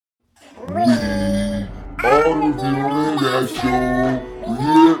reviewing that show. We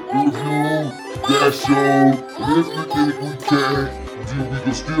review that show. And if you think we can, then we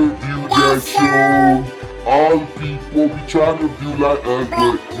can still view that show. All the people be trying to view like us,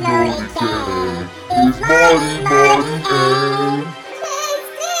 but you know they can. It's Marty,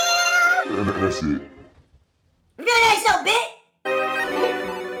 and that's it.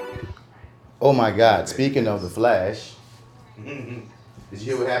 Oh my God! Speaking of the Flash, did you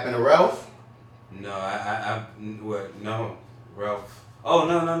hear what happened to Ralph? No, what? No, Ralph. Oh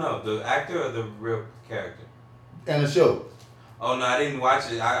no, the actor or the real character? And the show. Oh no, I didn't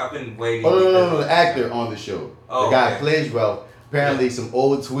watch it. I've been waiting. Oh no, the actor on the show. Oh, the guy okay. plays Ralph. Apparently, some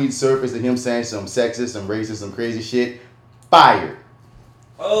old tweets surfaced of him saying some sexist, some racist, some crazy shit. Fired.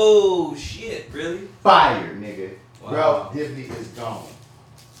 Oh shit! Really? Fired, nigga. Wow. Ralph Disney is gone.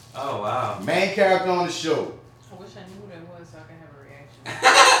 Oh wow. Main character on the show. I wish I knew who that was so I could have a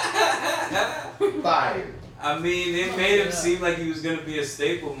reaction. Fired. I mean, it made him seem like he was gonna be a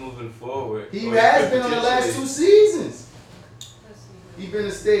staple moving forward. He Or has could been on the last potentially- 2 seasons. He's been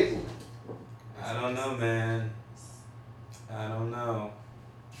a staple. I don't know, man. I don't know.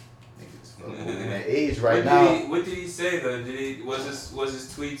 In that age right what now. What did he say though? Was his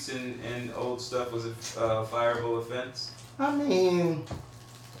tweets and old stuff, was it fireable offense? I mean,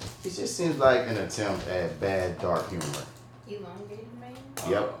 it just seems like an attempt at bad dark humor. Elongated man?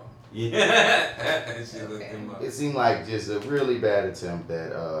 Yep. Yeah. She looked him up. It seemed like just a really bad attempt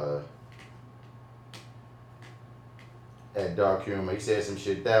at dark humor. He said some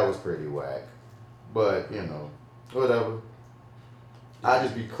shit that was pretty whack. But, you know, whatever. I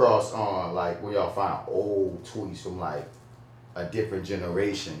just be crossed on like where y'all find old tweets from like a different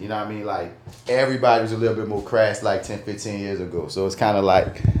generation. You know what I mean? Like everybody was a little bit more crass like 10, 15 years ago. So it's kind of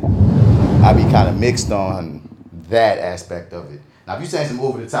like I be kind of mixed on that aspect of it. Now if you saying some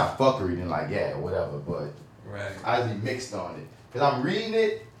over the top fuckery, then like yeah, whatever. But Right. I be mixed on it because I'm reading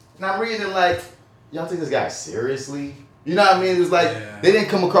it and I'm reading it like y'all take this guy seriously. You know what I mean? It was like they didn't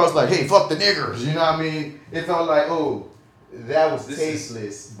come across like hey fuck the niggers. You know what I mean? It felt like oh. That was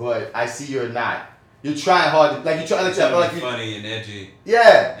tasteless, but I see you're not. You're trying hard. Like you're trying to like funny and edgy.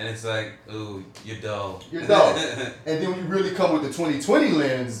 Yeah. And it's like, ooh, you're dull. You're dull. And then when you really come with the 2020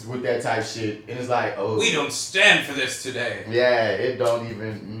 lens with that type shit, and it's like, oh. We don't stand for this today. Yeah, it don't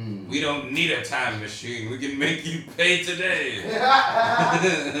even. We don't need a time machine. We can make you pay today.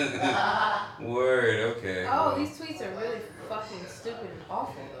 Word. Okay. Oh, these tweets are really fucking stupid and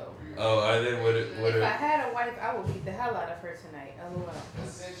awful though. Oh, are they? If I had a wife, I would beat the hell out of her tonight. LOL.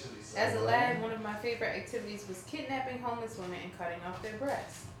 As a lad, one of my favorite activities was kidnapping homeless women and cutting off their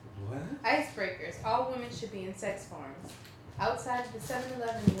breasts. What? Icebreakers. All women should be in sex forums. Outside of the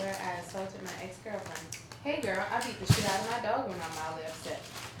 7-Eleven where I assaulted my ex-girlfriend. Hey girl, I beat the shit out of my dog when I'm mildly upset.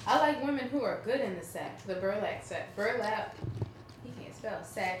 I like women who are good in the sack. The burlap sack. Burlap. He can't spell.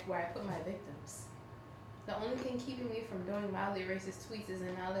 Sack where I put my victims. The only thing keeping me from doing mildly racist tweets is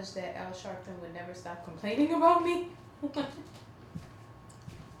the knowledge that Al Sharpton would never stop complaining about me.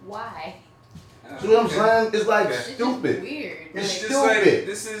 Why? See what I'm saying? It's like It's stupid. just weird. It's Just stupid. like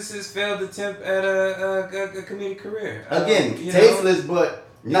this is his failed attempt at a comedic career. Again, you tasteless, but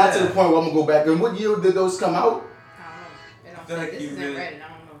not to Yeah. the point where I'm gonna go back. And what year did those come out? I don't know. They don't feel say like this you isn't really- Reddit. I don't know.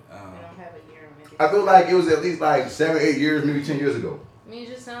 They don't have a year on it. I feel like it was at least like 7, 8 years, maybe 10 years ago. I mean, it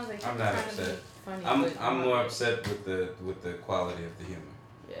just sounds like I'm you're not trying to be upset. funny. but I'm more upset with the quality of the humor.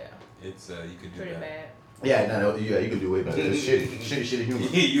 Yeah, It's you could do pretty that. bad. Yeah, no, yeah, you can do way better. It's shitty humor.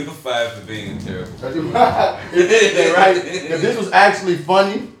 You're fired for being terrible. Yeah, right? If this was actually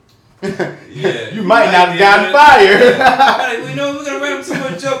funny, Yeah, you might not have gotten fired. Right, you know, we're gonna write some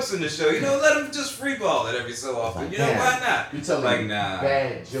more jokes in the show. You know, let them just freeball it every so often. You know, Damn. why not? You telling Like, me nah.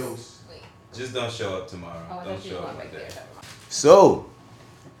 bad jokes. Wait. Just don't show up tomorrow. Oh, I Don't thought you show were up back like there. that. So,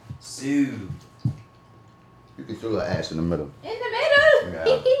 Sue. you can throw her ass in the middle. In the middle.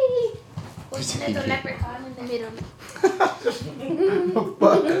 Yeah. What's the little leprechaun in the middle?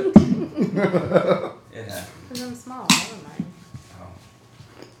 Fuck. It happens. Because I'm small. Never mind. Oh.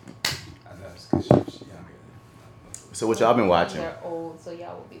 I know it's because she's younger than So what y'all been watching? They're old, so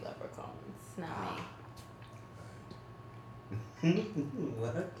y'all will be leprechauns, not me.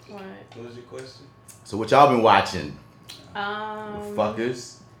 What? me. What? What was your question? So what y'all been watching?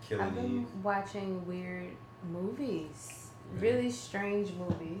 Fuckers. I've Killing been Eve. watching weird movies. Really strange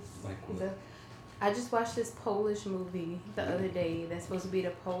movies. Like what? I just watched this Polish movie the other day that's supposed to be the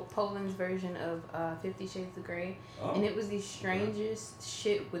Poland's version of 50 Shades of Grey. Oh. And it was the strangest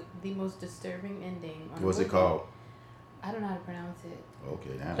shit with the most disturbing ending. What's it called? I don't know how to pronounce it.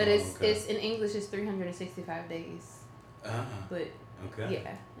 Okay, now. But it's in English it's 365 days. Uh-huh. But Okay.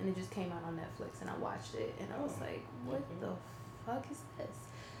 Yeah, and it just came out on Netflix, and I watched it, and I was like, "What the fuck is this?"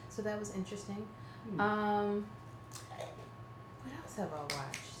 So that was interesting. What else have I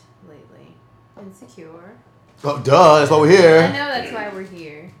watched lately? Insecure. Oh, duh, that's why we're I here. know that's why we're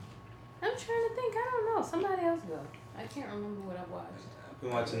here. I'm trying to think. I don't know. Somebody else go. I can't remember what I watched. I've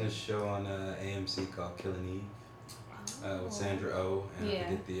been watching this show on AMC called Killing Eve with Sandra Oh and I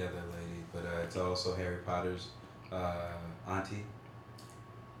forget the other lady, but it's also Harry Potter's auntie.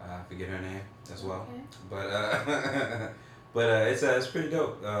 I forget her name as well, but it's pretty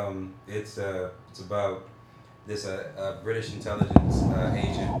dope. It's about this British intelligence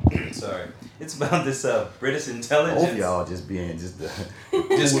agent. Sorry, it's about this British intelligence. Both y'all just being just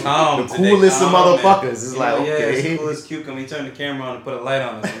calm. The coolest of motherfuckers. It's like, yeah, okay. it's cool as cucumber. We turn the camera on and put a light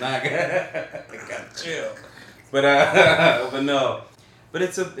on us. So now I gotta chill. But no. But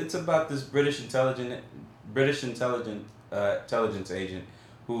it's about this British intelligence agent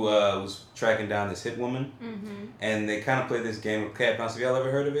who was tracking down this hit woman, and they kind of play this game of cat and mouse. Have y'all ever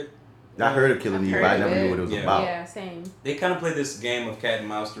heard of it? I heard of Killing Eve, but I never knew what it was about. Yeah, same. They kind of play this game of cat and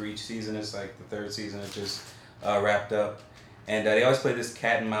mouse through each season. It's like the third season that just wrapped up. And they always play this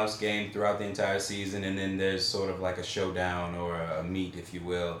cat and mouse game throughout the entire season, and then there's sort of like a showdown or a meet, if you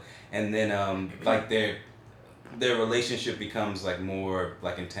will. And then like their relationship becomes like more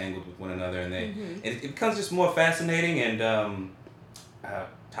like entangled with one another, and it becomes just more fascinating and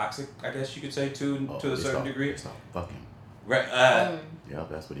toxic, I guess you could say, to a certain degree. Fucking. Right. Yeah,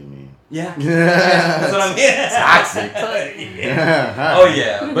 that's what you mean. Yeah. That's what I mean. Toxic. Yeah. Oh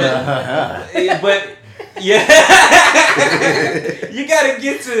yeah, but yeah, you gotta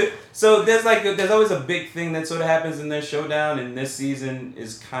get to. So there's always a big thing that sort of happens in their showdown, and this season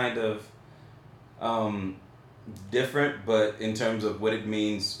is kind of different, but in terms of what it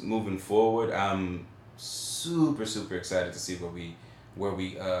means moving forward, I'm super excited to see where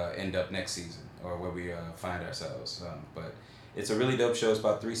we end up next season, or where we find ourselves. But it's a really dope show. It's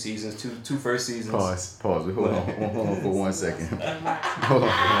about 3 seasons, two first seasons. Pause. Hold on for 1 second. Hold on for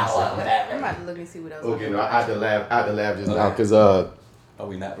 1 second. I'm about to look and see what else. Okay, no, I had to laugh just now because Are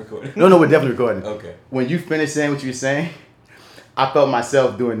we not recording? No, we're definitely recording. Okay. When you finished saying what you were saying, I felt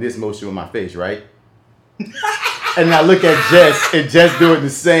myself doing this motion with my face, right? And I look at Jess, and Jess doing the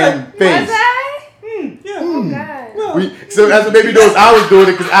same face. Was I? Yeah. Oh God. So that's what baby knows I was doing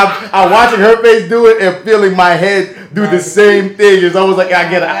it, because I'm watching her face do it and feeling my head do the same thing. It's almost like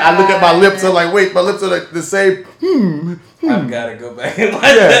I look at my lips, I'm like, wait, my lips are like the same. I've got to go back and watch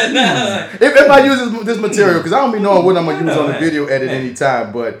that now. If I use this material, because I don't be knowing what I'm going to use on the video edit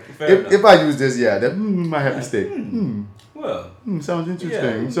anytime, but if I use this, that might have to stay. Well, sounds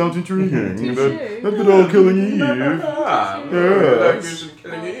interesting. Yeah. Sounds intriguing. That's good old Killing Eve. Yes.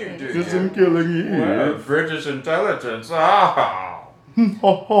 Killing Eve, dude. Just some Killing Eve. Well, British intelligence.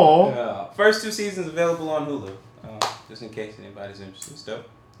 First 2 seasons available on Hulu. Just in case anybody's interested. It's dope.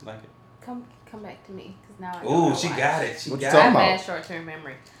 Like it. Come back to me, because now I Ooh, know she why. got it. She What got you I talking have about? bad short-term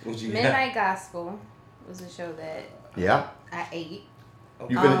memory. What you got? Midnight Gospel was a show that Yeah. I ate.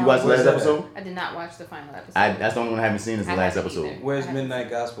 You watched the last episode? I did not watch the final episode. That's the only one I haven't seen is the I last haven't episode. either. Where's Midnight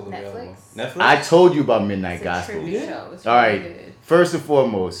Gospel available? Netflix. I told you about Midnight It's a Gospel. tribute show. It's All really right. good. First and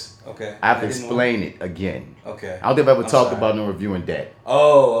foremost, Okay. I have to didn't explain it again. Okay. I don't think I've ever I'm talked sorry. about no reviewing that.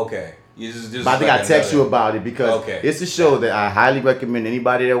 Oh, okay. You just But I think like I text you another- about it because Okay. it's a show that I highly recommend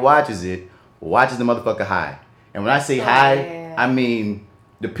anybody that watches it watches the motherfucker high. And when I say high, yeah. I mean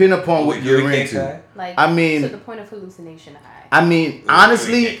depend upon what Wait, you're you can't into. high? Like, I mean- to the point of hallucination high. I mean,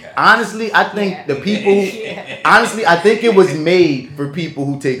 honestly, I think Yeah. the people. Yeah. Honestly, I think it was made for people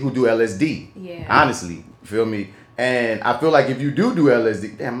who do LSD. Yeah. Honestly, you feel me? And I feel like if you do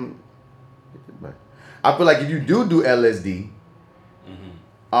LSD, I feel like if you do LSD,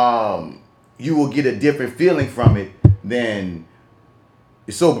 you will get a different feeling from it than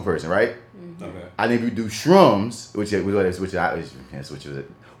a sober person, right? Okay. I think if you do shrooms,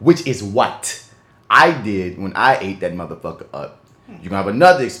 which is what I did when I ate that motherfucker up. You're gonna have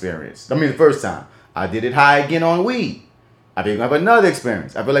another experience. I mean, the first time I did it high again on weed. I think you're gonna have another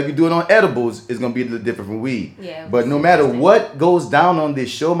experience. I feel like you do it on edibles, it's gonna be a little different from weed. Yeah. But no matter what goes down on this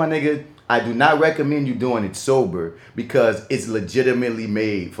show, my nigga, I do not recommend you doing it sober because it's legitimately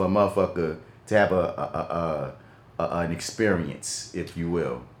made for a motherfucker to have an experience, if you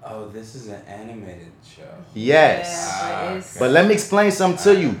will. Oh, this is an animated show. Yes. Yeah, but it's, But let me explain something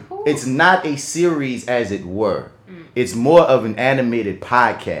to you. It's not a series, as it were. It's more of an animated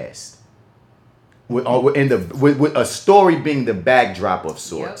podcast, with a story being the backdrop of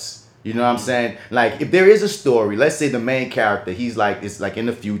sorts. You know what I'm saying? Like, if there is a story, let's say the main character, it's like in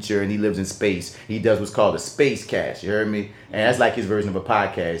the future and he lives in space. He does what's called a space cast. You heard me? And that's like his version of a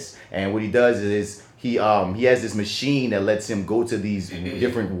podcast. And what he does is he has this machine that lets him go to these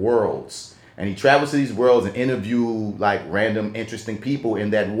different worlds. And he travels to these worlds and interview like random interesting people in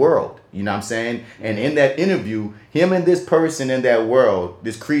that world. You know what I'm saying? And in that interview, him and this person in that world,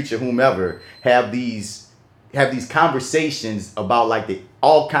 this creature, whomever, have these conversations about like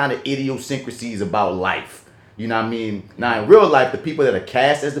all kind of idiosyncrasies about life. You know what I mean? Now in real life, the people that are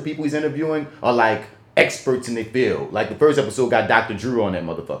cast as the people he's interviewing are like experts in their field. Like the first episode got Dr. Drew on that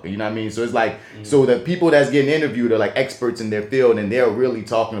motherfucker. You know what I mean? So it's like, so the people that's getting interviewed are like experts in their field, and they're really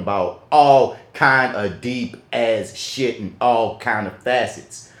talking about all kind of deep ass shit and all kind of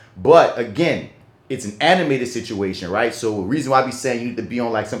facets. But again, it's an animated situation, right? So the reason why I be saying you need to be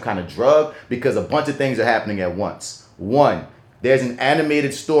on like some kind of drug, because a bunch of things are happening at once. One, there's an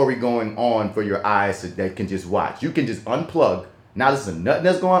animated story going on for your eyes that can just watch. You can just unplug, not listen to nothing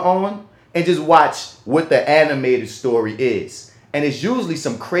that's going on, and just watch what the animated story is. And it's usually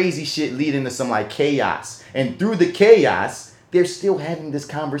some crazy shit leading to some like chaos. And through the chaos, they're still having this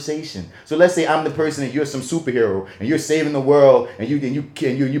conversation. So let's say I'm the person and you're some superhero and you're saving the world and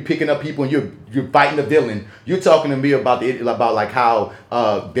you're picking up people and you're fighting the villain. You're talking to me about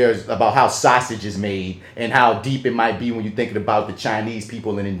how sausage is made and how deep it might be when you're thinking about the Chinese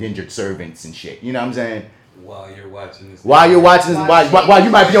people and indentured servants and shit. You know what I'm saying? While you're watching this, while you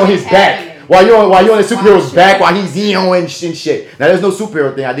might be on his back, while you're on the superhero's back, while he's and shit. Now there's no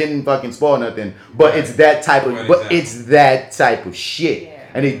superhero thing. I didn't fucking spoil nothing, but it's that type of shit.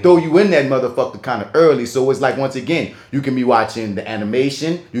 Yeah. And they throw you in that motherfucker kind of early, so it's like, once again, you can be watching the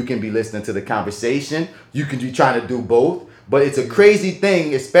animation, you can be listening to the conversation, you can be trying to do both. But it's a crazy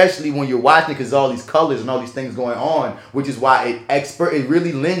thing, especially when you're watching, because all these colors and all these things going on, which is why it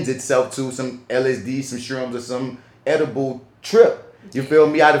really lends itself to some LSD, some shrooms, or some edible trip. You feel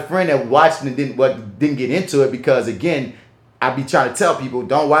me? I had a friend that watched and didn't get into it because, again, I be trying to tell people,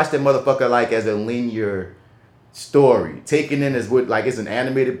 don't watch that motherfucker like as a linear story. Taken in as what, like, it's an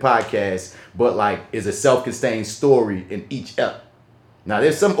animated podcast, but like is a self-contained story in each ep. Now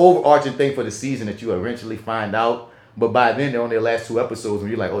there's some overarching thing for the season that you eventually find out. But by then, they're on their last 2 episodes, and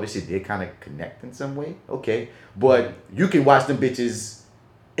you're like, oh, this shit did kind of connect in some way. Okay. But you can watch them bitches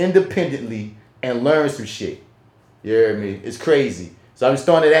independently and learn some shit. You hear me? It's crazy. So I'm just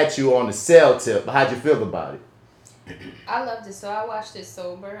throwing it at you on the sell tip. How'd you feel about it? I loved it. So I watched it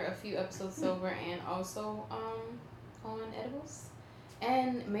sober, a few episodes sober, and also on edibles.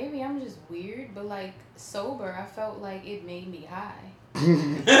 And maybe I'm just weird, but like sober, I felt like it made me high.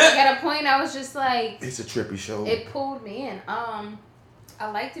 At a point, I was just like, it's a trippy show. It pulled me in. I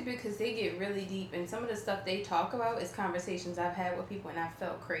liked it because they get really deep, and some of the stuff they talk about is conversations I've had with people, and I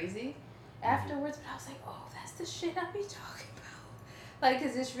felt crazy afterwards. But I was like, oh, that's the shit I be talking about. Like,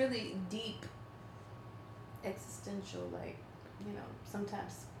 cause it's really deep, existential, like, you know,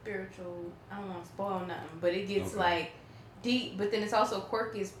 sometimes spiritual. I don't want to spoil nothing, but it gets like deep, but then it's also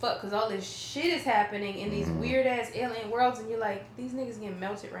quirky as fuck because all this shit is happening in these weird ass alien worlds, and you're like, these niggas getting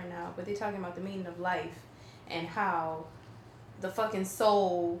melted right now, but they're talking about the meaning of life and how the fucking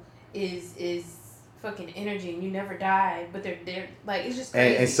soul is fucking energy and you never die, but they're like, it's just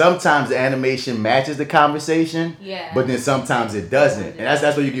crazy. And sometimes the animation matches the conversation, but then sometimes it doesn't, and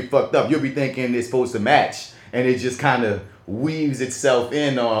that's where you get fucked up. You'll be thinking it's supposed to match, and it just kind of weaves itself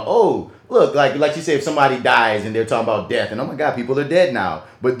in on, oh, look, like you say, if somebody dies and they're talking about death, and oh my God, people are dead now,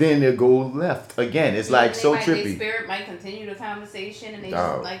 but then they go left again. It's like so trippy. Their spirit might continue the conversation, and they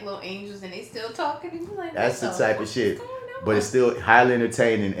just like little angels, and they still talking. And you're like, that's the type of shit. But it's still highly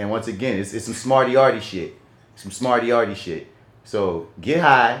entertaining, and once again, it's some smarty-arty shit. So get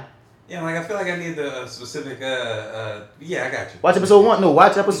high. Yeah, like I feel like I need the specific. Yeah, I got you. Watch episode 1. No,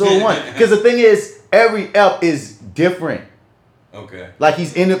 watch episode 1. Because the thing is, every ep is different. Okay. Like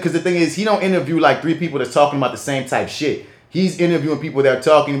because the thing is, he don't interview like 3 people that's talking about the same type shit. He's interviewing people that are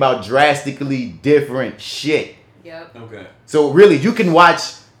talking about drastically different shit. Yep. Okay. So really, you can watch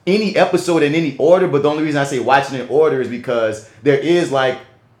any episode in any order, but the only reason I say watching in order is because there is like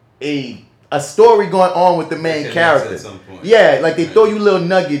a story going on with the main character. At some point. Yeah, like they throw you little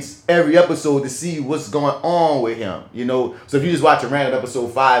nuggets every episode to see what's going on with him. You know, so if you just watch a random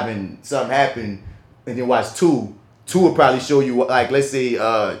episode 5 and something happened, and then watch 2 will probably show you, like, let's say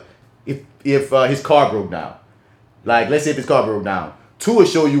if his car broke down. Like, let's say if his car broke down. 2 will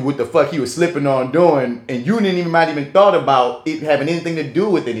show you what the fuck he was slipping on doing, and you might even thought about it having anything to do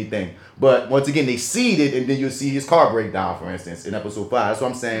with anything. But once again, they seed it, and then you'll see his car break down, for instance, in episode 5. That's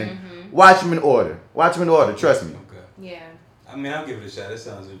what I'm saying. Watch them in order. Trust me. Okay. Yeah. I mean, I'll give it a shot. It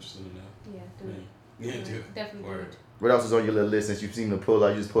sounds interesting enough. Yeah, do it. Yeah, do it. Definitely. Word. What else is on your little list since you seem to pull out?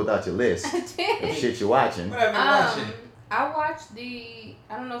 You just pulled out your list. I Of did. shit you're watching. What have you been watching? I watched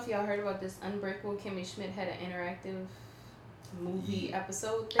I don't know if y'all heard about this Unbreakable Kimmy Schmidt had an interactive movie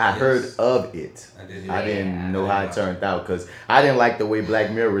episode thing. I heard of it. I didn't. I didn't Yeah. know how it turned out because I didn't like the way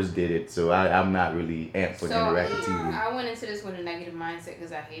Black Mirrors did it, so I'm not really amped for So interactive TV. I went into this with a negative mindset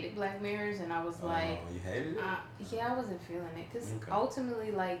because I hated Black Mirrors, and I was like, Oh, you hated it? yeah, I wasn't feeling it because Okay.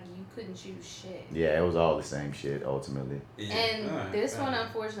 ultimately, like, you couldn't choose shit. Yeah, it was all the same shit ultimately. Yeah. And Alright, this fair one, enough.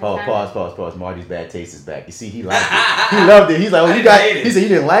 unfortunately, Pause. Marty's bad taste is back. You see, he liked it. He loved it. He's like, oh, I you didn't got. hate it. He said you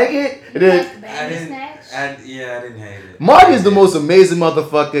didn't like it. And You then like the Bandersnatch? I didn't hate it. Marty is the most amazing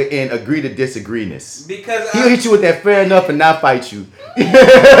motherfucker in agree to disagreeeness. Because He'll hit you with that fair enough and not fight you.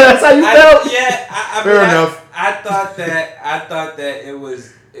 That's how you felt. I Fair mean, enough. I thought that it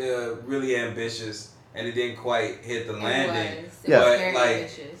was really ambitious and it didn't quite hit the landing. It Yeah. was But, very like,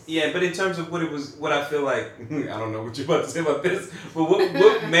 ambitious. Yeah, but in terms of what I feel like, I don't know what you're about to say about this, but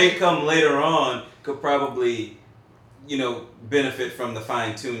what may come later on could probably, benefit from the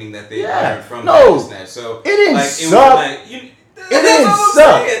fine tuning that they learned from Bandersnatch. So It didn't like, suck. It didn't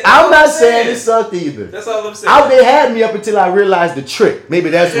suck. I'm not saying it sucked either. That's all I'm saying. They had me up until I realized the trick. Maybe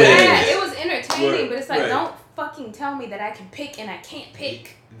that's what it Yeah, is. it was entertaining, Right, but it's like, right. don't fucking tell me that I can pick and I can't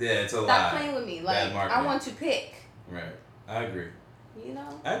pick. Yeah, it's a lie. Stop playing with me. Like, Bad marketing. I want to pick. Right, I agree. You know?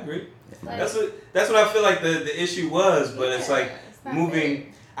 I agree. Like, That's what I feel like the issue was, but it's like it's not moving.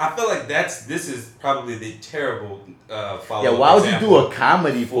 fair. I feel like this is probably the terrible follow. Yeah, why would you do a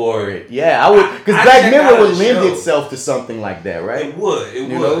comedy for it? Yeah, I would, because I Black check Mirror out would the lend show. itself to something like that, right? It would, You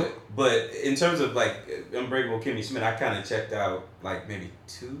would. know? But in terms of like Unbreakable Kimmy Schmidt, I kind of checked out like maybe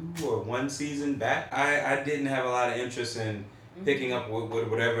 2 or 1 season back. I didn't have a lot of interest in picking up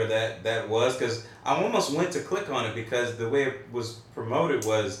whatever that was because I almost went to click on it because the way it was promoted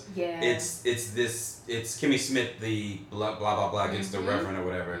was it's Kimmy Schmidt the blah blah blah against the Reverend or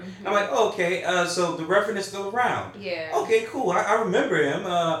whatever. And I'm like, okay, so the Reverend is still around. Yeah. Okay, cool. I remember him.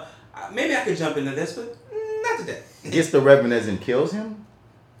 Maybe I could jump into this, but not today. Gets the Reverend as in kills him?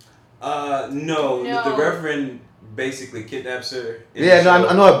 No, No. the Reverend basically kidnaps her. Yeah, no,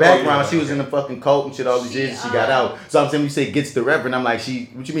 I know her background. Oh, She was in the fucking cult and shit all these years. She got out. So I'm saying, you say gets the Reverend. I'm like, what you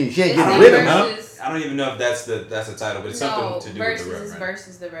mean? She ain't It's getting the rid of him, huh? versus- I don't even know if that's the title, but it's something to do with the Reverend.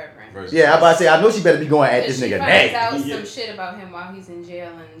 versus the Reverend. Versus- Yeah, I'm about to say, I know she better be going at this She nigga finds neck. out Yeah. some shit about him while he's in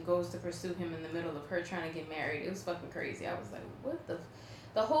jail and goes to pursue him in the middle of her trying to get married. It was fucking crazy. I was like, what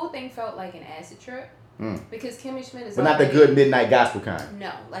the whole thing felt like an acid trip because Kimmy Schmidt is But not the already- good midnight gospel kind.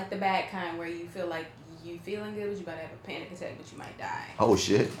 No, like the bad kind where you feel like you feeling good, but you about to have a panic attack, but you might die. Oh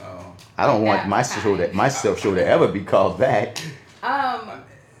shit! Oh. I don't want That my kind. show to ever be called that.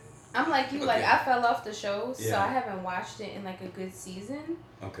 I'm like you, Okay. like I fell off the show, so Yeah. I haven't watched it in like a good season.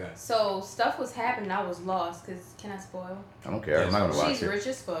 Okay. So stuff was happening, I was lost. Cause can I spoil? I don't care. I'm not gonna watch She's it. rich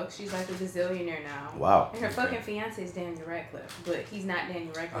as fuck. She's like a gazillionaire now. Wow. And her fucking fiance is Daniel Radcliffe, but he's not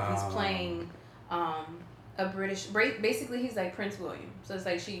Daniel Radcliffe. He's playing a British. Basically, he's like Prince William. So it's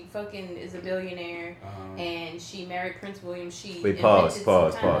like she fucking is a billionaire, and she married Prince William. She Wait, pause.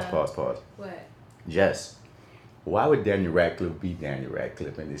 invented some kinda- Pause. What? Jess, why would Daniel Radcliffe be Daniel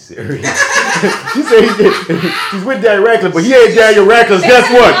Radcliffe in this series? She said she's with Daniel Radcliffe, but he ain't Daniel Radcliffe.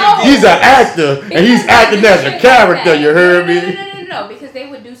 Guess what? No. He's an actor, and he's acting as a character. You heard me? No, because they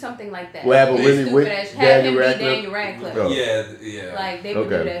would do something like that. What happened They really stupid with ass- have Daniel him be Radcliffe? Daniel Radcliffe. Oh. Yeah. Like they would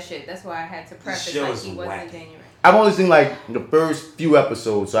Okay. do that shit. That's why I had to preface show like is he wasn't wacky. Daniel Radcliffe. I've only seen like the first few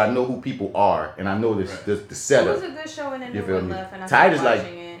episodes, so I know who people are, and I know the It was setup. a good show, and then You no feel one me? left, and I Titus, started like-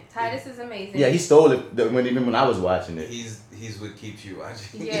 watching it. Titus is amazing. Yeah, he stole it even when I was watching it. He's what keeps you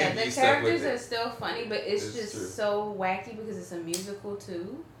watching. Yeah, the You stuck with characters it. are still funny, but it's It's just true. so wacky because it's a musical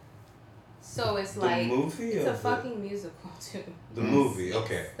too. So it's The like movie it's or a fucking musical too. the movie. Yes,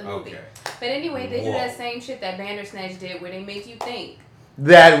 Okay. the movie. Okay. But anyway, they do Whoa. that same shit that Bandersnatch did, where they make you think.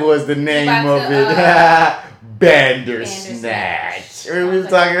 That was the name About of to, it. Bandersnatch. We was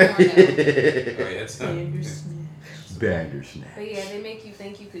talking about Oh, yeah, it's Bandersnatch. But yeah, they make you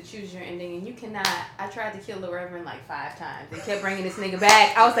think you could choose your ending, and you cannot. I tried to kill the Reverend like 5 times. They kept bringing this nigga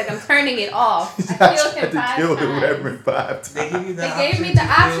back. I was like, I'm turning it off. I killed him 5 to kill the times. Reverend 5 times. They gave you the They gave me the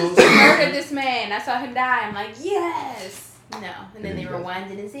options to murder this man. I saw him die. I'm like, yes. No. And then they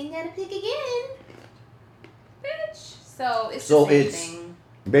rewinded and said, you gotta pick again. Bitch. So it's So the same it's- thing.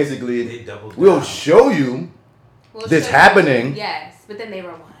 Basically, They doubled we'll down. show you We'll this show you- happening. Yes, but then they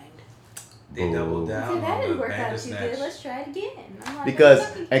rewind. They doubled I down said, that on didn't the work out too Bandersnatch. good. Let's try it again. I'm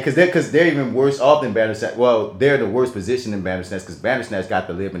like, because they're even worse off than Bandersnatch. Well, they're in the worst position than Bandersnatch because Bandersnatch got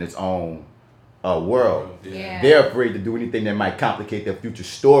to live in its own world. Yeah. They're afraid to do anything that might complicate their future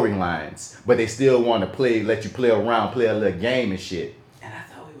storylines, but they still want to let you play around, play a little game and shit. And I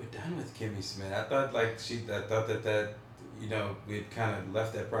thought we were done with Kimmy Smith. I thought that you know, we'd kind of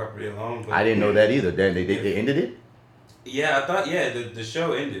left that property alone. But I didn't know that either. Then they ended it. Yeah, I thought the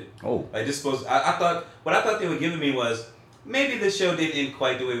show ended. Oh, Like this supposed. I thought they were giving me was maybe the show didn't end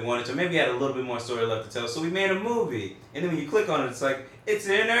quite the way we wanted to. Maybe it had a little bit more story left to tell. So we made a movie, and then when you click on it, it's like it's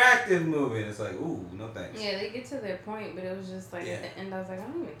an interactive movie, and it's like, ooh, no thanks. Yeah, they get to their point, but it was just like Yeah. at the end, I was like, I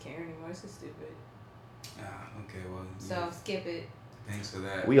don't even care anymore. This is stupid. Okay, well. So yeah, skip it. thanks for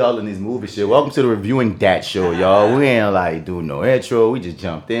that. we all in this movie shit. Welcome to the Reviewing Dat Show, y'all. We ain't like doing no intro. We just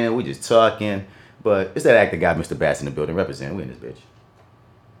jumped in. We just talking. But it's that actor guy, Mr. Bass, in the building representing. We in this bitch.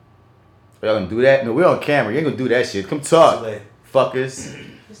 Y'all gonna do that? No, we're on camera. You ain't gonna do that shit. Come talk, fuckers.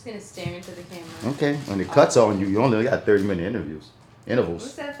 Just gonna stare into the camera. Okay, when it cuts on you, you only got 30-minute intervals. What's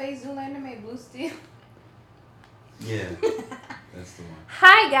Intervals. that face Zoolander made? Blue Steel? Yeah, that's the one.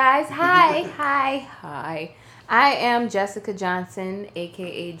 Hi guys. Hi. I am Jessica Johnson,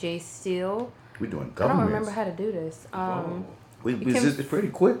 aka J Steele. We doing I don't government. remember how to do this. It's pretty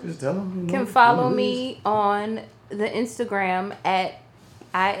quick. Just tell them. Can follow me on the Instagram at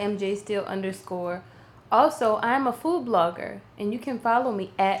IamJSteele_. Also, I'm a food blogger, and you can follow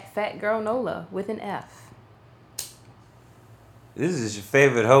me at FatGirlNola with an F. This is your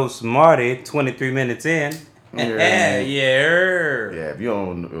favorite host, Marty. 23 minutes in. Yeah. Yeah. If you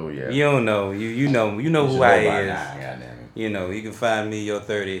don't, You don't know. You know You who should I know by is. now, goddamn it. You know, you can find me your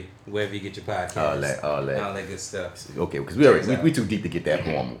 30 wherever you get your podcast. All that. All that good stuff. Okay, because we too deep to get that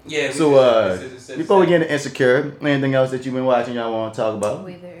formal. Yeah. So before we get into Insecure, anything else that you've been watching y'all want to talk about?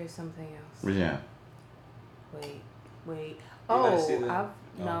 Wait, there is something else. Regina. Wait. might see Oh, the-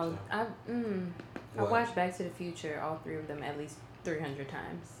 I What? watched Back to the Future, all three of them, at least 300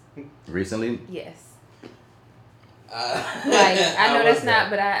 times. Recently? Yes. Like, Like, I know that's not,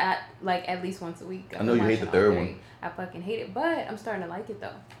 but I like at least once a week. I know you hate the third one. I fucking hate it, but I'm starting to like it though.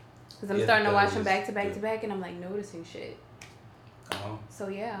 Because I'm Yeah, starting to the watch third them is back to back good. to back, and I'm like noticing shit. Oh. So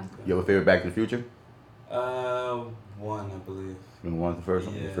yeah. You have a favorite Back to the Future? One, I believe. One, the first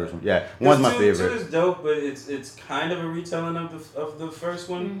one. The Yeah. first one. Yeah, one's my favorite. Two is dope, but it's kind of a retelling of the first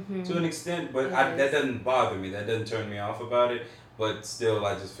one Mhm. to an extent. But It that is. doesn't bother me. That doesn't turn me off about it. But still,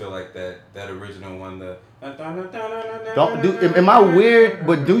 I just feel like that original one. Am I weird?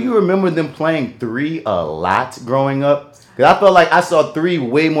 But do you remember them playing 3 a lot growing up? Because I felt like I saw 3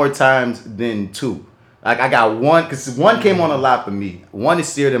 way more times than 2. Like I got 1, because 1 came on a lot for me. 1 is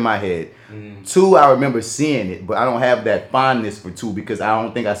seared in my head. 2, I remember seeing it, but I don't have that fondness for 2 because I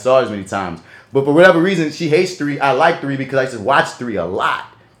don't think I saw it as many times. But for whatever reason, she hates 3. I like 3 because I used to watch 3 a lot.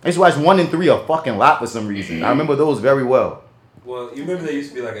 I used to watch 1 and 3 a fucking lot for some reason. I remember those very well. Well, you remember there used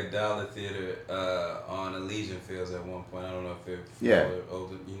to be like a dollar theater on Elysian Fields at one point. I don't know if they're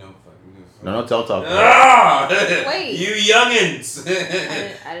older, you know. No, talk. Ah! Wait. You youngins.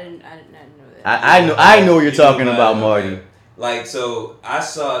 I didn't know that. I know what you're talking know about, that. Marty. Like, so I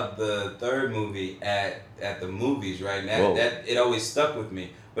saw the third movie at the movies, right? And that it always stuck with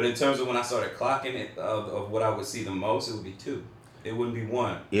me. But in terms of when I started clocking it of what I would see the most, it would be 2. It wouldn't be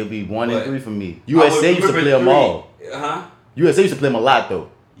 1. It'll be 1 and But 3 for me. USA used to play them all. Huh? USA used to play them a lot, though.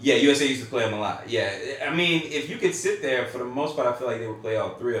 Yeah, USA used to play them a lot. Yeah, I mean, if you could sit there, for the most part, I feel like they would play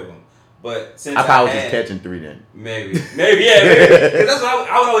all 3 of them. But since I probably was just catching 3 then. Maybe, yeah. Because that's what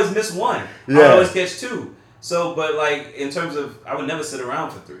I would always miss 1. I would always catch 2. So, but like in terms of, I would never sit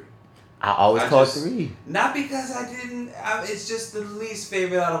around for 3. I always caught 3. Not because I didn't. It's just the least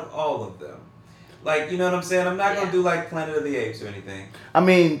favorite out of all of them. Like, you know what I'm saying? I'm not gonna do like Planet of the Apes or anything. I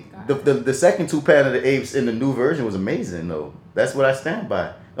mean, the second 2 Planet of the Apes in the new version was amazing, though. That's what I stand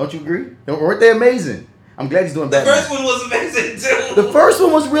by. Don't you agree? Weren't they amazing? I'm glad he's doing The Batman. first one was amazing too. The first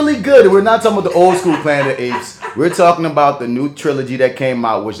one was really good. We're not talking about the old school Planet of the Apes. We're talking about the new trilogy that came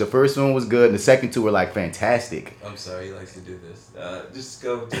out, which the first one was good, and the second 2 were like fantastic. I'm sorry, he likes to do this. Just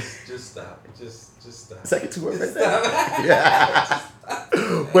stop. Just stop. The second 2 were Just fantastic. Yeah.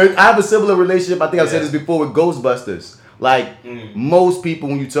 But I have a similar relationship. I think I've said this before with Ghostbusters. Like most people,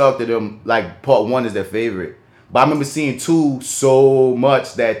 when you talk to them, like part 1 is their favorite. But I remember seeing 2 so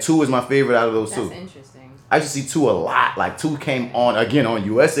much that 2 is my favorite out of those 2. That's interesting. I used to see 2 a lot. Like 2 came on again on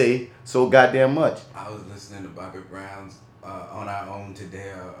USA so goddamn much. I was listening to Bobby Brown's On Our Own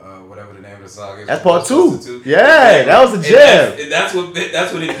Today, whatever the name of the song is. That's part 2. Yeah, that was a jam. And that's what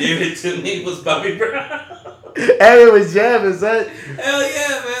endeared it to me was Bobby Brown. And it was jamming, son. Hell yeah,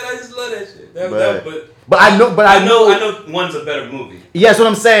 man! I just love that shit. But I know one's a better movie. Yeah, that's what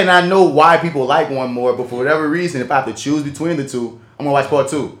I'm saying. I know why people like 1 more, but for whatever reason, if I have to choose between the 2, I'm gonna watch part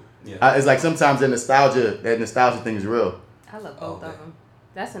 2. Yeah. It's like sometimes that nostalgia thing is real. I love both of them.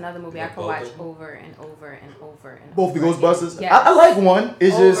 That's another movie I could both watch of them? over and over and over and Both the over Ghostbusters. again. Yes. I like one.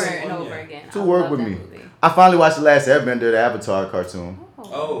 It's over just and over Yeah. again. to I work love with that me. movie. I finally watched the last Airbender, the Avatar cartoon.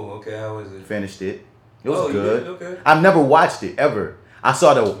 Oh, okay. How was it? Finished it. It was Oh, you good. did? Okay. I've never watched it ever. I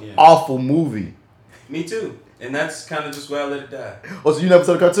saw the Yeah. awful movie. Me too. And that's kind of just where I let it die. Oh, so you never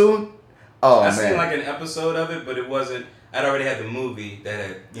saw the cartoon? Oh I man. seen like an episode of it, but it wasn't. I'd already had the movie that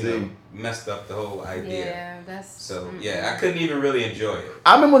had messed up the whole idea. Yeah, that's. So yeah, I couldn't even really enjoy it.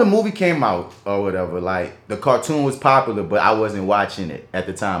 I remember when the movie came out or whatever, like the cartoon was popular, but I wasn't watching it at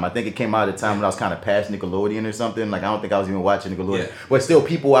the time. I think it came out at the time when I was kind of past Nickelodeon or something. Like I don't think I was even watching Nickelodeon. Yeah. But still,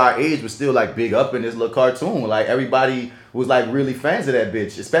 people our age were still like big up in this little cartoon. Like everybody was like really fans of that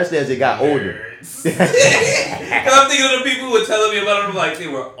bitch, especially as they got older. Because I'm thinking of the people who were telling me about it. I'm like, they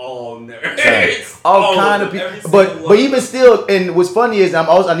were all nerds. All kind of people, but even still, and what's funny is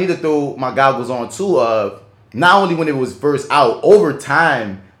I need to throw my goggles on too. Not only when it was first out, over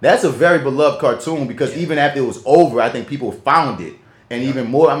time, that's a very beloved cartoon because even after it was over, I think people found it. And even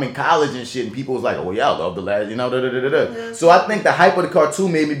more, I'm in college and shit, and people was like, oh yeah, I love the last, Mm-hmm. So I think the hype of the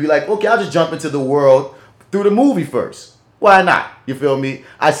cartoon made me be like, okay, I'll just jump into the world through the movie first. Why not? You feel me?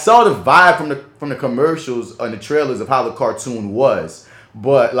 I saw the vibe from the commercials and the trailers of how the cartoon was.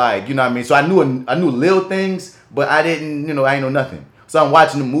 But like, you know what I mean? So I knew little things, but I didn't, I ain't know nothing. So I'm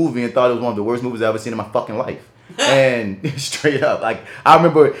watching the movie and thought it was one of the worst movies I've ever seen in my fucking life. And straight up, like I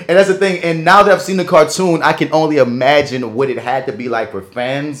remember, and that's the thing. And now that I've seen the cartoon, I can only imagine what it had to be like for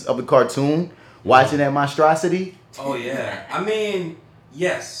fans of the cartoon watching that monstrosity. Oh yeah, I mean,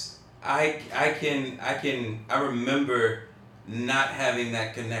 yes, I remember not having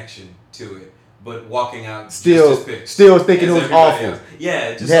that connection to it, but walking out Still thinking it was awful. Else. Yeah,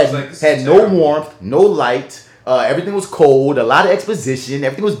 it just Had, was like this had is no terrible. warmth, no light. Everything was cold. A lot of exposition.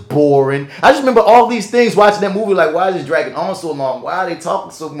 Everything was boring. I just remember all these things watching that movie. Like, why is it dragging on so long? Why are they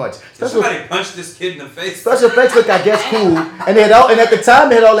talking so much? Somebody punched this kid in the face. Special effects look, I guess, cool. And at the time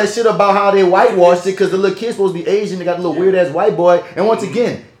they had all that shit about how they whitewashed it because the little kid's supposed to be Asian. They got a little weird ass white boy. And once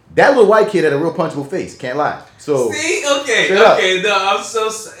again, that little white kid had a real punchable face. Can't lie. So see, okay. No, I'm so.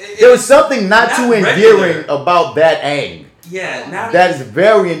 There was something not too regular. endearing about that Aang. Yeah, now That is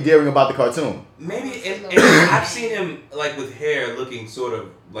very endearing about the cartoon. maybe, and I've seen him like with hair looking sort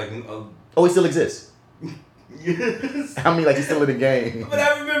of like. Oh, he still exists. Yes. I mean, like he's still in the game. But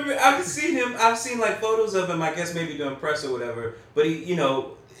I remember I've seen like photos of him. I guess maybe doing press or whatever. But he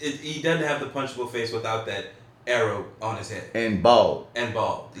doesn't have the punchable face without that arrow on his head And bald. and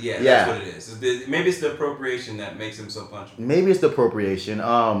bald. Yeah, Yeah. that's what it is. Maybe it's the appropriation that makes him so punchable. Maybe it's the appropriation.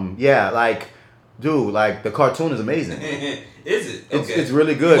 Yeah, like, dude, like the cartoon is amazing. Is it? Okay. It's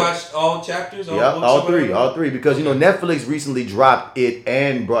really good. You watched all chapters? All Yeah, books all or three, whatever? because Netflix recently dropped it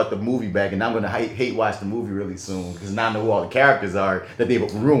and brought the movie back, and I'm gonna hate watch the movie really soon because now I know who all the characters are that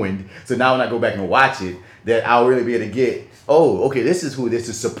they've ruined. So now when I go back and watch it, that I'll really be able to get, oh, okay, this is who this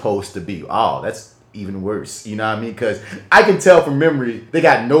is supposed to be. Oh, that's even worse. You know what I mean? Because I can tell from memory they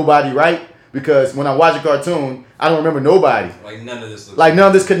got nobody right. Because when I watch a cartoon, I don't remember nobody. Like none of this looks Like none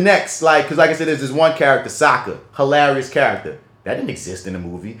of this connects. Like, because like I said, there's this one character, Sokka, hilarious character. That didn't exist in the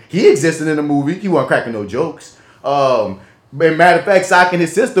movie. He existed in the movie. He wasn't cracking no jokes. But matter of fact, Sokka and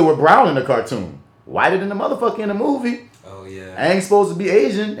his sister were brown in the cartoon. Whiter than the motherfucker in the movie. Oh yeah. Aang's supposed to be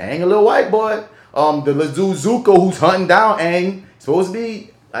Asian. Aang a little white boy. The Lezu Zuko who's hunting down Aang supposed to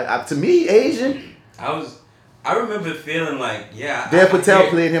be, to me, Asian. I remember feeling like, yeah. Dev Patel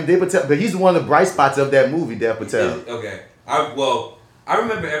played him. Dev Patel, but he's one of the bright spots of that movie. Dev Patel. Okay. I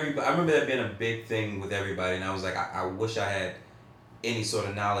remember everybody. I remember that being a big thing with everybody, and I was like, I wish I had any sort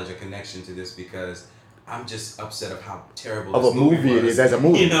of knowledge or connection to this because I'm just upset of how terrible Of this a movie it was. is as a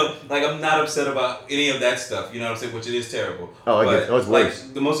movie. Like I'm not upset about any of that stuff. You know what I'm saying? Which it is terrible. Oh, I guess. Oh, it's like worse.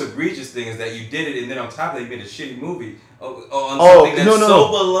 the most egregious thing is that you did it, and then on top of that, you made a shitty movie on Oh, something that's no. so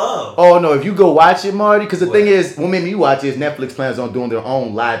beloved. Oh no! If you go watch it, Marty, because the What? thing is, what made me watch it is Netflix plans on doing their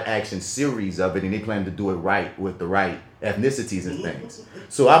own live action series of it, and they plan to do it right with the right ethnicities and things.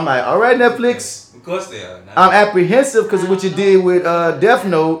 So I'm like, all right, Netflix. Of course they are. I'm apprehensive because of what you did with Death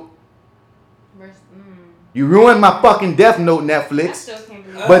Note. You ruined my fucking Death Note, I Netflix. still can't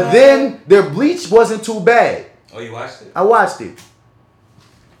believe But then their Bleach wasn't too bad. Oh, you watched it? I watched it.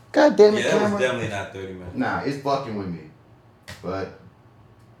 God damn it, Yeah, that was camera. definitely not 30 minutes. Nah, it's fucking with me. But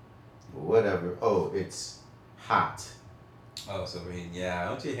whatever. Oh, it's hot. Oh, so yeah,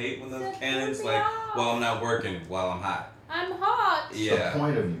 don't you hate when those That cannons threw me like, off. well, I'm not working while I'm hot. I'm hot. What's Yeah, the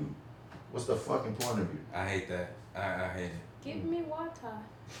point of you? What's the fucking point of you? I hate that. I hate it. Give me water.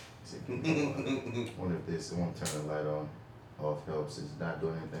 I wonder if this, it won't turn the light on. Off helps is not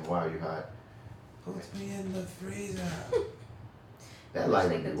doing anything. Why are you hot? Put me in the freezer. That light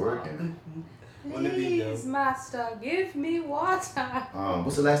would be working. Wouldn't it be dope? Please, master, give me water.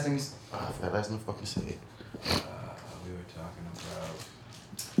 What's the last thing? I forgot last thing I fucking said. We were talking about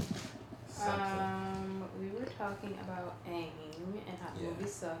something. We were talking about AIM and how the movie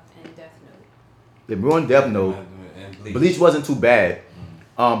sucked and Death Note. They ruined Death Note. And Bleach wasn't too bad.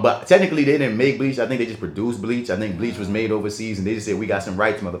 But technically they didn't make Bleach. I think they just produced Bleach. I think Bleach was made overseas and they just said we got some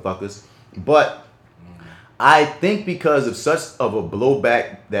rights, motherfuckers. But I think because of such of a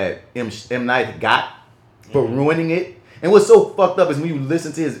blowback that M. Night got for ruining it, and what's so fucked up is when you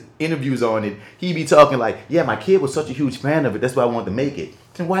listen to his interviews on it, he be talking like, yeah, my kid was such a huge fan of it, that's why I wanted to make it.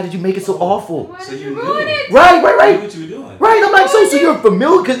 Then why did you make it so awful? Why So did you you knew. ruin it? Right. You knew what you were doing. Right, I'm like, so you're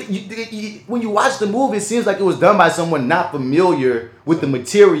familiar, because when you watch the movie, it seems like it was done by someone not familiar with the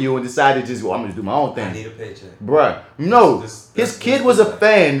material and decided just, well, I'm going to do my own I thing. need a paycheck. Bruh, no, his kid was a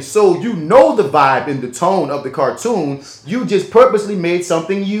fan, so you know the vibe and the tone of the cartoon. You just purposely made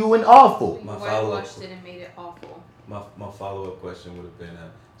something new and awful. My follow-up- Whitewashed it and made it awful. My follow-up question would have been,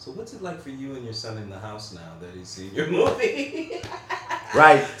 so what's it like for you and your son in the house now that he's seen your movie?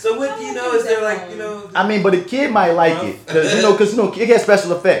 Right. So what, is there like, I mean, but the kid might like it, because it has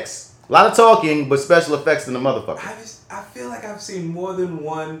special effects. A lot of talking, but special effects in the motherfucker. I feel like I've seen more than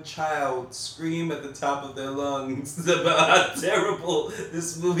one child scream at the top of their lungs about how terrible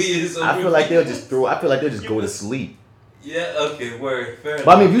this movie is. I feel like they'll just go to sleep. Yeah, okay, word, fair enough.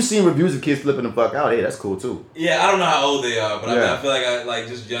 But I mean, if you've seen reviews of kids flipping the fuck out, hey, that's cool too. Yeah, I don't know how old they are, but I, mean, Yeah. I feel like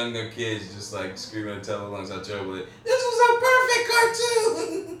just younger kids just like screaming at the top of their lungs how terrible it is. This was a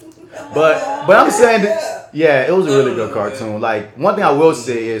perfect cartoon! But I'm saying that, yeah, it was a really good cartoon. Like, one thing I will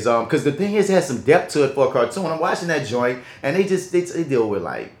say is, because the thing is, it has some depth to it for a cartoon. I'm watching that joint, and they deal with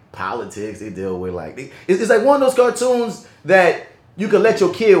like politics. They deal with like it's like one of those cartoons that you can let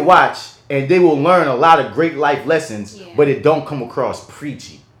your kid watch, and they will learn a lot of great life lessons, but it don't come across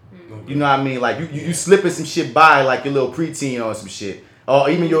preachy. You know what I mean? Like you slipping some shit by like your little preteen or some shit. Or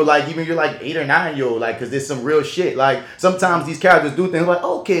even you're like 8 or 9 year old, like, cause there's some real shit. Like sometimes these characters do things like,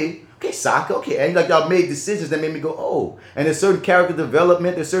 okay, Sokka, okay, and like y'all made decisions that made me go, oh. And there's certain character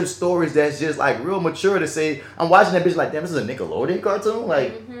development, there's certain stories that's just like real mature to say, I'm watching that bitch like, damn, this is a Nickelodeon cartoon.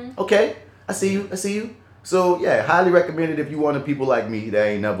 Like, okay, I see you. So yeah, highly recommended if you wanted people like me that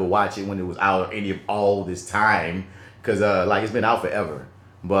ain't never watch it when it was out all this time, cause like it's been out forever.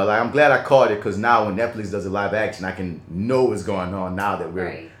 But like, I'm glad I caught it because now when Netflix does a live action, I can know what's going on now that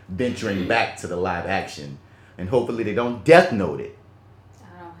we're venturing back to the live action. And hopefully they don't Death Note it.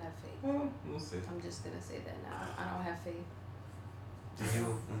 I don't have faith. We'll see. I'm just going to say that now. I don't have faith.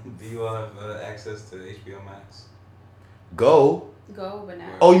 Do you all have access to HBO Max? Go, but now.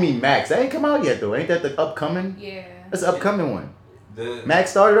 Oh, you mean Max? That ain't come out yet though. Ain't that the upcoming? Yeah. That's the upcoming one. The Max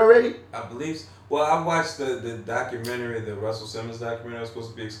started already? I believe so. Well, I watched the documentary, the Russell Simmons documentary. I was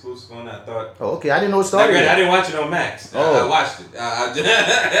supposed to be exclusive on that. I thought. Oh, okay. I didn't know it started. I yet. didn't watch it on Max. Oh. I watched it.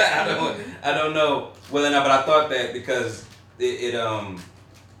 I don't know whether or not, but I thought that because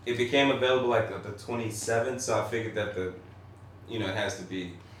it became available like the 27th, so I figured that it has to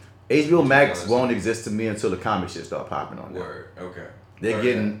be. HBO Max won't exist to me until the comic shit start popping on there. Word. Okay. They're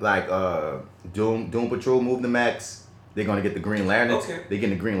getting like Doom Patrol moved to Max. They're gonna get the Green Lantern. Okay. They're getting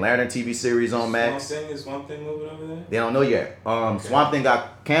the Green Lantern TV series on Max. Swamp Thing moving over there? They don't know yet. Swamp Thing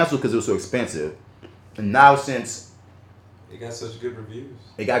got canceled because it was so expensive, and now since It got such good reviews.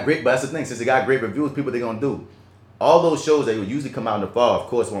 it got great, but that's the thing. Since it got great reviews, people they're gonna do. All those shows that would usually come out in the fall, of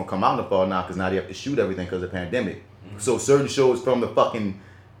course, won't come out in the fall now because now they have to shoot everything because of the pandemic. So certain shows from the fucking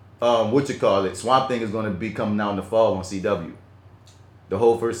Swamp Thing is gonna be coming out in the fall on CW. The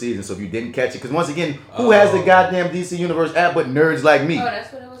whole first season. So if you didn't catch it, because once again, who has the goddamn DC Universe app but nerds like me? Oh,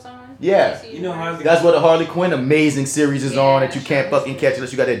 that's what it was on? Yeah. DC You know how Universe? That's what the Harley Quinn amazing series is Yeah, on that you can't sure. fucking catch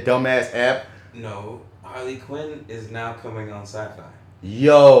unless you got that dumbass app. No, Harley Quinn is now coming on Sci-Fi.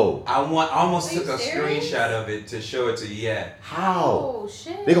 Yo, I almost Are you took a serious? screenshot of it to show it to you. Yeah. how? Oh,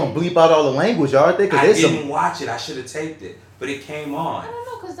 shit. They gonna bleep out all the language, aren't they? I Because there's didn't some. watch it. I should have taped it, but it came I on. don't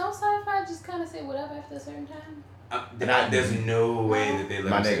know, because don't sci-fi just kind of say whatever after a certain time? There's no way that they let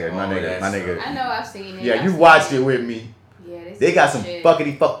My me say nigga, all my of nigga, that my stuff. nigga. I know I've seen it. Yeah, I've you seen watched it with me. Yeah, They got some shit.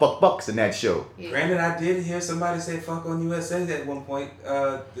 fuckity fucks in that show. Yeah. Granted, I did hear somebody say "fuck on USA" at one point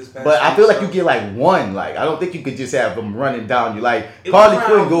this past. But I week, feel like so- you get like one. Like I don't think you could just have them running down you. Like It was Harley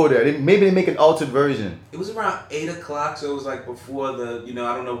around- Quinn go there. Maybe they make an altered version. It was around 8:00, so it was like before the.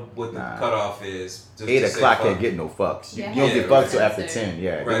 I don't know what the Nah. cutoff is. to 8 o'clock say can't fuck. get no fucks. You Yeah, don't yeah, get fucks till right. after 10.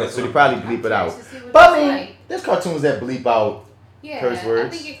 Yeah, Right, so they that's probably what- bleep it I'm out. curious to see what But I that's mean, like. there's cartoons that bleep out. Yeah, curse I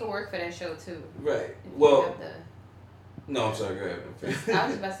words. think it could work for that show too. Right. If you Well, have the- No, I'm sorry. Go ahead. I was just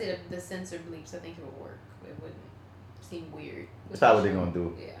about to say the censor bleeps. I think it would work. It wouldn't seem weird. That's probably what they're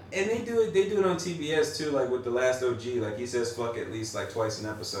gonna do. Yeah. And they do it on TBS too, like with The Last OG. Like he says fuck at least like twice an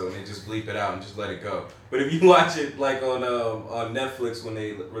episode, and they just bleep it out and just let it go. But if you watch it like on Netflix when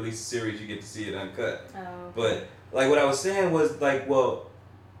they release a series, you get to see it uncut. Oh. Okay. But like what I was saying was like, well,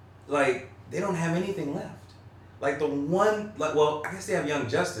 like they don't have anything left. Like the one, like well, I guess they have Young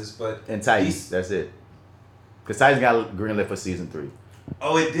Justice, but And Titans, that's it. Because Titans got greenlit for season 3.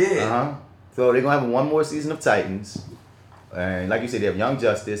 Oh, it did. So they're gonna have one more season of Titans. And like you said, they have Young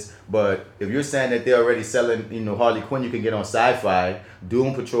Justice, but if you're saying that they're already selling, Harley Quinn, you can get on Sci-Fi.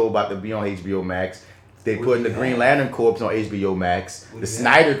 Doom Patrol about to be on HBO Max. They putting the Green Lantern Corps on HBO Max. The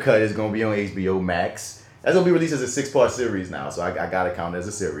Snyder Cut is gonna be on HBO Max. That's gonna be released as a 6-part series now, so I gotta count it as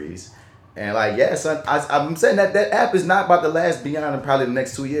a series. And like, yeah, son, I'm saying that app is not about to last beyond probably the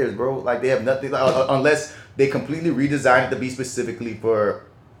next 2 years, bro. Like they have nothing unless they completely redesign it to be specifically for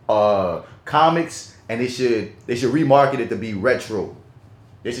comics. And they should remarket it to be retro.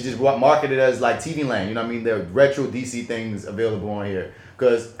 They should just market it as like TV Land. You know what I mean? There are retro DC things available on here.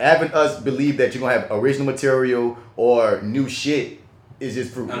 Because having us believe that you're going to have original material or new shit is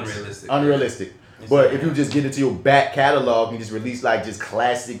just unrealistic. But if you just get into your back catalog and just release like just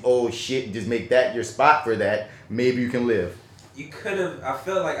classic old shit and just make that your spot for that, maybe you can live. You could have.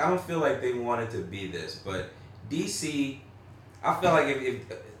 I don't feel like they wanted to be this, but DC. I feel like if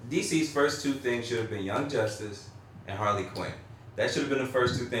DC's first 2 things should have been Young Justice and Harley Quinn. That should have been the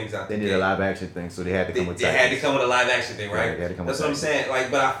first 2 things out there. They did a live action thing, so they had to come with Titans. They had to come with a live action thing, right? Yeah, they had to come That's with what I'm Titans. saying. Like,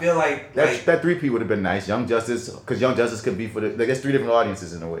 but I feel like that 3P would have been nice. Young Justice, because Young Justice could be for there's 3 different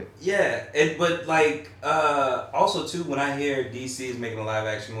audiences in a way. Yeah, but like also too, when I hear DC is making a live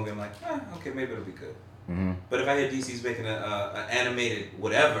action movie, I'm like, okay, maybe it'll be good. Mm-hmm. But if I hear DC's making an animated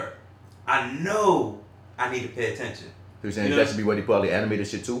whatever, I know I need to pay attention. You're saying that should be where they put all the animated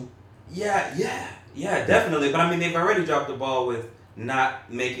shit too? Yeah, definitely. But I mean, they've already dropped the ball with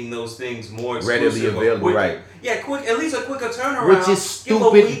not making those things more exclusive, readily available, right? Yeah, quick. At least a quicker turnaround. Which is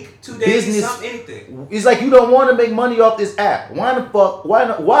stupid. Give a week, 2 days, business. anything. It's like you don't want to make money off this app. Why in the fuck?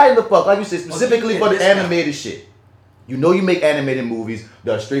 Why in the fuck? Like you said, specifically for the animated shit. You know you make animated movies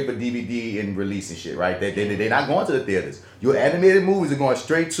that are straight for DVD and release and shit, right? They're not going to the theaters. Your animated movies are going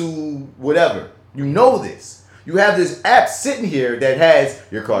straight to whatever. You know this. You have this app sitting here that has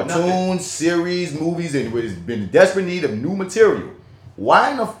your cartoons, series, movies, and has been in desperate need of new material. Why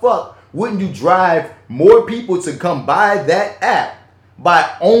in the fuck wouldn't you drive more people to come buy that app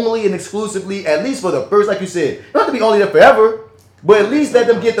by only and exclusively, at least for the first, like you said, not to be only there forever, but at least let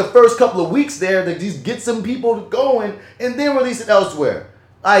them get the first couple of weeks there to just get some people going and then release it elsewhere.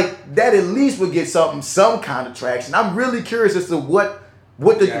 Like, that at least would get some kind of traction. I'm really curious as to what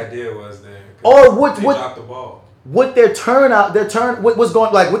the idea was there. Or what dropped the ball. What their what's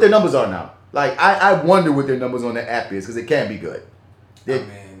going, like what their numbers are now. Like I wonder what their numbers on the app is because it can't be good.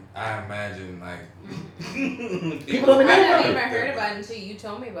 I imagine like people don't even I know never about even it. heard about it until you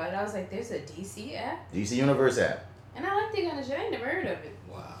told me about it. I was like, there's a DC app? DC Universe app. And I like the kind of shit. I ain't never heard of it.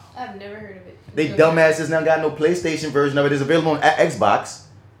 Wow. I've never heard of it. They dumbasses now got no PlayStation version of it. It's available on Xbox,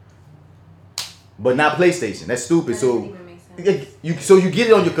 but not PlayStation. That's stupid. That So doesn't even make sense. you get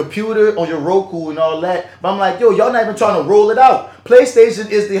it on your computer, on your Roku and all that. But I'm like, yo, y'all not even trying to roll it out. PlayStation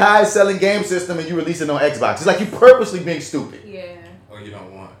is the highest selling game system and you release it on Xbox. It's like you purposely being stupid. Yeah. Or you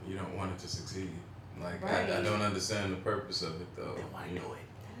don't want it to succeed. Like Right. I don't understand the purpose of it though. Then why do it?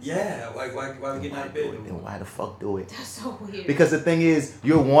 Yeah, like why get that big? Then why the fuck do it? That's so weird. Because the thing is,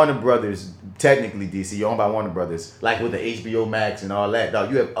 you're Warner Brothers, technically DC, you're owned by Warner Brothers. Like with the HBO Max and all that, dog,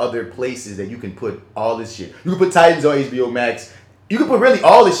 you have other places that you can put all this shit. You can put Titans on HBO Max. You can put really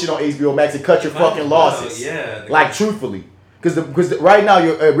all this shit on HBO Max and cut your fucking losses. Yeah. Like truthfully. Because right now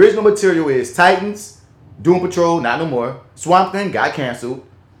your original material is Titans, Doom Patrol, not no more, Swamp Thing got canceled,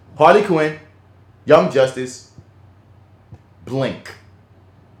 Harley Quinn, Young Justice, Blink.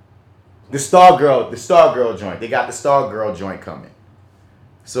 The Stargirl joint. They got the Stargirl joint coming.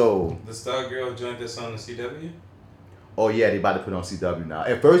 So The Stargirl joint that's on the CW? oh yeah, they about to put it on CW now.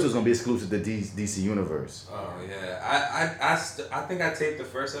 At first it was gonna be exclusive to DC Universe. Oh yeah. I think I taped the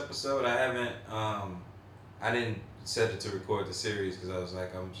first episode. I haven't I didn't set it to record the series because I was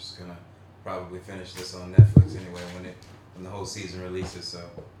like I'm just gonna probably finish this on Netflix anyway when the whole season releases, so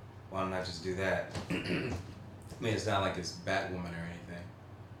why don't I just do that? I mean it's not like it's Batwoman or anything.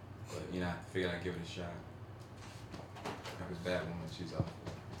 But I figured I'd give it a shot. If it's Batwoman, she's awful.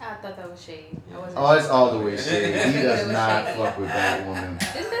 I thought that was shade. I wasn't Oh, it's sure. all the way shade. He It does was not shady. fuck with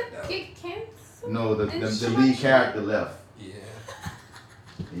Batwoman. Didn't that get canceled? No, the Didn't she lead watch it? character left. Yeah.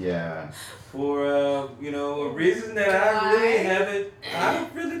 Yeah. For a reason that I really haven't. I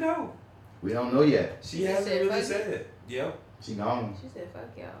don't really know. We don't know yet. She hasn't said really fuck said it. Yep. She gone. She said, "Fuck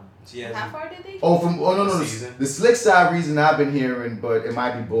y'all." She How hasn't. far did they? Oh, no. Season. The slick side reason I've been hearing, but it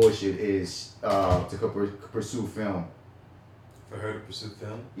might be bullshit, is to pursue film. For her to pursue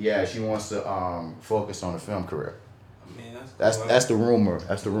film. Yeah, she wants to focus on a film career. I mean, That's the rumor.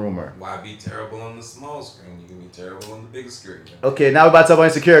 That's the rumor. Why be terrible on the small screen? You can be terrible on the big screen. Okay, now we're about to talk about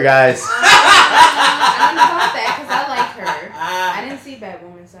Insecure, guys. I don't know about that because I like her. I didn't see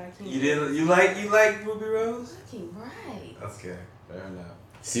Batwoman, so I can't. You didn't. You like Ruby Rose? Fucking right. Okay, fair enough.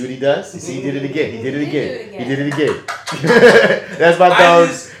 See what he does? See, he did it again. He did it He did again. it He did it again. That's my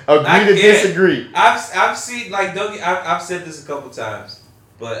dogs. Agree to disagree. I've seen I've said this a couple times,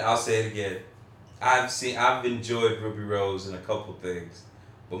 but I'll say it again. I've enjoyed Ruby Rose in a couple things,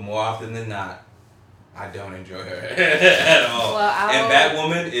 but more often than not, I don't enjoy her at all. Well, and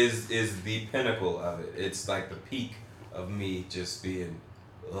Batwoman is the pinnacle of it. It's like the peak of me just being,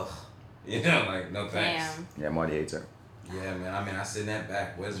 ugh, like no thanks. Damn. Yeah, Marty hates her. Yeah, man. I mean, I send that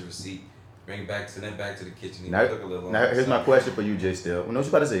back. Where's the receipt? Send that back to the kitchen. Now, Took a little now here's my question for you, Jay. Still, what you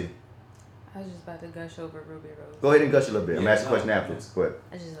about to say? I was just about to gush over Ruby Rose. Go ahead and gush a little bit. I'm Yeah, asking a question afterwards. Go ahead.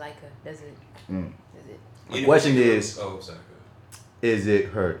 I just like her. That's it. Mm. That's it. My question is, oh, sorry. is it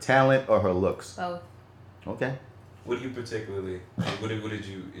her talent or her looks? Both. Okay. What do you particularly? What did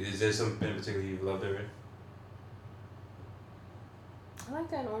you? Is there something in particular you loved her in? I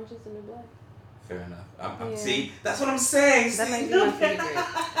like that Orange is the New Black. Fair enough. Yeah. See, that's what I'm saying. That See? might be my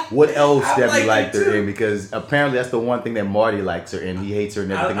favorite. What else I have like you liked it her too. in? Because apparently that's the one thing that Marty likes her in. He hates her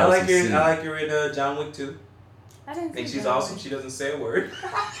and everything I else like he's her. seen. I like her in John Wick 2. I didn't I think see she's that awesome. one. She doesn't say a word.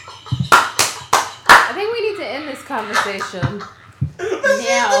 I think we need to end this conversation.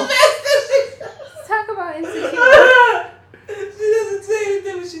 Now. Let's talk about Insecure. She doesn't say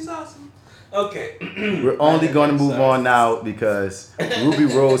anything, but she's awesome. Okay. We're only going to move on now because Ruby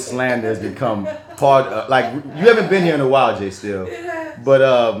Rose slander has become part of, like, you haven't been here in a while, Jay, still.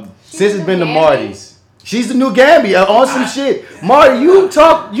 But since it's been the Gamby? Martys. She's the new Gamby on some shit. Marty,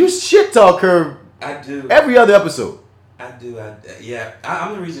 you shit talk her I do. every other episode. I do.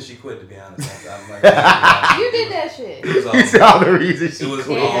 I'm the reason she quit, to be honest. I'm like, You did that shit. It was all It's me. all the reason she It was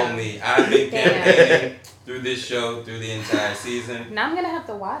quit. all me. I've been campaigning through this show, through the entire season. Now I'm gonna have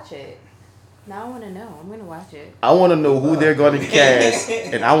to watch it. Now I want to know. I'm gonna watch it. I want to know who they're going to cast,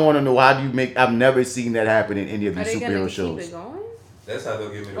 and I want to know how do you make. I've never seen that happen in any of Are these they gonna superhero keep shows. it going? That's how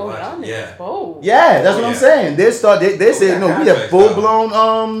they'll get me to Oh, watch y'all it. Yeah. niggas bold. Yeah, that's Oh, what I'm yeah. saying. They said no, we have full blown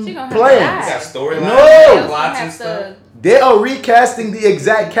She gonna have plans. to Got storylines, No. plots and Have stuff. to- They are recasting the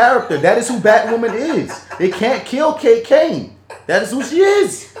exact character. That is who Batwoman is. They can't kill Kate Kane. That is who she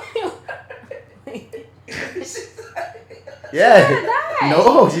is. Yeah.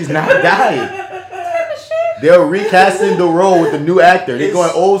 No, she's not dying. They're recasting the role with the new actor. They're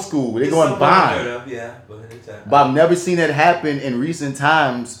going old school. They're going Bond. Yeah, but it's But I've never seen that happen in recent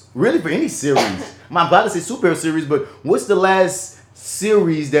times, really, for any series. I'm about to say superhero series, but what's the last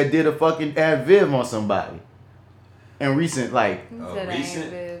series that did a fucking Aunt Viv on somebody? In recent, like, Who said I ain't recent.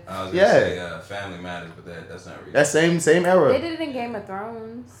 Viv? I was Yeah. gonna say Family Matters, but that's not recent. that same era. They did it in Game of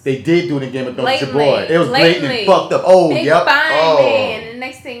Thrones. They did do it in Game of Thrones. Your boy. Blatantly. It was blatant and Blatantly. fucked up. Oh, Big yep. fine Oh. man. And the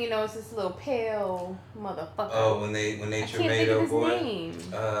next thing you know, it's this little pale motherfucker. Oh, when they I can't think Tomato of his boy. name.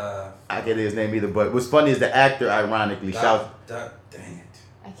 I can't get his name either, but what's funny is the actor, ironically, shouts. Dang it.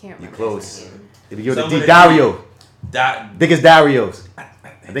 I can't You remember. close. His name. If you go to Somebody- Dario. Dot. I think it's Dario's.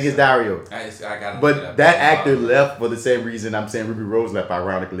 I think it's Dario. I gotta look it But up. that actor left for the same reason I'm saying Ruby Rose left,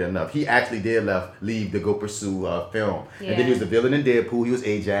 ironically enough. He actually did leave to go pursue film. And then he was the villain in Deadpool. He was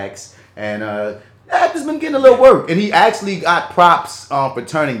Ajax. And the actor's been getting a little work. And he actually got props for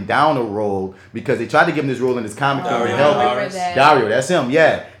turning down a role because they tried to give him this role in this comic book. Dario to I help remember Morris. that. Dario, that's him,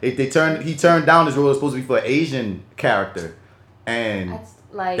 yeah. He turned down this role. It was supposed to be for an Asian character. And That's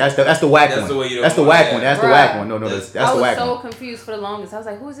like that's the whack That's one. the way you don't That's the want whack that. one. That's the Bruh. whack one. No, that's I the was whack so one. confused for the longest. I was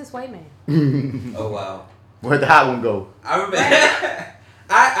like, who is this white man? Oh wow. Where'd the hot one go? I remember.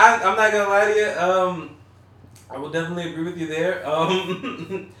 I'm not gonna lie to you. I will definitely agree with you there.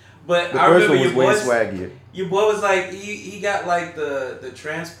 But The I first remember one was way swaggier. your boy was like he got like the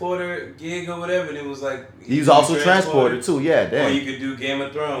transporter gig or whatever, and it was like He was also transporter too, yeah, Or damn. you could do Game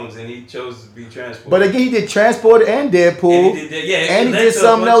of Thrones, and he chose to be transporter. But again, he did Transporter and and Deadpool, he did that, yeah, and he led did to a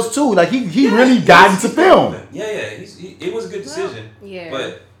something bunch- else too. Like he Yeah, really got into film. Yeah, it was a good decision. Yeah.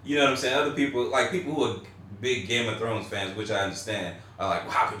 But you know what I'm saying? Other people, like people who are big Game of Thrones fans, which I understand, are like,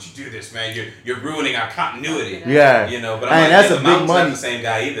 well, how could you do this, man? You're ruining our continuity. Yeah. You know, but I mean, that's a the big Mountain's money. not the same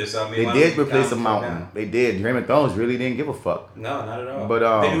guy either. So I mean, They why did don't we replace calm the down? Mountain. They did. Game of Thrones really didn't give a fuck. No, not at all.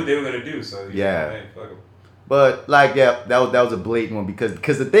 But they knew what they were gonna do. So yeah. Hey, fuck 'em. But like, yeah, that was a blatant one because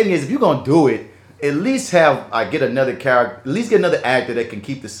the thing is, if you're gonna do it, at least get another character, at least get another actor that can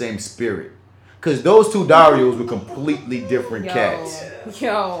keep the same spirit. Cause those two Darios were completely different cats.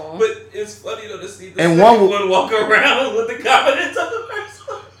 Yo. But it's funny though to see the And second one one walk around with the confidence of the first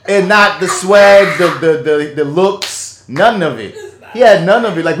one. And not the swag, the looks, none of it. He had none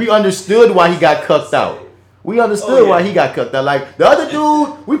of it. Like we understood why he got cucked out. We understood why he got cucked out. Like the other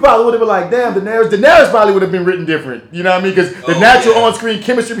dude, we probably would have been like, damn, Daenerys probably would have been written different. You know what I mean? Because the natural on-screen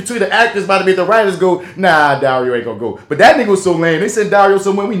chemistry between the actors about to make the writers go, nah, Dario ain't gonna go. But that nigga was so lame. They sent Dario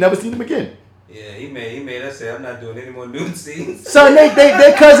somewhere we never seen him again. Yeah, he made us say, I'm not doing any more nude scenes. Son, they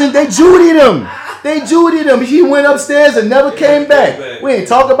cousin, they Judied him. They Judied him. He went upstairs and never came back. We ain't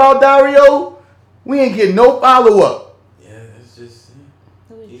talk about Dario. We ain't get no follow-up. Yeah, it's just,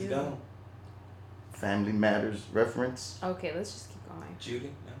 he's gone. Family Matters reference. Okay, let's just keep going.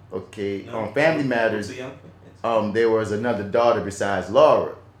 Judy? No. Okay, No. on Family Matters, Too young? there was another daughter besides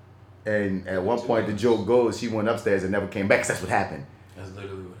Laura. And at one point, the joke goes, she went upstairs and never came back. 'Cause that's what happened. That's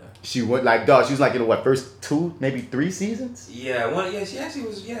literally what happened. She went like, dog, she was like in what, first 2, maybe 3 seasons? Yeah, she actually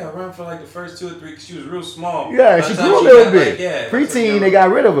was around for like the first 2 or 3 because she was real small. Yeah, By she the time grew a she little got, bit. like, yeah, Preteen, they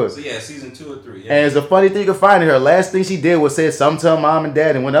got rid of her. So yeah, season 2 or 3. Yeah. And it's a funny thing you can find in her. Last thing she did was say something to her mom and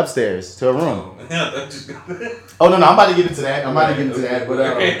dad and went upstairs to her room. Oh, no, I'm about to get into that. But,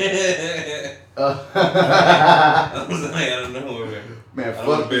 I was like, I don't know. man, I don't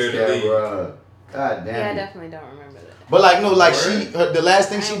fuck this bear to guy, leave. bro. God damn Yeah, I it. definitely don't remember that. But like, no, like the last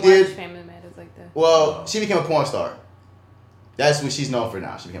thing I she ain't did, watched Family Matters like that. well, she became a porn star. That's what she's known for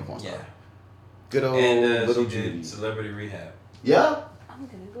now. She became a porn star. Yeah. Good old And little she Judy. did Celebrity Rehab. Yeah? I'm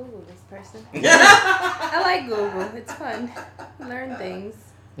gonna Google this person. I like Google. It's fun. Learn things.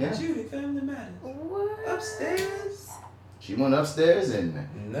 Yeah. Judy, Family Matters. What? Upstairs. She went upstairs and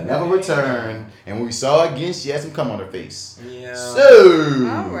Never never came returned. And when we saw her again, she had some cum on her face. Yeah. So.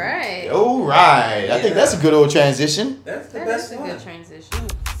 All right. All right. I think that's a good old transition. That's the That best is a one. good transition.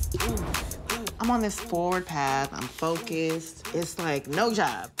 I'm on this forward path. I'm focused. It's like no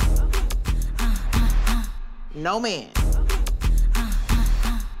job. No man.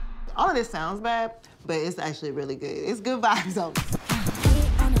 All of this sounds bad, but it's actually really good. It's good vibes on.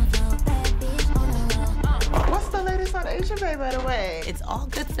 What's the latest on Asian Bay, by the way? It's all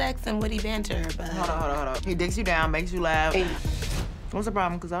good sex and witty banter, but... Hold on. He dicks you down, makes you laugh. What's the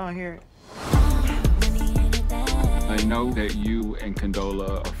problem? Because I don't hear it. I know that you and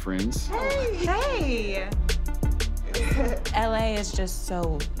Condola are friends. Hey! LA is just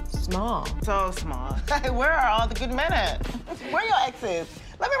so small. So small. Where are all the good men at? Where are your exes?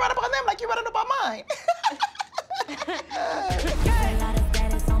 Let me run up on them like you running up on mine.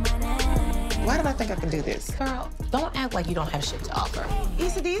 Why did I think I could do this? Girl, don't act like you don't have shit to offer.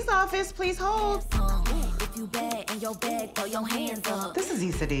 Issa D's office, please hold. If you bad in your bag, throw your hands up. This is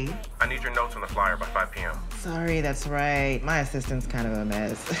Issa D. I need your notes on the flyer by 5 p.m. Sorry, that's right. My assistant's kind of a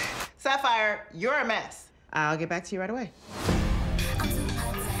mess. Sapphire, you're a mess. I'll get back to you right away.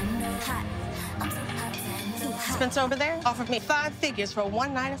 Spencer over there offered me 5 figures for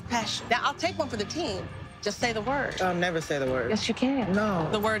 1 night of passion. Now, I'll take one for the team. Just say the word. I'll never say the word. Yes, you can. No.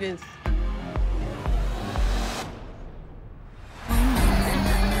 The word is...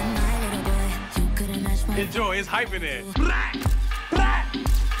 Enjoy, it's hype in there.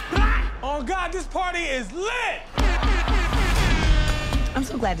 Oh God, this party is lit! I'm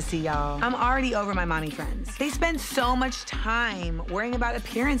so glad to see y'all. I'm already over my mommy friends. They spend so much time worrying about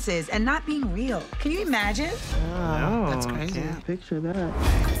appearances and not being real. Can you imagine? Oh, that's crazy. Yeah, picture that.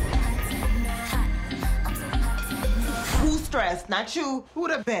 Who's stressed? Not you. Who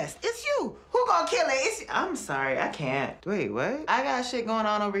the best? It's you. Who gonna kill it? It's you. I'm sorry, I can't. Wait, what? I got shit going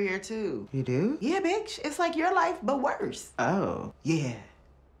on over here too. You do? Yeah, bitch. It's like your life, but worse. Oh. Yeah.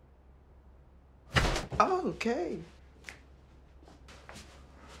 Oh, okay.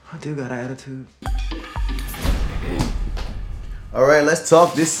 I do got an attitude. All right, let's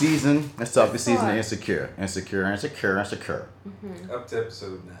talk this season. Let's talk this season of Insecure. Insecure. Up to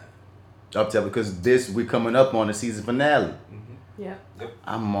episode 9. Up to because we're coming up on the season finale. Yeah. Yep.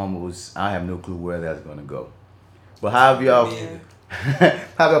 I have no clue where that's gonna go. But how have y'all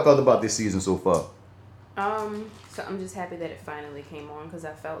felt about this season so far? So I'm just happy that it finally came on because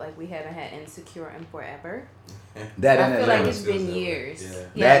I felt like we haven't had Insecure in forever. I feel like it's been years.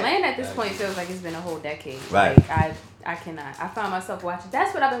 Yeah, Atlanta at this point feels like it's been a whole decade. Right. Like I cannot. I found myself watching.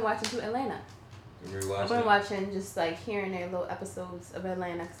 That's what I've been watching too, Atlanta. Rewatch I've been it. watching just like hearing their little episodes of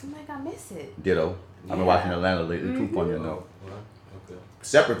Atlanta because I'm like, I miss it. Ditto. I've been watching Atlanta lately. Too funny enough. Okay.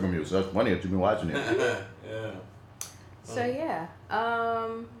 Separate from you, so that's funny that you've been watching it. Yeah. So yeah,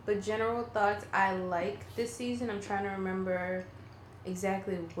 but general thoughts, I like this season. I'm trying to remember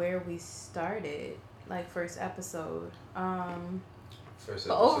exactly where we started, like first episode. First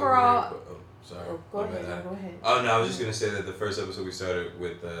But episode. overall, sorry. go ahead. Go ahead. Oh no, I was just gonna say that the first episode we started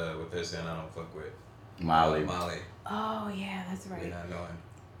with her saying I don't fuck with Molly. Oh yeah, that's right. Not knowing.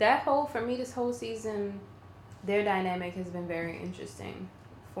 That whole for me, this whole season, their dynamic has been very interesting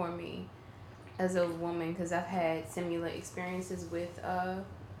for me as a woman because I've had similar experiences with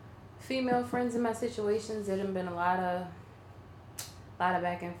female friends in my situations. There have been a lot of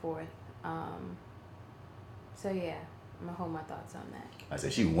back and forth. So yeah, I'm gonna hold my thoughts on that. I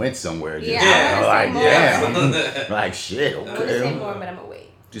said she went somewhere. Just Yeah, like damn. damn. Like shit. I want to say more, but I'm gonna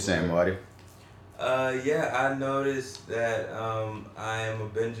wait. Just saying, Marty. Yeah, I noticed that I am a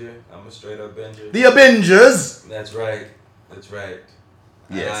binger. I'm a straight up binger. The Avengers. That's right.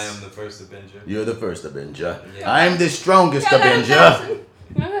 Yes. I am the first Avenger. You're the first Avenger. Yeah. I'm the strongest Y'all gotta Avenger.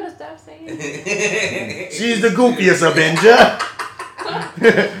 I gotta stop saying it. She's the goofiest Avenger.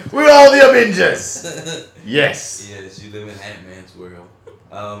 We're all the Avengers. Yes. Yes, you live in Ant-Man's world.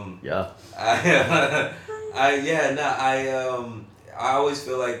 Yeah. I always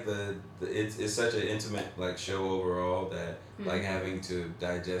feel like it's such an intimate like show overall that like having to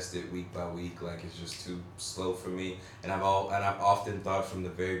digest it week by week like it's just too slow for me. And I've often thought from the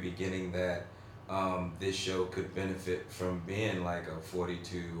very beginning that this show could benefit from being like a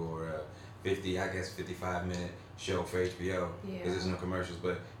 42 or a 55-minute show for HBO because there's no commercials.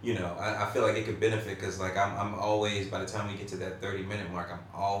 But you know, I feel like it could benefit because like I'm always, by the time we get to that 30-minute mark, I'm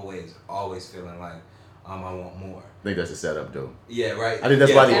always feeling like I want more. I think that's a setup, though. Yeah, right. I think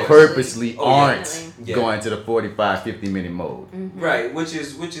that's why they purposely aren't going to the 45, 50-minute mode. Mm-hmm. Right, which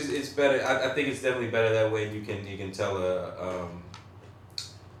is it's better. I think it's definitely better that way. You can tell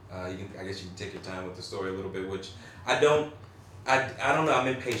I guess you can take your time with the story a little bit, which I don't know. I'm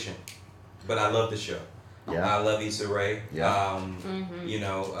impatient, but I love the show. Yeah. I love Issa Rae. Yeah. You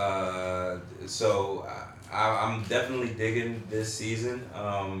know, so I'm definitely digging this season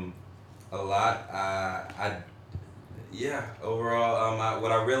a lot. Overall,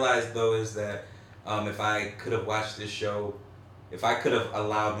 what I realized though is that if I could have watched this show, if I could have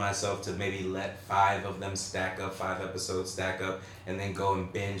allowed myself to maybe let 5 of them stack up, 5 episodes stack up, and then go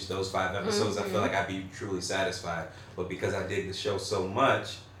and binge those 5 episodes, I feel like I'd be truly satisfied. But because I dig the show so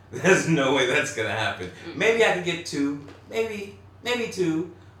much, there's no way that's gonna happen. Maybe I could get 2, maybe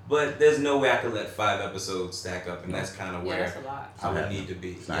 2, but there's no way I could let 5 episodes stack up, and that's kind of where that's a lot. I would need to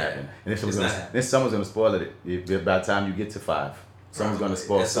be. It's not happening. And then someone's gonna spoil it. If by the time you get to 5, someone's gonna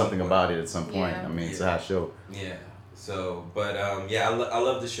spoil something about it at some point. Yeah. I mean, it's a hot show. Yeah. So, but I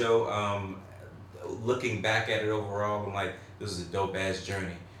love the show. Looking back at it overall, I'm like, this is a dope ass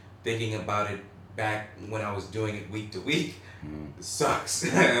journey. Thinking about it back when I was doing it week to week, it sucks.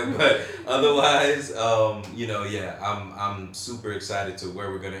 But otherwise, I'm super excited to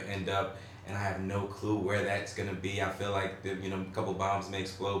where we're gonna end up, and I have no clue where that's gonna be. I feel like a couple bombs may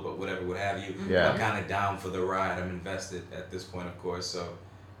explode, but whatever, what have you. Yeah. I'm kind of down for the ride. I'm invested at this point, of course. So.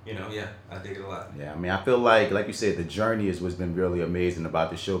 I dig it a lot. Yeah, I mean, I feel like you said, the journey is what's been really amazing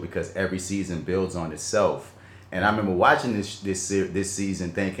about the show because every season builds on itself. And I remember watching this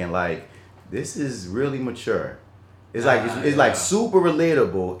season thinking like, this is really mature. It's like it's like super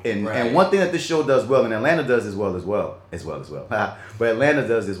relatable. And one thing that this show does well, and Atlanta does as well, but Atlanta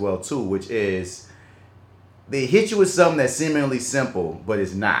does as well too, which is they hit you with something that's seemingly simple, but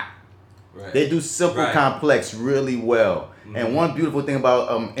it's not. Right. They do simple, complex really well. Mm-hmm. And one beautiful thing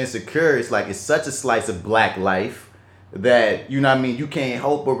about Insecure is like it's such a slice of black life that, you know what I mean, you can't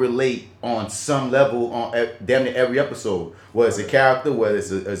help but relate on some level on damn near every episode. Whether it's a character, whether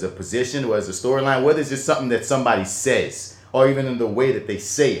it's a position, whether it's a storyline, whether it's just something that somebody says or even in the way that they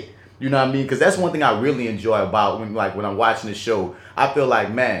say it. You know what I mean? Because that's one thing I really enjoy about when I'm watching the show. I feel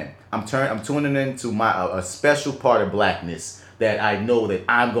like, man, I'm tuning into a special part of blackness that I know that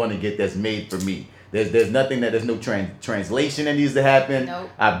I'm going to get that's made for me. There's nothing there's no translation that needs to happen. Nope.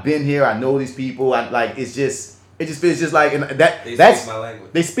 I've been here. I know these people. It just feels just like speak my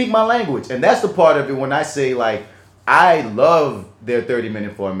language. They speak my language, and that's the part of it when I say like I love their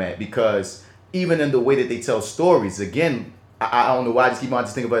 30-minute format because even in the way that they tell stories, again, I don't know why I just keep on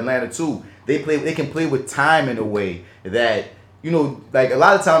just thinking about Atlanta too. They can play with time in a way that like a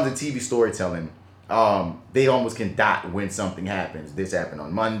lot of times in TV storytelling. They almost can dot when something happens. This happened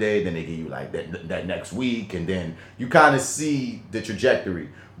on Monday, then they give you like that next week, and then you kind of see the trajectory.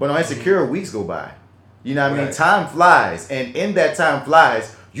 But on Insecure, weeks go by. You know what I mean? Right. Time flies. And in that time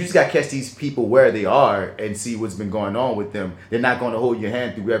flies, you just got to catch these people where they are and see what's been going on with them. They're not going to hold your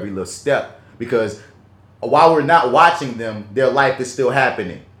hand through every little step because while we're not watching them, their life is still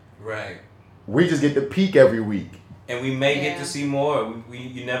happening. Right. We just get the peak every week. And we may get to see more.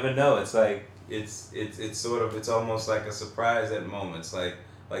 You never know. It's like it's almost like a surprise at moments. Like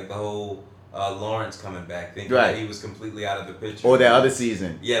the whole Lawrence coming back, thinking that he was completely out of the picture. Or that other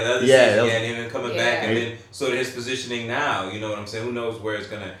season. Yeah, the other season. And even coming back, and then sort of his positioning now. You know what I'm saying? Who knows where it's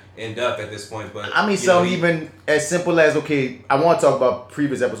gonna end up at this point? But I mean, even as simple as I want to talk about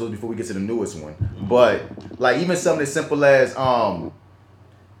previous episodes before we get to the newest one. But like even something as simple as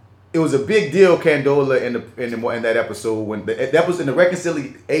it was a big deal, Candola, in that episode when that was in the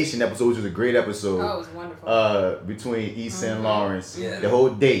reconciliation episode, which was a great episode. Oh, it was wonderful. Between Issa and Lawrence, Yeah. the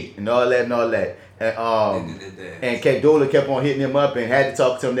whole date and all that. And Candola kept on hitting him up and had to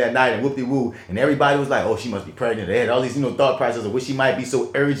talk to him that night and whoop-de-woo. And everybody was like, oh, she must be pregnant. They had all these, thought processes of which she might be so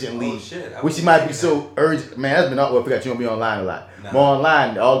urgently. Oh, shit. Which she might be so urgent. Man, that's been I forgot you don't be online a lot. No. More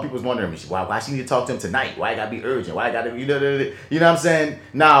online, all the people was wondering, why she need to talk to him tonight? Why it gotta be urgent? Why it gotta be, you know what I'm saying?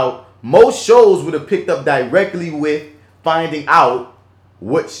 Now, most shows would have picked up directly with finding out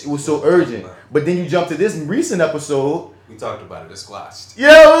what was so urgent. But then you jump to this recent episode. We talked about it. It's squashed.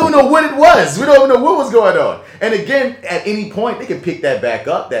 Yeah, we don't know what it was. We don't even know what was going on. And again, at any point, they can pick that back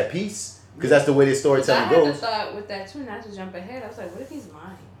up, that piece. Because that's the way their storytelling goes. I had the thought with that too, not to jump ahead. I was like, what if he's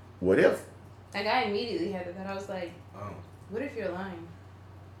lying? What if? Like, I immediately had the thought. I was like, what if you're lying?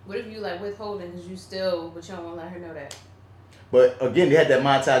 What if you withholding because but you don't want to let her know that? But again, they had that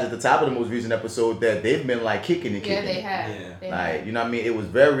montage at the top of the most recent episode that they've been kicking it. Yeah, they have. Yeah. You know what I mean? It was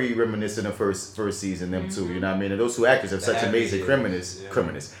very reminiscent of first season, them too. You know what I mean? And those two actors have such amazing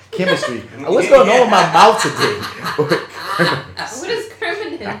chemistry. What's going on with my mouth today? What is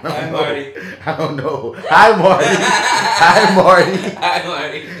criminal? Hi, Marty. I don't know. Hi, Marty.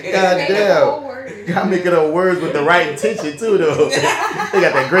 God damn. Gotta make it on words with the right intention too, though. They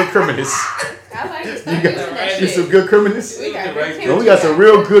got that great criminals. I like to start using that shit. Some good criminals. We got some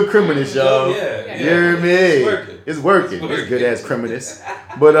real good criminals, y'all. Yeah. You hear me? It's working. It's good ass criminals.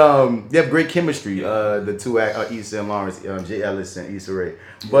 But they have great chemistry. The two Issa and Lawrence, Jay Ellis and Issa Rae.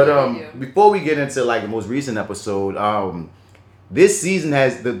 But before we get into the most recent episode, this season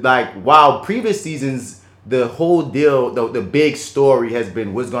has while previous seasons. The whole deal, the big story has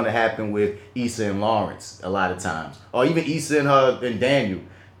been what's going to happen with Issa and Lawrence a lot of times. Or even Issa and her and Daniel.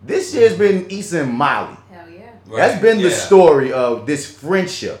 This year's been Issa and Molly. Hell yeah. That's been the story of this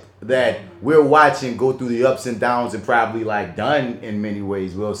friendship that we're watching go through the ups and downs and probably done in many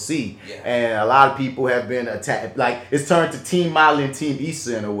ways. We'll see. Yeah. And a lot of people have been attacked. It's turned to Team Molly and Team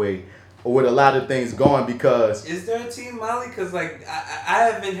Issa in a way. With a lot of things going because... Is there a Team Molly? Because, I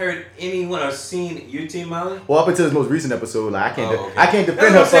haven't heard anyone or seen your Team Molly. Well, up until this most recent episode, I can't defend her. That's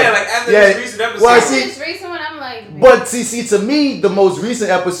what I'm saying. After this recent episode... Well, this recent one, I'm like... But see, to me, the most recent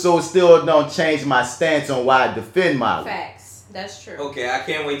episode still don't change my stance on why I defend Molly. Facts. That's true. Okay, I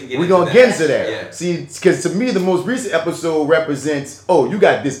can't wait to get We're into that. going to get into that. Yeah. See, because to me, the most recent episode represents, you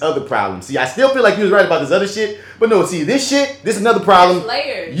got this other problem. See, I still feel like you was right about this other shit. But no, see, this is another problem. It's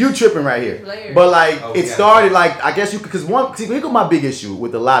layered. You tripping right here. Layered. But it started I guess because here goes my big issue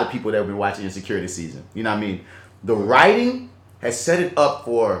with a lot of people that have been watching Insecure this season. You know what I mean? The writing has set it up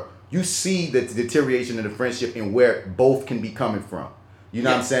for, you see the deterioration in the friendship and where both can be coming from. You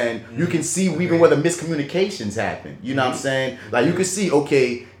know what I'm saying? You can see even where the miscommunications happen. You know what I'm saying? You can see,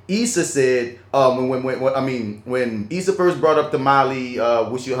 okay, Issa said when Issa first brought up to Molly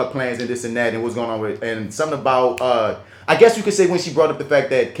her plans and this and that and what's going on with and something about I guess you could say when she brought up the fact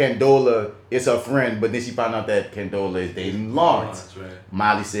that Candola is her friend, but then she found out that Candola is dating Lawrence. Right.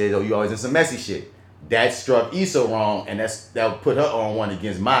 Molly said, you always in some messy shit. That struck Issa wrong, and that put her on one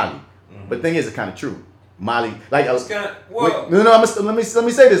against Molly. But the thing is, it's kind of true. Molly, let me say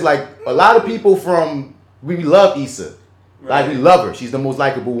this. A lot of people we love Issa. Right. We love her. She's the most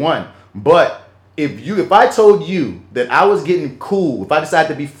likable one. But if I told you that I was getting cool, if I decided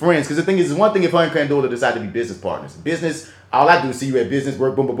to be friends, because the thing is, it's one thing if her and Candola decide to be business partners. Business, all I do is see you at business,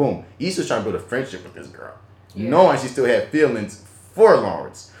 work, boom, boom, boom. Issa's trying to build a friendship with this girl, knowing she still had feelings for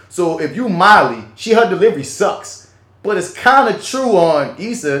Lawrence. So if you Molly, her delivery sucks. But it's kind of true on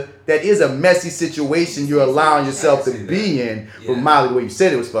Issa that is a messy situation you're allowing yourself to be in. But Molly, the way you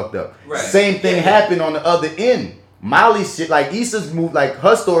said it was fucked up. Right. Same thing happened on the other end. Molly's shit, Issa's move,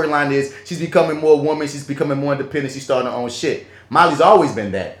 her storyline is she's becoming more woman, she's becoming more independent, she's starting her own shit. Molly's always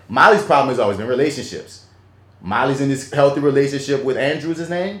been that. Molly's problem has always been relationships. Molly's in this healthy relationship with Andrew's his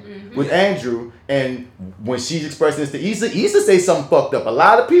name? Mm-hmm. With Andrew, and when she's expressing this to Issa say something fucked up. A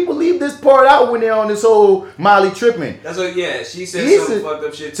lot of people leave this part out when they're on this whole Molly tripping. That's what, yeah, she said Issa, some fucked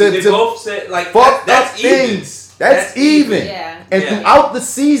up shit too. They both said, like, fucked that's up even. things. That's even. Yeah. And throughout the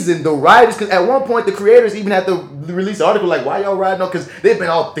season, the writers, because at one point the creators even had to release an article like, why y'all riding on? Because they've been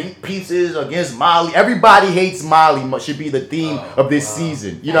all think pieces against Molly. Everybody hates Molly should be the theme of this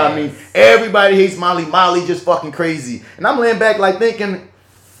season. You know what I mean? Everybody hates Molly. Molly just fucking crazy. And I'm laying back like thinking,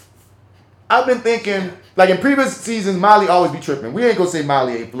 I've been thinking, like in previous seasons, Molly always be tripping. We ain't gonna say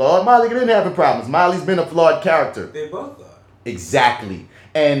Molly ain't flawed. Molly didn't have problems. Molly's been a flawed character. They both are. Exactly.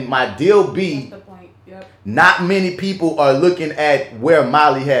 And my deal be, not many people are looking at where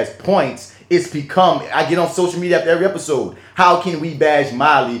Molly has points. It's become, I get on social media after every episode, how can we bash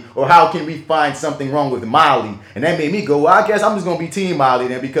Molly, or how can we find something wrong with Molly? And that made me go, well, I guess I'm just going to be Team Molly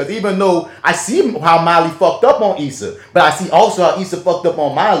then, because even though I see how Molly fucked up on Issa, but I see also how Issa fucked up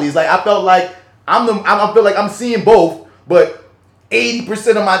on Molly. It's like, I felt like I feel like I'm seeing both, but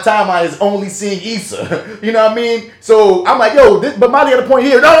 80% of my timeline is only seeing Issa. You know what I mean? So I'm like, yo, but Molly got a point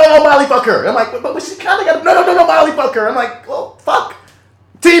here. No, Molly, fuck her. I'm like, but she kind of got no, Molly, fuck her. I'm like, well, fuck.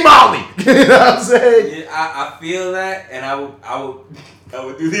 Team Molly. You know what I'm saying? Yeah, I feel that, and I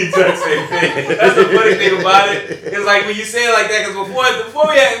would do the exact same thing. That's the funny thing about it. It's like when you say it like that, because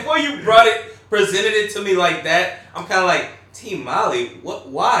before you presented it to me like that, I'm kind of like, Team Molly? What?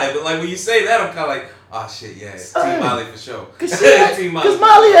 Why? But like when you say that, I'm kind of like, oh shit, yeah, Team Molly for sure. Because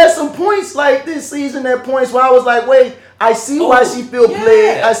Molly had some points like this season, at points where I was like, wait, I see why she feel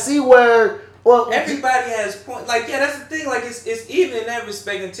played. I see where. Well, everybody has points. Like, yeah, that's the thing. Like, it's even in that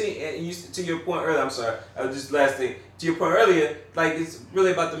respect. And to your point earlier, I'm sorry. Just last thing. To your point earlier, like, it's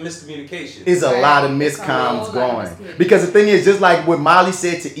really about the miscommunication. It's a lot of miscoms going. Because the thing is, just like what Molly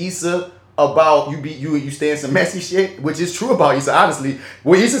said to Issa about you stay in some messy shit, which is true about Issa, honestly.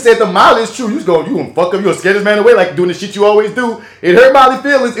 What Issa said to Molly is true. You gonna fuck up, you gonna scare this man away like doing the shit you always do. It hurt Molly's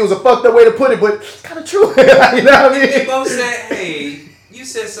feelings. It was a fucked up way to put it, but it's kind of true. You know what I mean? They both said, hey, you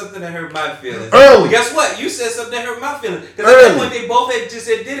said something that hurt my feelings. Early. But guess what? You said something that hurt my feelings. Because at that point, they both had just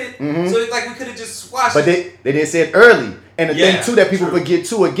did it. Mm-hmm. So it's like we could have just squashed it. But they didn't say it early. And the thing, too, that people forget,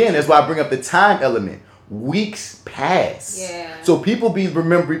 too, again, that's why I bring up the time element. Weeks pass. Yeah. So people they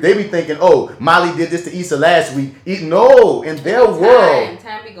be thinking, oh, Molly did this to Issa last week. No, in their world.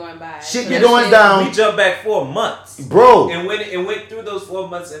 Time be going by. Shit be going down. We jumped back 4 months. Bro. And went through those 4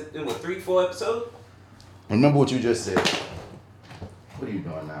 months in what, 3-4 episodes? Remember what you just said. What are you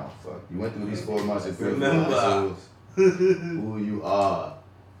doing now? Fuck. You went through these 4 months and 3 episodes. Who you are.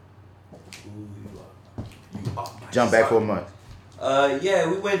 Jump back 4 months.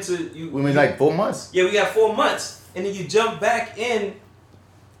 Yeah, we went to We went like 4 months. Yeah, we got 4 months, and then you jump back in.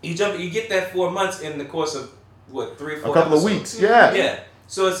 You get that 4 months in the course of what, 3 or 4 a couple episodes. Of weeks. Yeah. Yeah.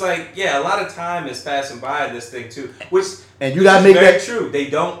 So it's like, yeah, a lot of time is passing by in this thing too, and you gotta make very that true. They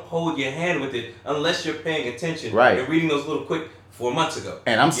don't hold your hand with it unless you're paying attention. Right. You're reading those little quick 4 months ago.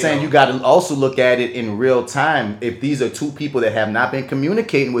 And I'm saying you got to also look at it in real time. If these are two people that have not been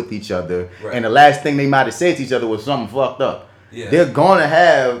communicating with each other, and the last thing they might have said to each other was something fucked up. Yeah. They're gonna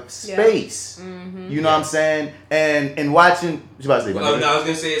have space. Yeah. Mm-hmm. You know what I'm saying? And watching. What you about to say? No, I was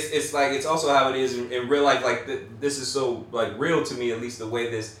gonna say it's also how it is in real life. Like this is so like real to me, at least the way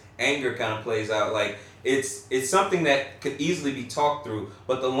this anger kind of plays out. Like it's something that could easily be talked through,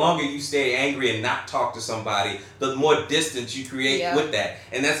 but the longer you stay angry and not talk to somebody, the more distance you create with that.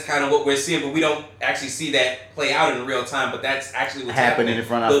 And that's kind of what we're seeing, but we don't actually see that play out in real time. But that's actually what's happening in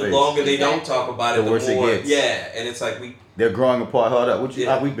front of our face. The longer they don't talk about it, the worse more, it gets. Yeah, and it's like they're growing apart. Hold up.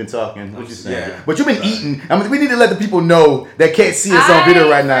 We've been talking. What you saying? Yeah. But you've been eating. I mean, we need to let the people know that can't see us on video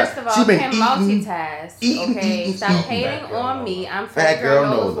right now. First of all, she been can multitask. Okay, stop hating on me. I'm fat girl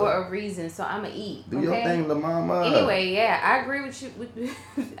Nola for a reason, so I'ma eat. Do your thing, la mama. Anyway, yeah, I agree with you.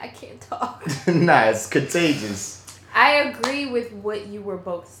 I can't talk. Nah, it's contagious. I agree with what you were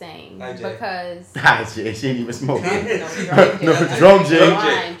both saying because. Hi, Jay. She ain't even smoking. No, drunk Jay.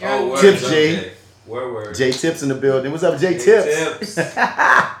 Tips Jay. Word. J Tips in the building. What's up, J Tips? Shut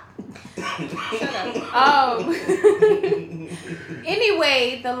up.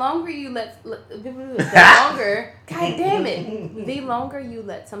 Anyway, the longer you let you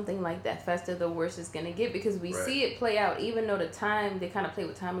let something like that fester, the worse it's gonna get, because we see it play out. Even though they kind of play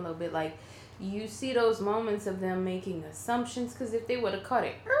with time a little bit, like you see those moments of them making assumptions, because if they would have caught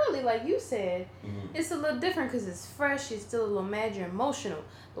it early, like you said, it's a little different because it's fresh. You're still a little mad, you're emotional.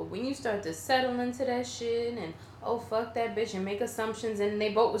 But when you start to settle into that shit and fuck that bitch and make assumptions, and they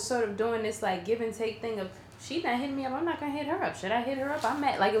both was sort of doing this like give and take thing of she not hitting me up, I'm not gonna hit her up. Should I hit her up? I'm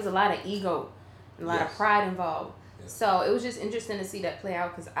mad. Like it was a lot of ego. a lot of pride involved. So it was just interesting to see that play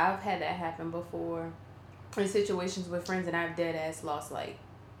out because I've had that happen before in situations with friends, and I've dead ass lost like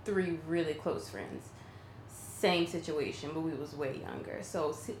 3 really close friends. Same situation, but we was way younger.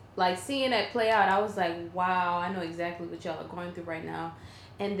 So like seeing that play out, I was like, wow, I know exactly what y'all are going through right now.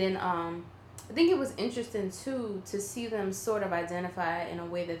 And then I think it was interesting too to see them sort of identify in a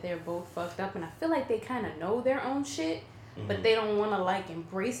way that they're both fucked up, and I feel like they kind of know their own shit. But they don't want to like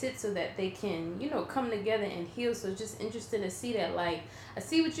embrace it so that they can, you know, come together and heal. So it's just interesting to see that, like, I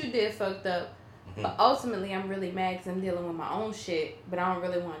see what you did fucked up, but ultimately I'm really mad because I'm dealing with my own shit, but I don't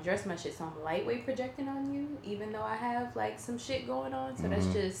really want to address my shit. So I'm lightweight projecting on you, even though I have like some shit going on. So that's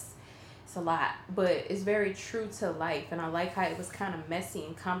just, it's a lot, but it's very true to life. And I like how it was kind of messy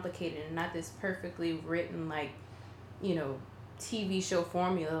and complicated and not this perfectly written, like, you know, TV show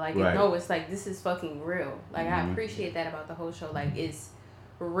formula. Like, no, it's like, this is fucking real. Like, I appreciate that about the whole show. Like, it's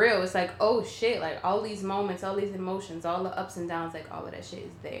real. It's like, oh shit, like all these moments, all these emotions, all the ups and downs, like all of that shit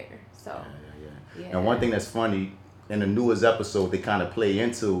is there. So yeah. And one thing that's funny, in the newest episode, they kind of play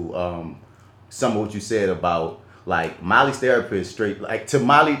into some of what you said about like Molly's therapist. Straight like to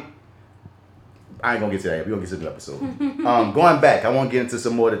Molly, I ain't gonna get to that. We're gonna get to the episode. Going back, I want to get into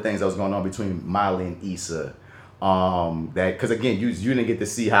some more of the things that was going on between Molly and Issa. That because again, you didn't get to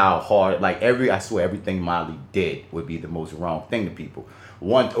see how hard, like I swear everything Molly did would be the most wrong thing to people.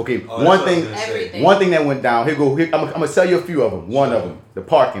 One thing that went down. I'm gonna tell you a few of them. One of them, the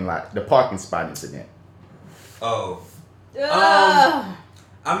parking spot incident. I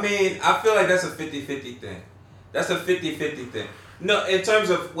mean, I feel like that's a 50-50 thing. That's a 50-50 thing. No, in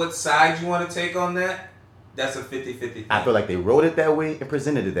terms of what side you want to take on that, that's a 50-50 thing. I feel like they wrote it that way and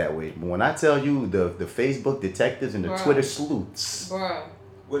presented it that way. But when I tell you the Facebook detectives and the Twitter sleuths. Bro.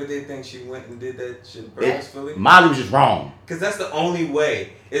 What did they think she went and did that shit purposefully? Molly was just wrong. Because that's the only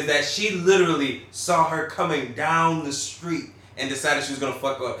way, is that she literally saw her coming down the street and decided she was going to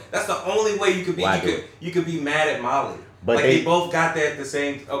fuck up. That's the only way you could be, you could be mad at Molly. But like they both got there at the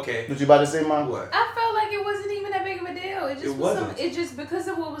same, okay. What you about to say, Mom? What? I felt like it wasn't even that big of a deal. It wasn't. It just, because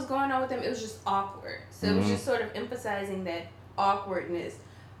of what was going on with them, it was just awkward. So it was just sort of emphasizing that awkwardness.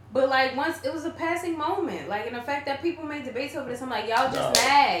 But like once it was a passing moment, like, and the fact that people made debates over this, I'm like, y'all just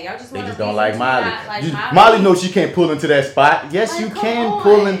mad. Y'all just want to. They just don't like Molly. Molly knows she can't pull into that spot. Yes, like, you can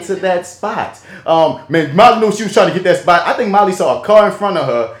pull into that spot. Man, Molly knows she was trying to get that spot. I think Molly saw a car in front of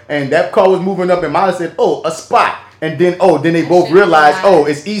her, and that car was moving up, and Molly said, "Oh, a spot." And then, then they both realized,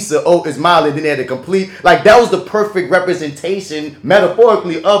 it's Issa, it's Molly. Then they had to complete. Like, that was the perfect representation,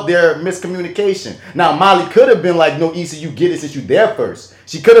 metaphorically, of their miscommunication. Now, Molly could have been like, no, Issa, you get it since you there first.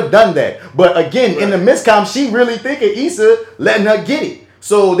 She could have done that. But again, in the miscom, she really thinking Issa letting her get it.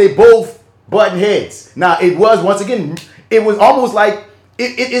 So they both button heads. Now, it was, once again, it was almost like,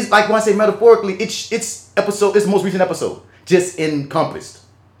 it is like when I say metaphorically, it's the most recent episode, just encompassed.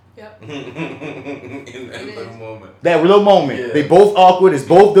 Yep. In that little moment. That little moment. Yeah. They both awkward. It's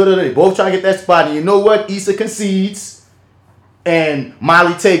both they both trying to get that spot. And you know what? Issa concedes. And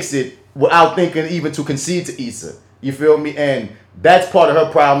Molly takes it without thinking even to concede to Issa. You feel me? And that's part of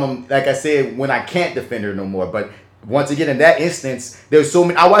her problem. Like I said, when I can't defend her no more. But once again, in that instance, there's so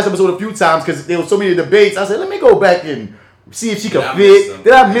many. I watched the episode a few times because there was so many debates. I said, let me go back and see if she could fit.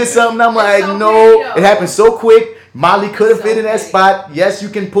 Did I miss something? I'm like, no. It happened so quick. Molly could have fit in that spot. Yes, you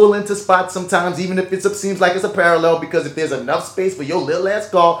can pull into spots sometimes, even if it seems like it's a parallel, because if there's enough space for your little ass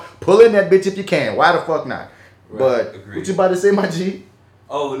car, pull in that bitch if you can. Why the fuck not? Right, but agreed. What you about to say, my G?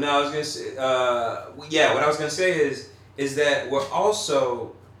 Oh, no, I was going to say, what I was going to say is that we're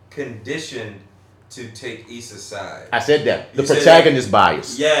also conditioned to take Issa's side. I said that. The protagonist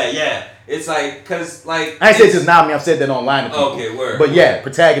bias. Yeah. It's like, because, like... I ain't said this now, I've said that online to people. Okay, word. But yeah,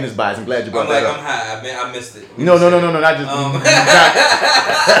 protagonist bias. I'm glad you brought that up. I'm high. I missed it. No, not just...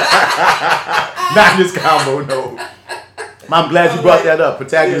 not this combo, no. I'm glad you brought that up.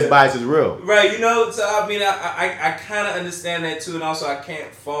 Protagonist bias is real. Right, so I mean, I kind of understand that too, and also I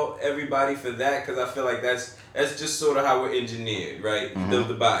can't fault everybody for that, because I feel like that's just sort of how we're engineered, right? Mm-hmm.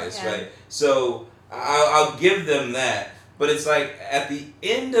 The bias, right? So... I'll give them that, but it's like at the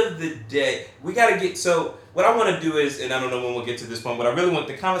end of the day, we gotta get. So what I want to do is, and I don't know when we'll get to this point, but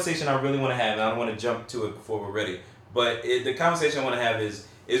the conversation I really want to have, and I don't want to jump to it before we're ready. But the conversation I want to have is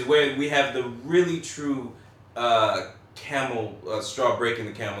where we have the really true straw breaking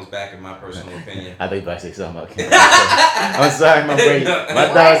the camel's back, in my personal opinion. I think I said something about camel. I'm sorry, my brain. My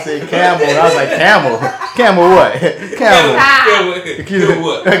dog said camel, and I was like, camel? Camel what? Camel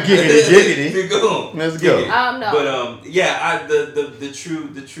what? Giggity. Go. Let's go. No. But the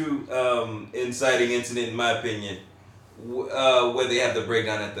true inciting incident, in my opinion, Where they have the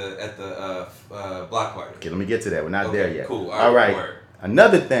breakdown at the block party. Okay, let me get to that. We're not there yet. Cool. All right.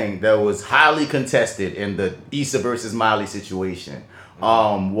 Another thing that was highly contested in the Issa versus Miley situation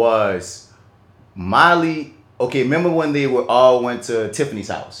was Miley. Okay, remember when they went to Tiffany's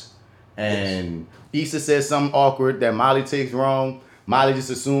house and Issa says something awkward that Miley takes wrong. Miley just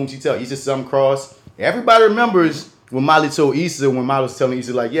assumes she tells Issa something cross. Everybody remembers when Miley told Issa, when Miley was telling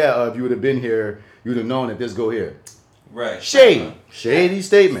Issa like, if you would have been here, you would have known that this go here. Right. Shady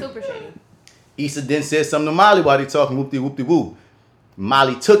statement. Super shady. Issa then said something to Miley while they talking whoop-de-whoop-de-woo.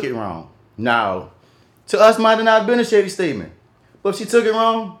 Miley took it wrong. Now, to us, might have not been a shady statement. But if she took it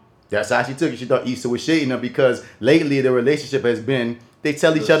wrong, that's how she took it. She thought Issa was shading her because lately the relationship has been, they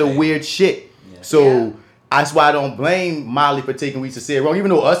tell each other weird shit. Yeah. So that's why I don't blame Miley for taking what Issa said wrong. Even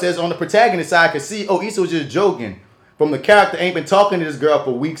though us as on the protagonist side could see, Issa was just joking. From the character ain't been talking to this girl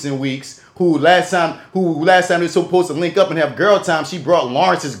for weeks and weeks. Who last time they were supposed to link up and have girl time, she brought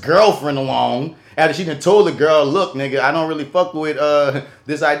Lawrence's girlfriend along. After she done told the girl, look, nigga, I don't really fuck with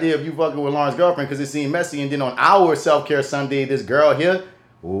this idea of you fucking with Lauren's girlfriend because it seemed messy. And then on our self-care Sunday, this girl here,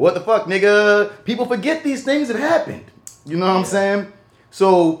 what the fuck, nigga? People forget these things that happened. You know what I'm saying?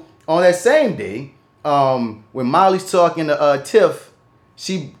 So on that same day, when Miley's talking to Tiff,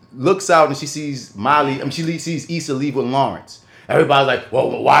 she looks out and she sees she sees Issa leave with Lawrence. Everybody's like,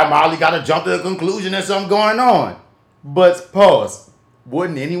 well, why Miley gotta jump to the conclusion there's something going on? But pause.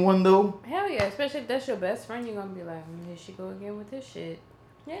 Wouldn't anyone though? Hell yeah, especially if that's your best friend, you're gonna be like, here she go again with this shit.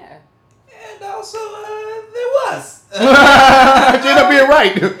 Yeah. And also, there was. You end up being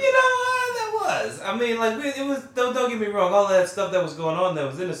right. There was. I mean, like, it was. Don't get me wrong. All that stuff that was going on there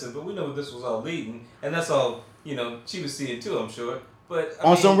was innocent, but we know this was all leading, and that's all. She was seeing too, I'm sure. But I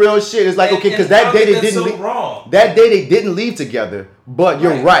mean, some real shit, it's like, okay, because that day they didn't leave. That day they didn't leave together. But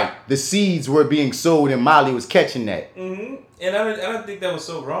you're right. The seeds were being sowed, and Miley was catching that. Mm-hmm. And I don't think that was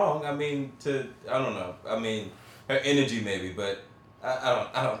so wrong. I mean, I don't know. I mean, her energy maybe, but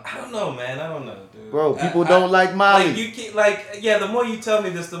I don't know, man. I don't know, dude. Bro, people don't like Miley. Like you keep the more you tell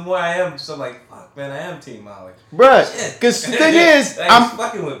me this, the more I am. So like, fuck, man, I am Team Miley. Bruh, because the thing is, I'm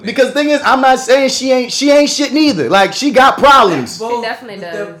fucking with me. Because the thing is, I'm not saying she ain't shit neither. Like she got problems. She definitely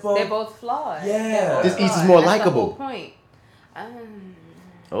does. They're both flawed. Yeah. This Issa's more likable. Point.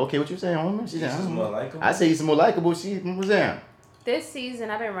 Okay, what you saying? Issa's more likable. I say Issa's more likable. She was there. This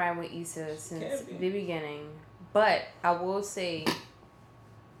season, I've been riding with Issa since the beginning, but I will say,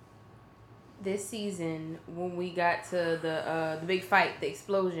 this season when we got to the big fight, the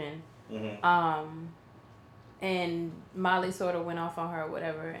explosion, and Molly sort of went off on her or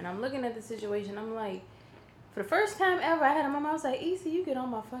whatever, and I'm looking at the situation, I'm like, for the first time ever, I had a moment, I was like, Issa, you get on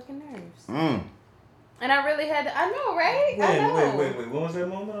my fucking nerves. And I really had to, I know, right? Wait. When was that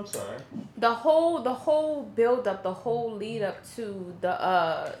moment? I'm sorry. The whole build up, the whole lead up to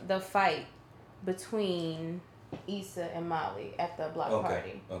the fight between Issa and Molly at the block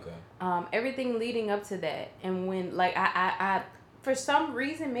party. Okay. Everything leading up to that, and when like I for some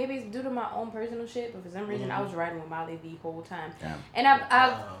reason, maybe it's due to my own personal shit, but for some reason I was riding with Molly the whole time. Yeah. And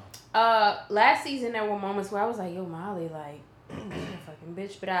I last season there were moments where I was like, yo, Molly, like, you're a fucking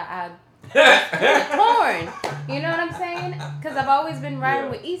bitch, but I torn. You know what I'm saying? Because I've always been riding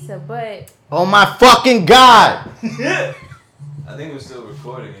with Issa, but oh my fucking god! I think we're still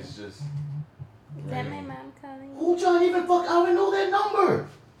recording. It's just. Is that my mom calling? Who trying to even fuck? I don't know that number.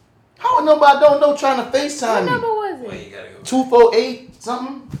 How would nobody don't know trying to FaceTime me? What number was it? Well, you gotta go 248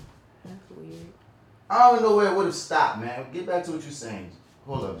 something. That's weird. I don't know where it would have stopped, man. Get back to what you're saying.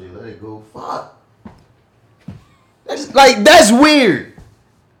 Hold up, Jay. Let it go. Fuck. That's weird.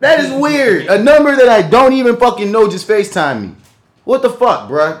 That is weird. A number that I don't even fucking know just FaceTime me. What the fuck,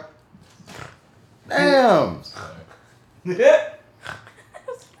 bruh? Damn. Yeah.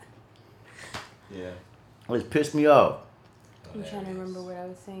 It pissed me off. I'm trying to remember what I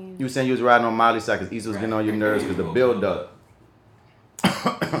was saying. You were saying you was riding on Molly's side because Issa was getting on your nerves because the build up.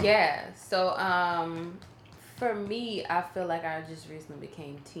 Yeah. So, for me, I feel like I just recently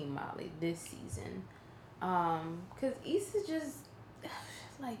became Team Molly this season. Because Issa just,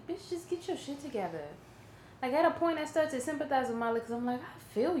 like, bitch, just get your shit together. Like, at a point, I started to sympathize with Molly because I'm like,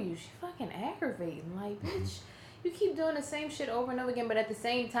 I feel you. She fucking aggravating. Like, bitch, you keep doing the same shit over and over again, but at the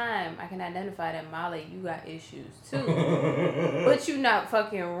same time, I can identify that, Molly, you got issues too. But you not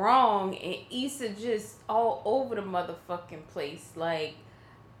fucking wrong. And Issa just all over the motherfucking place. Like,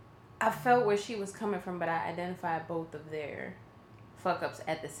 I felt where she was coming from, but I identified both of their fuck-ups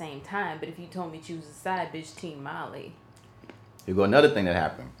at the same time. But if you told me choose a side, bitch, Team Molly. Here go another thing that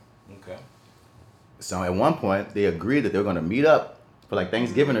happened. Okay. So at one point, they agreed that they were going to meet up for like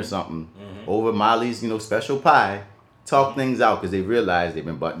Thanksgiving or something over Molly's, special pie talk things out because they realized they've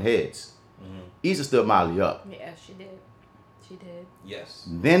been butting heads. Issa stood Molly up. Yeah, she did. She did. Yes.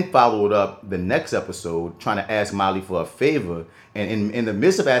 Then followed up the next episode trying to ask Molly for a favor. And in the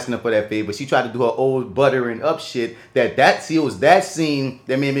midst of asking her for that favor, she tried to do her old buttering up shit. It was that scene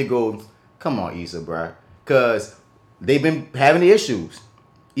that made me go, come on, Issa, bruh. Because they've been having the issues.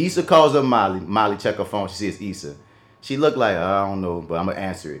 Issa calls up Molly. Molly check her phone. She sees Issa. She looked like, I don't know, but I'm going to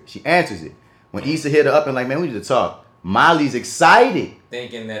answer it. She answers it. When Issa hit her up and like, man, we need to talk. Molly's excited.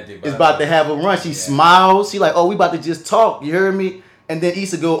 Thinking that it's about to have a run. She smiles. She like, oh, we about to just talk. You heard me? And then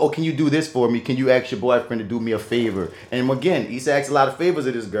Issa go, oh, can you do this for me? Can you ask your boyfriend to do me a favor? And again, Issa asks a lot of favors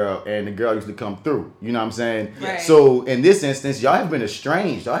of this girl, and the girl usually come through. You know what I'm saying? Right. So in this instance, y'all have been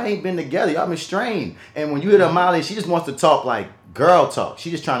estranged. Y'all ain't been together. Y'all been strained. And when you hit her Molly, she just wants to talk like girl talk. She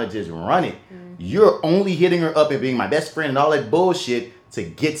just trying to just run it. You're only hitting her up and being my best friend and all that bullshit to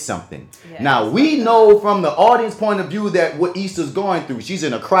get something. Yeah, now, we know from the audience point of view that what Issa's going through. She's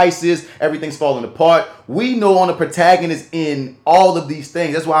in a crisis. Everything's falling apart. We know on the protagonist in all of these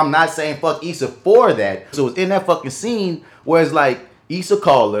things. That's why I'm not saying fuck Issa for that. So it's in that fucking scene where it's like Issa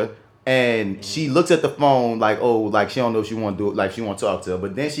called her and she looks at the phone like, oh, like she don't know if she want to do it, like she want to talk to her.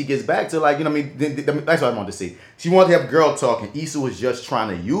 But then she gets back to like, you know what I mean? That's what I wanted to see. She wanted to have girl talk and Issa was just trying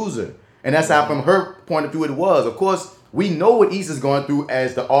to use her. And that's how from her point of view it was. Of course, we know what Issa's going through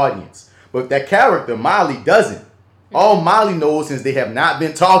as the audience. But that character, Molly, doesn't. All Molly knows, since they have not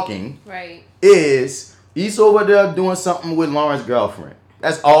been talking, is Issa over there doing something with Lauren's girlfriend.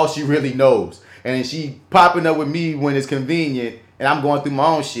 That's all she really knows. And then she popping up with me when it's convenient, and I'm going through my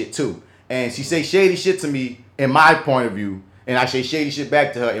own shit too. And she say shady shit to me in my point of view, and I say shady shit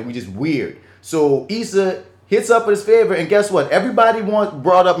back to her, and we just weird. So Issa hits up for his favor, and guess what? Everybody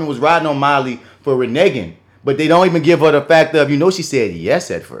brought up and was riding on Molly for reneging. But they don't even give her the fact of, she said yes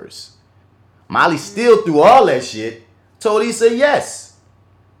at first. Molly still through all that shit, told Issa yes.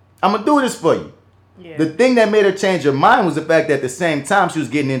 I'm going to do this for you. Yeah. The thing that made her change her mind was the fact that at the same time she was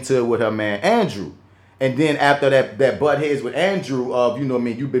getting into it with her man Andrew. And then after that butt heads with Andrew of,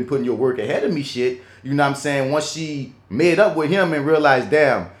 you've been putting your work ahead of me shit, you know what I'm saying? Once she made up with him and realized,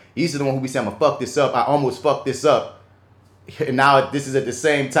 damn, Issa's the one who be saying, I'm going to fuck this up. I almost fucked this up. And now this is at the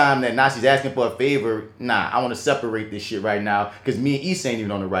same time that now she's asking for a favor. Nah, I want to separate this shit right now because me and Issa ain't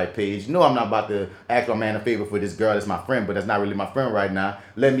even on the right page. I'm not about to ask my man a favor for this girl that's my friend, but that's not really my friend right now.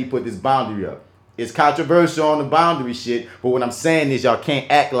 Let me put this boundary up. It's controversial on the boundary shit, but what I'm saying is y'all can't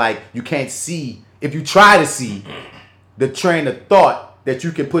act like you can't see. If you try to see the train of thought that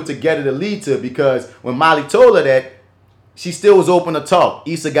you can put together to lead to, because when Molly told her that, she still was open to talk.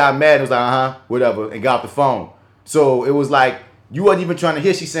 Issa got mad and was like, whatever, and got off the phone. So it was like, you wasn't even trying to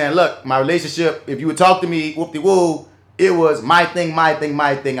hear. She's saying, look, my relationship, if you would talk to me, whoop-de-woo, it was my thing.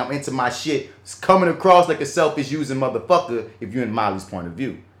 I'm into my shit. It's coming across like a selfish using motherfucker if you're in Molly's point of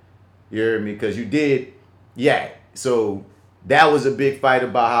view. You hear me? Because you did, So that was a big fight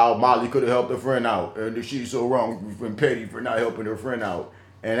about how Molly could have helped her friend out. And she's so wrong and petty for not helping her friend out.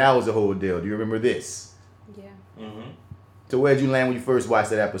 And that was a whole deal. Do you remember this? Yeah. Mm-hmm. So where'd you land when you first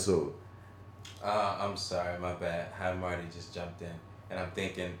watched that episode? I'm sorry, my bad. Hi, Marty just jumped in, and I'm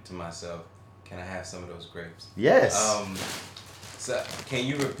thinking to myself, can I have some of those grapes? Yes. So can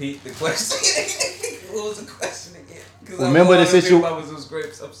you repeat the question? What was the question again? Remember the situation. Those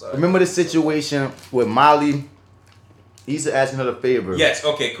grapes. I'm sorry. Remember the situation with Molly. Issa asking her a favor. Yes.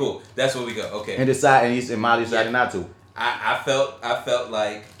 Okay. Cool. That's where we go. Okay. And Molly decided not to. I felt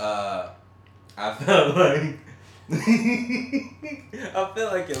like. I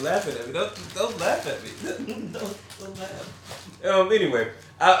feel like you're laughing at me. Don't laugh at me. Don't laugh. Anyway,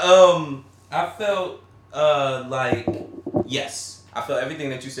 I felt like, yes, I felt everything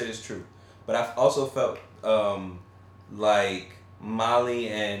that you said is true, but I also felt like Molly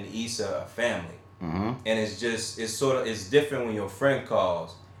and Issa are family, and it's different when your friend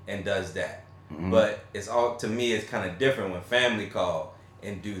calls and does that, but to me it's kind of different when family call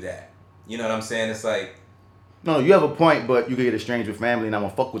and do that. You know what I'm saying? It's like. No, you have a point, but you can get estranged with family and I'm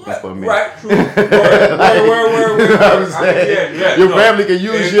going to fuck with them for a minute. Right, true. Word. You know what I'm saying? Your family can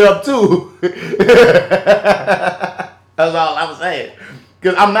use you up too. That's all I'm saying.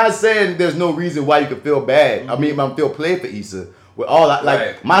 Because I'm not saying there's no reason why you could feel bad. I mean, I'm feel played for Issa. With all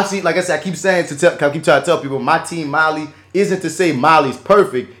my team, like I said, I keep saying I keep trying to tell people, my team Molly isn't to say Molly's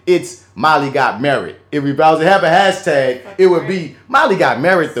perfect. It's Molly got married. If I was to have a hashtag, it would be Molly got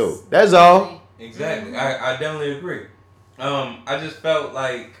married though. That's all. Exactly. I definitely agree. I just felt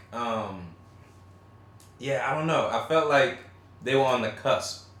like, I don't know. I felt like they were on the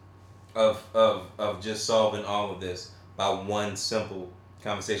cusp of just solving all of this by one simple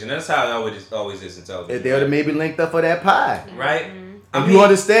conversation. That's how it always is in television. If they would have maybe linked up for that pie. Right? And you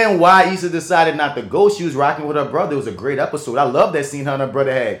understand why Issa decided not to go. She was rocking with her brother. It was a great episode. I love that scene her and her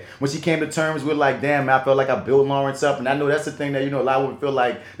brother had. When she came to terms with like, damn, I felt like I built Lawrence up. And I know that's the thing that, a lot of women feel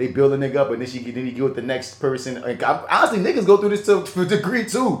like they build a nigga up and then you get with the next person. And honestly, niggas go through this to a degree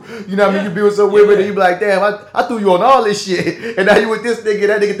too. You know what I mean? You build so weird and you be like, damn, I threw you on all this shit. And now you with this nigga,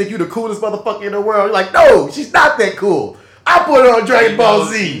 that nigga think you the coolest motherfucker in the world. You're like, no, she's not that cool. I put her on Dragon Ball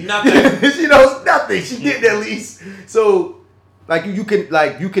Z. Nothing. She knows nothing. She didn't at least. So like you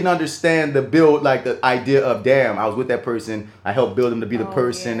can understand the build, like the idea of damn, I was with that person, I helped build them to be the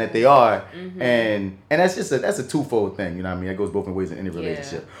person that they are, and that's just that's a twofold thing, you know what I mean? It goes both ways in any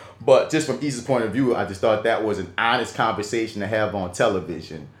relationship. But just from Issa's point of view, I just thought that was an honest conversation to have on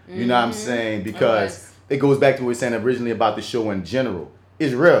television. You know what I'm saying? Because it goes back to what we were saying originally about the show in general.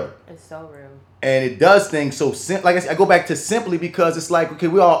 It's real. It's so real. And it does things so simple. Like I said, I go back to simply because it's like, okay,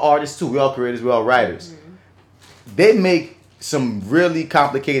 we're all artists too. We're all creators. We're all writers. They make some really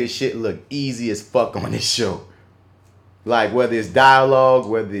complicated shit look easy as fuck on this show. Like whether it's dialogue,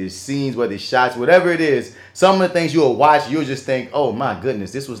 whether it's scenes, whether it's shots, whatever it is, some of the things you'll watch, you'll just think, oh my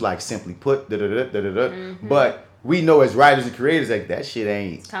goodness, this was like simply put, But we know as writers and creators, like that shit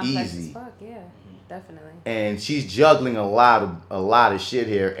ain't complex easy. As fuck, yeah, definitely. And she's juggling a lot of shit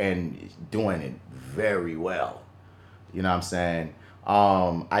here and doing it very well. You know what I'm saying?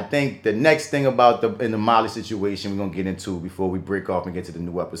 I think the next thing about in the Molly situation we're gonna get into before we break off and get to the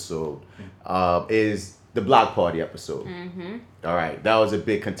new episode is the block party episode. All right, that was a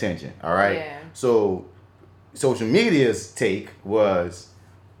big contingent. All right, so social media's take was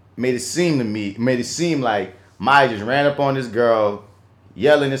made it seem like Maya just ran up on this girl,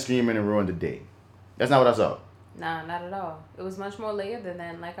 yelling and screaming and ruined the day. That's not what I saw. Nah, not at all. It was much more layered than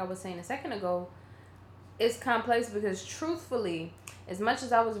that. Like I was saying a second ago, it's complex because truthfully, as much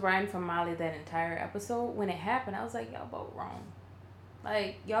as I was riding for Molly that entire episode, when it happened, I was like, y'all both wrong.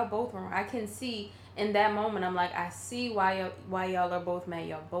 Like, y'all both wrong. I can see in that moment, I'm like, I see why y'all are both mad.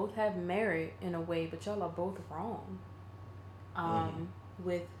 Y'all both have merit in a way, but y'all are both wrong.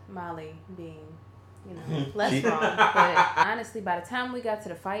 With Molly being, less wrong. But honestly, by the time we got to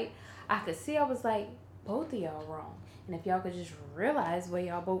the fight, I could see, I was like, both of y'all wrong. And if y'all could just realize where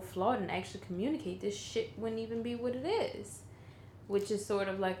y'all both flawed and actually communicate, this shit wouldn't even be what it is. Which is sort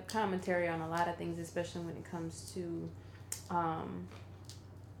of like a commentary on a lot of things, especially when it comes to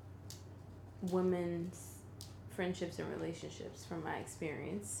women's friendships and relationships, from my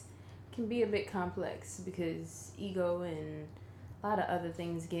experience. Can be a bit complex because ego and a lot of other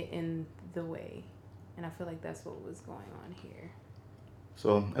things get in the way. And I feel like that's what was going on here.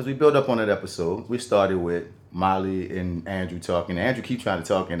 So as we build up on that episode, we started with Molly and Andrew talking. Andrew keeps trying to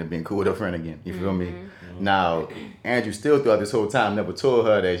talk and being cool with her friend again. You feel me? Now, Andrew still throughout this whole time never told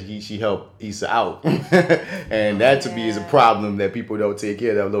her that she helped Issa out. And that to me is a problem that people don't take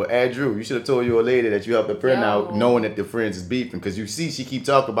care of. Little Andrew, you should have told your lady that you helped a friend out knowing that the friends is beefing. Because you see she keep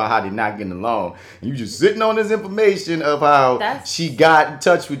talking about how they're not getting along. And you just sitting on this information of how she got in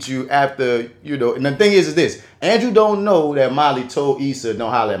touch with you after, And the thing is this. Andrew don't know that Molly told Issa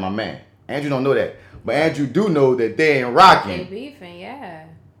don't holler at my man. Andrew don't know that. But Andrew do know that they ain't rocking. They beefing, yeah.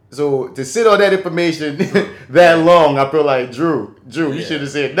 So to sit on that information that long, I feel like Drew, you should have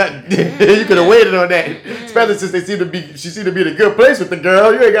said nothing. You could have waited on that. Especially since she seemed to be in a good place with the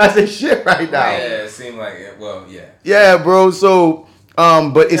girl. You ain't gotta say shit right now. Yeah, it seemed like it. Well, yeah. Yeah, bro. So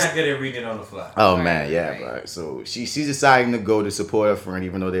but it's not good at reading on the fly. Oh man, yeah, right. So she's deciding to go to support her friend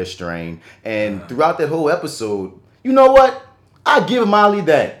even though they're strained. And throughout that whole episode, you know what? I give Molly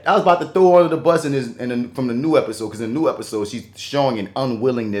that. I was about to throw her under the bus from the new episode, because in the new episode she's showing an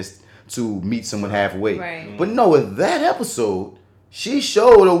unwillingness to meet someone halfway. Right. But no, in that episode, she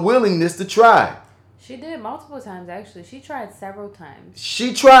showed a willingness to try. She did multiple times, actually. She tried several times.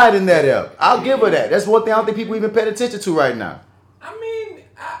 She tried in that ep. I'll give her that. That's one thing I don't think people even paid attention to right now. I mean,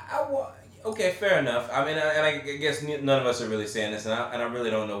 okay, fair enough. I mean, and I guess none of us are really saying this, and I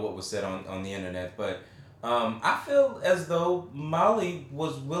really don't know what was said on the internet, but I feel as though Molly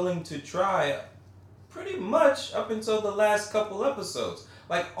was willing to try pretty much up until the last couple episodes.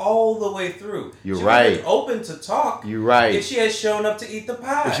 Like, all the way through. You're she right. was open to talk. You're right. If she had shown up to eat the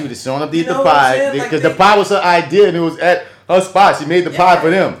pie. If she would have shown up to eat the pie, because the pie was her idea and it was at her spot. She made the pie for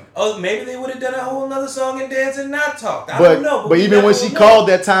them. Oh, maybe they would have done a whole nother song and dance and not talked. I But don't know. But even when she called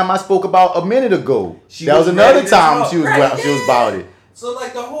that time I spoke about a minute ago, that was another time she was about it. So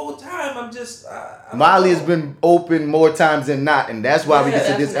like the whole time I'm just Molly has been open more times than not, and that's why we get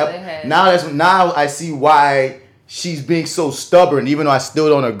to this. Now I see why she's being so stubborn, even though I still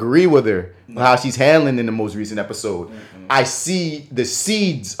don't agree with her on how she's handling in the most recent episode. I see the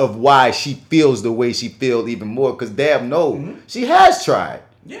seeds of why she feels the way she feels even more. Because damn, no, she has tried.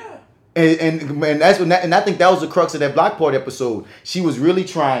 Yeah. And that's when and I think that was the crux of that block party episode. She was really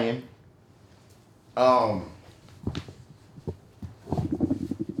trying. I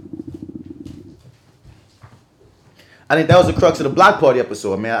think that was the crux of the block party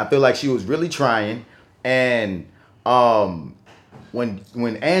episode, man. I feel like she was really trying, and when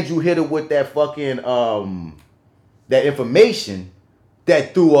Andrew hit her with that fucking that information,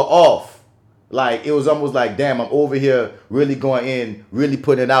 that threw her off. Like, it was almost like, damn, I'm over here really going in, really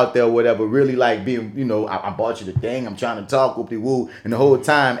putting it out there or whatever, really like being, you know, I bought you the thing, I'm trying to talk, whoopty-woo. And the whole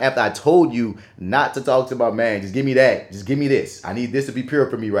time, after I told you not to talk to my man, just give me that, just give me this. I need this to be pure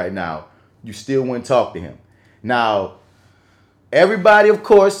for me right now. You still wouldn't talk to him. Now, everybody, of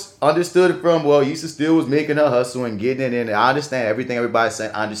course, understood it from, well, Issa still was making her hustle and getting it in. And I understand everything everybody's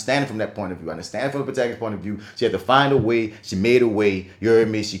saying. I understand it from that point of view. I understand it from the protagonist's point of view. She had to find a way. She made a way. You heard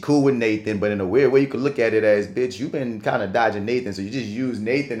me? She cool with Nathan. But in a weird way, you could look at it as, bitch, you've been kind of dodging Nathan. So you just use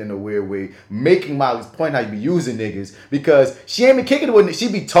Nathan in a weird way. Making Molly's point how you be using niggas. Because she ain't been kicking it with Nathan.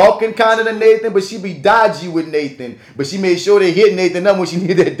 She be talking kind of to Nathan, but she be dodgy with Nathan. But she made sure they hit Nathan up when she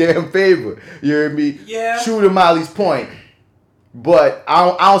needed that damn favor. You heard me? Yeah. True to Molly's point. But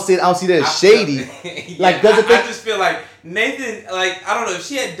I don't see that as shady. Like, does it? I just feel like Nathan, like, I don't know, if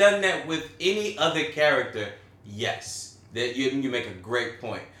she had done that with any other character, yes, that you make a great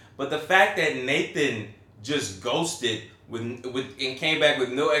point. But the fact that Nathan just ghosted with and came back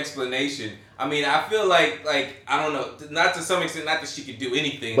with no explanation, I mean, I feel like I don't know, not to some extent, not that she could do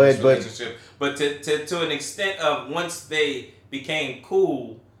anything in this relationship, but to an extent of once they became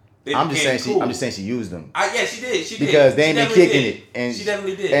cool. I'm just saying she used them. Yeah, she did. Because they ain't been kicking it, and she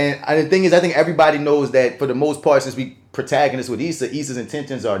definitely did. And the thing is, I think everybody knows that for the most part, since we protagonists with Issa's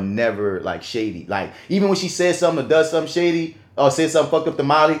intentions are never like shady. Like, even when she says something or does something shady or says something fucked up to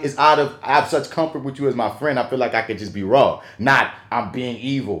Molly, it's I have such comfort with you as my friend. I feel like I could just be raw, not I'm being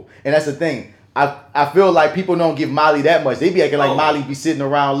evil. And that's the thing. I feel like people don't give Molly that much. They be acting like Molly be sitting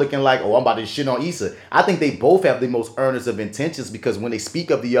around looking like, oh, I'm about to shit on Issa. I think they both have the most earnest of intentions, because when they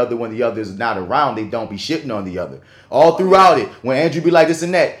speak of the other when the other is not around, they don't be shitting on the other. All throughout it, when Andrew be like this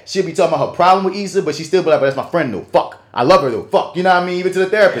and that, she'll be talking about her problem with Issa, but she still be like, but that's my friend though. Fuck. I love her though. Fuck. You know what I mean? Even to the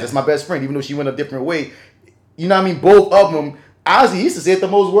therapist, that's my best friend, even though she went a different way. You know what I mean? Both of them, honestly, Issa said the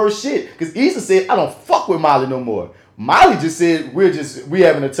most worst shit. Because Issa said, I don't fuck with Molly no more. Molly just said we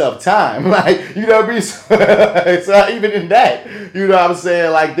having a tough time, like, you know what I mean. So even in that, you know what I'm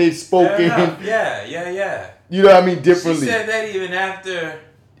saying, like, they've spoken, yeah. You know what I mean, differently. She said that even after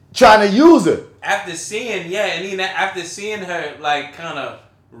trying to use her, after seeing her like kind of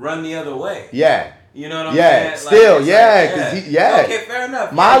run the other way. Yeah. You know what I'm saying? Yeah, still, like, yeah. Okay, fair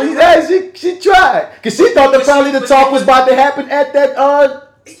enough. Molly, she tried, because she thought that probably the talk was about to happen at that but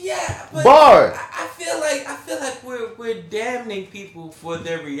bar. I feel like we're damning people for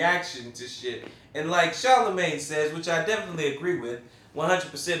their reaction to shit. And like Charlamagne says, which I definitely agree with,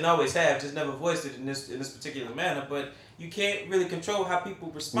 100% and always have, just never voiced it in this particular manner, but you can't really control how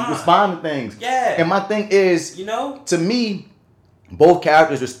people respond. You respond to things. Yeah. And my thing is, to me, both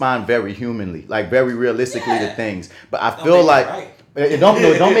characters respond very humanly, like very realistically to things. But I feel like it don't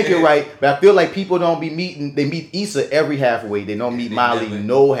make it right. But I feel like people don't be meeting. They meet Issa every halfway. They don't meet Molly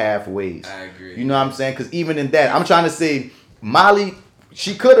no halfways. I agree. You know what I'm saying? Because even in that, I'm trying to say, Molly,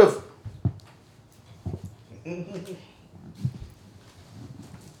 she could have.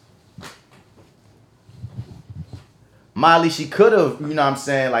 Molly, she could have, you know what I'm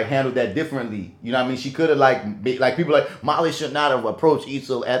saying, like, handled that differently. You know what I mean? She could have, like people like, Molly should not have approached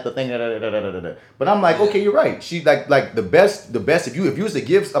Issa at the thing, But I'm like, okay, you're right. She, like the best, if you was to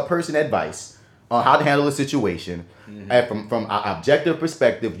give a person advice on how to handle a situation, and from an objective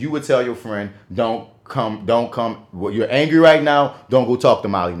perspective, you would tell your friend, don't come. Well, you're angry right now. Don't go talk to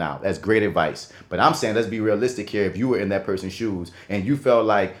Molly now. That's great advice. But I'm saying, let's be realistic here. If you were in that person's shoes and you felt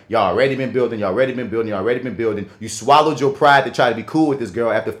like y'all already been building, you swallowed your pride to try to be cool with this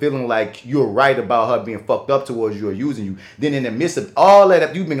girl after feeling like you're right about her being fucked up towards you or using you. Then in the midst of all that,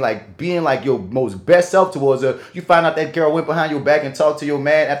 if you've been like being like your most best self towards her, you find out that girl went behind your back and talked to your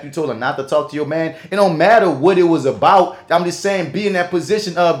man after you told her not to talk to your man. It don't matter what it was about. I'm just saying, be in that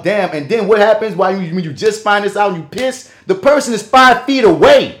position of damn. And then what happens while you just find this out and you piss? The person is 5 feet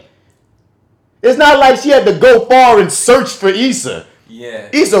away. It's not like she had to go far and search for Issa. Yeah.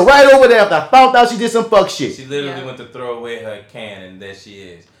 Issa right over there after I found out she did some fuck shit. She literally went to throw away her can, and there she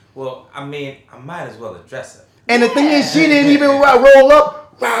is. Well, I mean, I might as well address her. And the thing is, she didn't even roll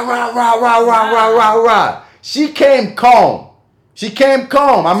up. Rah. She came calm.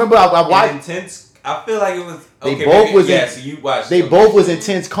 I remember I watched. Intense. I feel like it was. They Okay, both maybe, was. Yeah, so you watched. They both was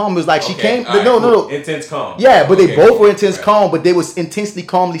intense calm. It was like she came. Right, No. Intense calm. Yeah, but they Okay, both were intense right. calm, but they was intensely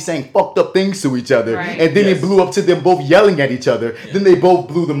calmly saying fucked up things to each other, Right. and then Yes. it blew up to them both yelling at each other. Yeah. Then they both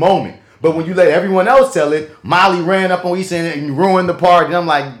blew the moment. But when you let everyone else tell it, Molly ran up on Issa and ruined the party. And I'm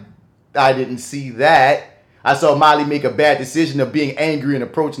like, I didn't see that. I saw Molly make a bad decision of being angry and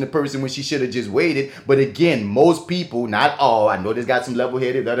approaching the person when she should have just waited. But again, most people, not all, I know this got some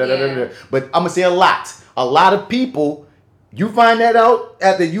level-headed, but I'm going to say a lot. A lot of people, you find that out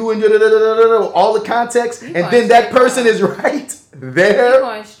after you and all the context, and then that person is right there. You're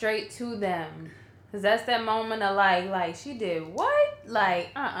going straight to them. Because that's that moment of like, she did what?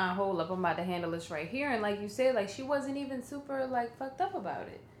 Like, hold up, I'm about to handle this right here. And like you said, like, she wasn't even super, like, fucked up about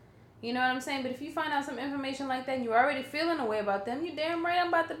it. You know what I'm saying? But if you find out some information like that and you're already feeling a way about them, you damn right I'm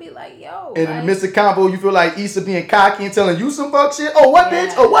about to be like, yo. And in the midst of combo, you feel like Issa being cocky and telling you some fuck shit. Oh, what,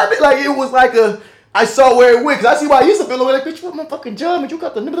 bitch? Oh, what, bitch? Like, it was like a... I saw where it went. Because I see why Issa feel like, bitch, you my fucking job and you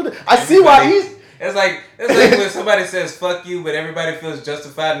got the... I see why Issa... It's like when somebody says fuck you, but everybody feels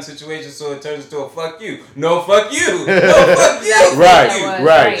justified in situations, so it turns into a fuck you. No, fuck you. No, fuck you.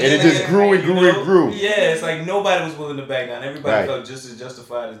 Right. And it just grew and grew. Yeah, it's like nobody was willing to back down. Everybody felt just as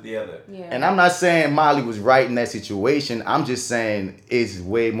justified as the other. Yeah. And I'm not saying Molly was right in that situation. I'm just saying it's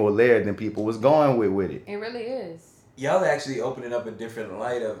way more layered than people was going with it. It really is. Y'all are actually opening up a different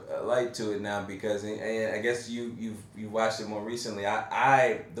light to it now because and I guess you've watched it more recently.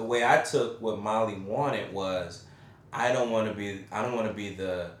 The way I took what Molly wanted was I don't want to be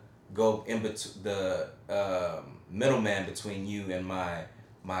the go in between the middleman between you and my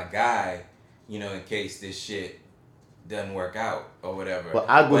guy, in case this shit doesn't work out or whatever. But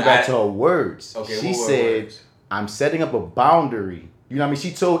I go back to her words. Okay, she said, I'm setting up a boundary. You know what I mean?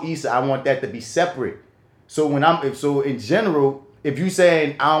 She told Issa, I want that to be separate. So in general, if you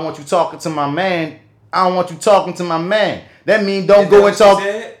saying I don't want you talking to my man, I don't want you talking to my man. That means don't go and talk.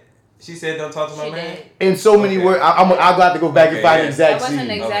 She said don't talk to my man. In so many words, I'll have to go back and find the exact scene. That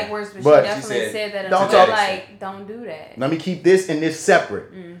wasn't the exact words, but she definitely said that. Don't do that. Let me keep this and this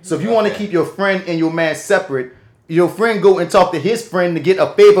separate. Mm-hmm. So if you want to keep your friend and your man separate, your friend go and talk to his friend to get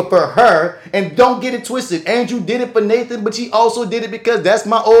a favor for her, and don't get it twisted. Andrew did it for Nathan, but she also did it because that's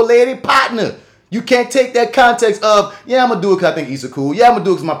my old lady partner. You can't take that context of, I'm going to do it because I think Issa cool. I'm going to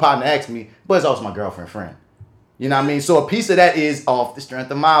do it because my partner asked me. But it's also my girlfriend friend. You know what I mean? So a piece of that is off the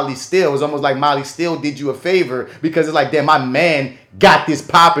strength of Molly still. It's almost like Molly still did you a favor because it's like, damn, my man got this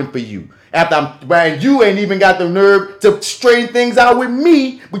popping for you. And you ain't even got the nerve to straighten things out with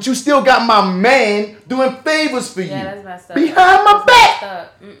me, but you still got my man doing favors for you. Yeah, that's messed up. Behind my back.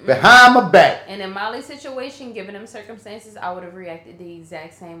 Behind my back. And in Molly's situation, given them circumstances, I would have reacted the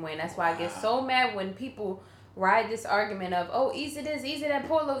exact same way. And that's why I get so mad when people ride this argument of, oh, Issa this, Issa that,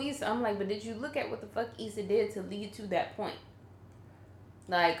 poor little Issa. I'm like, but did you look at what the fuck Issa did to lead to that point?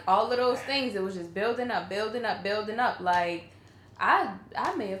 Like, all of those things, it was just building up. Like, I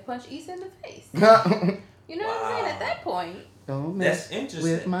may have punched Issa in the face. You know what I'm saying? At that point. That's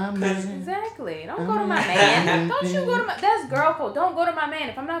interesting. With my man. Exactly. Don't go to my man. Don't you go to my... That's girl code. Don't go to my man.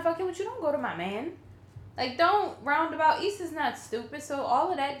 If I'm not fucking with you, don't go to my man. Like, don't roundabout. Issa's not stupid, so all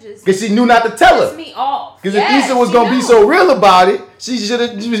of that just... Because she knew not to tell her. Me off. Because if Issa was going to be so real about it, she should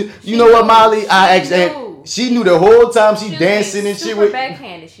have... You know what, Molly? She knew the whole time she dancing and shit. Super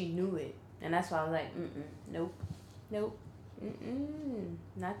backhanded. She knew it. And that's why I was like, nope.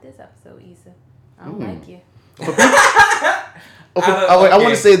 Not this episode, Issa. I don't like you. I want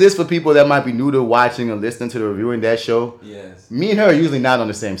to say this for people that might be new to watching or listening to the Reviewing That Show. Yes. Me and her are usually not on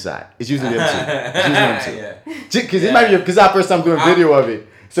the same side. It's usually them two. Because it might be because our first time doing video of it.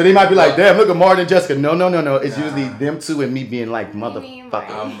 So they might be like, damn, look at Martin and Jessica. No. It's usually them two and me being like, motherfucker.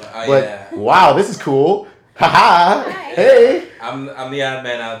 But wow, this is cool. Haha. Hey. I'm the odd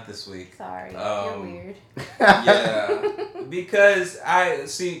man out this week. Sorry, you're weird. Yeah, because I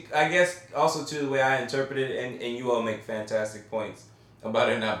guess also too the way I interpret it, and you all make fantastic points about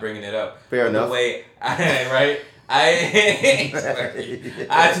it not bringing it up. Fair enough. The way you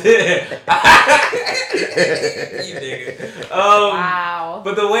nigga. Wow.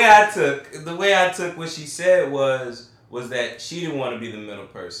 But the way I took what she said was that she didn't want to be the middle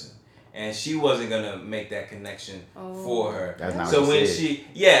person. And she wasn't gonna make that connection for her. That's not so what when she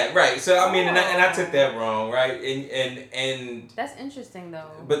right. So I mean, and I took that wrong, right? And that's interesting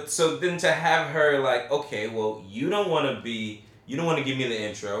though. But so then to have her like, okay, well, you don't want to give me the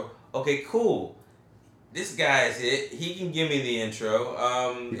intro. Okay, cool. this guy is it. He can give me the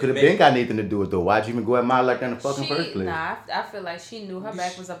intro. You could have been got Nathan to do it though. Why'd you even go at Molly like that in the fucking first place? Nah, I feel like she knew her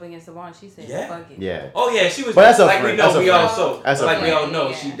back was up against the wall and she said, fuck it. Yeah. Oh yeah, she was. But that's like friend. we know, that's we also like we all know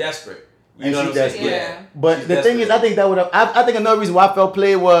Yeah. she desperate. You And know she what I'm saying? desperate. Yeah. But She's the thing is, I think that would have. I think another reason why I felt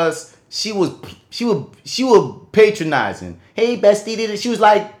played was she was patronizing. Hey, bestie, did it? She was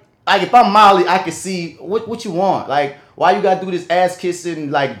like if I'm Molly, I could see what you want. Like, why you gotta do this ass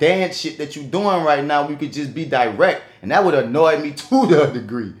kissing like dance shit that you doing right now? We could just be direct, and that would annoy me to the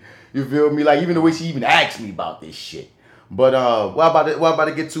degree. You feel me? Like even the way she even asked me about this shit. But what about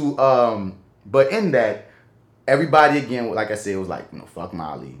to get to but in that, everybody again, like I said, it was like, fuck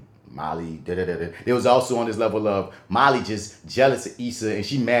Molly. It was also on this level of Molly just jealous of Issa, and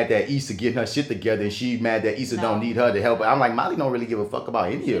she mad that Issa getting her shit together, and she mad that Issa don't need her to help her. I'm like, Molly don't really give a fuck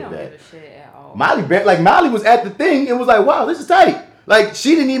about any of that. Give a shit at all. Molly was at the thing and was like, wow, this is tight. Like,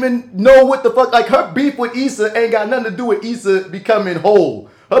 she didn't even know what the fuck. Like, her beef with Issa ain't got nothing to do with Issa becoming whole.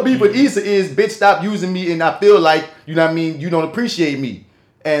 Her beef with Issa is, bitch, stop using me, and I feel like, you know what I mean, you don't appreciate me.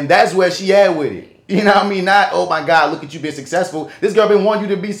 And that's where she at with it. You know what I mean? Not, oh my God, look at you being successful. This girl been wanting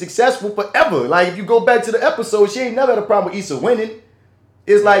you to be successful forever. Like, if you go back to the episode, she ain't never had a problem with Issa winning.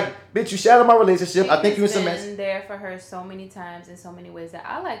 It's like, bitch, you shattered my relationship. I think you in some mess. Been there for her so many times in so many ways that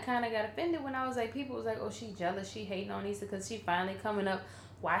I like kind of got offended when I was like, people was like, oh, she jealous, she hating on Issa because she finally coming up.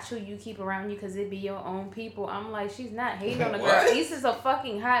 Watch who you keep around you because it be your own people. I'm like, she's not hating on the girl. Issa's a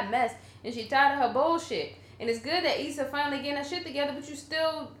fucking hot mess and she tired of her bullshit. And it's good that Issa finally getting her shit together, but you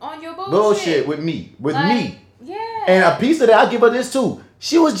still on your bullshit. With me. Yeah. And a piece of that, I'll give her this too.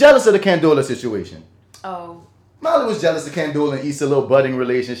 She was jealous of the Candola situation. Oh. Molly was jealous of Candola and Issa little budding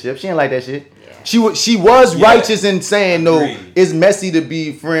relationship. She ain't like that shit. Yeah. She was righteous in saying, no, it's messy to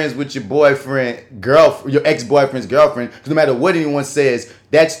be friends with your boyfriend, your ex-boyfriend's girlfriend. Because no matter what anyone says,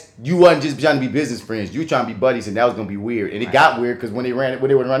 you wasn't just trying to be business friends. You trying to be buddies, and that was gonna be weird. And it got weird because when they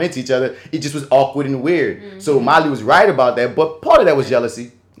would run into each other, it just was awkward and weird. Mm-hmm. So Molly was right about that, but part of that was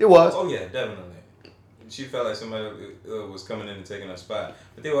jealousy. It was. Oh yeah, definitely. She felt like somebody was coming in and taking her spot,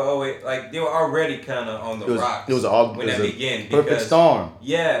 but they were already kind of on the rocks. It was when that began. Perfect storm.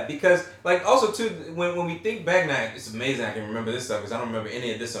 Yeah, because like also too when we think back now, it's amazing I can remember this stuff because I don't remember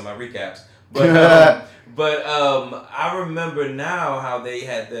any of this on my recaps. But I remember now how they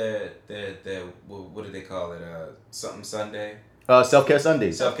had the what did they call it? Something Sunday. Self-Care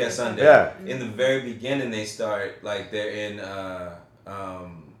Sunday. Self-Care Sunday. Yeah. In the very beginning, they start like they're in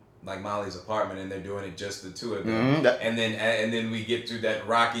like Molly's apartment and they're doing it just the two of them. Mm-hmm. And then we get to that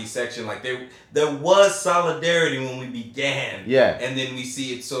rocky section. Like there was solidarity when we began. Yeah. And then we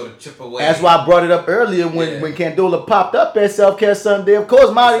see it sort of chip away. That's why I brought it up earlier when Candola popped up at Self-Care Sunday. Of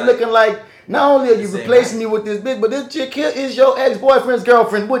course, Molly looking like, not only are you replacing me with this bitch, but this chick here is your ex-boyfriend's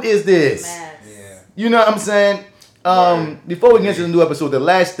girlfriend. What is this? Yeah. You know what I'm saying? Before we get into the new episode, the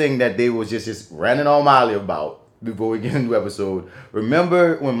last thing that they was just ranting on Molly about before we get into the new episode.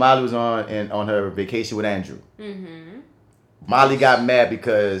 Remember when Molly was on her vacation with Andrew? Mm-hmm. Molly got mad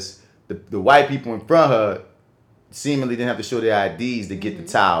because the white people in front of her seemingly didn't have to show their IDs to get the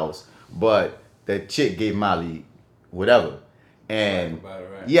towels, but that chick gave Molly whatever. And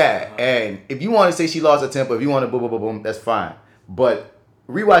and if you want to say she lost her temper, if you want to boom, boom, boom, boom, that's fine. But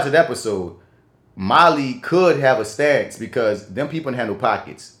rewatch that episode, Molly could have a stance because them people handle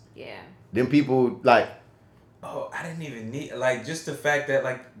pockets. Yeah. Them people like. Oh, I didn't even need just the fact that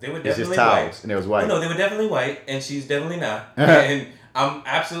they were definitely it's just towels, white. And it was white. No, they were definitely white, and she's definitely not. And I'm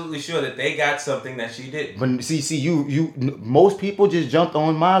absolutely sure that they got something that she didn't. But see, you most people just jumped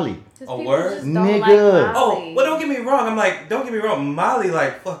on Molly. A word, nigga. Well, don't get me wrong. Don't get me wrong. Molly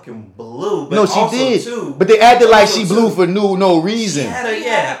fucking blew. But no, she also did. Too, but they acted like she blew for no reason. She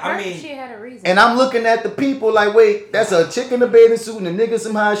had a reason. And I'm looking at the people like, wait, that's a chick in a bathing suit and a nigga in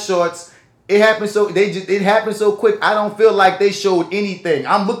some high shorts. It happened it happened so quick. I don't feel like they showed anything.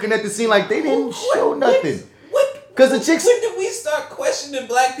 I'm looking at the scene like they didn't show nothing. Because the chicks. When did we start questioning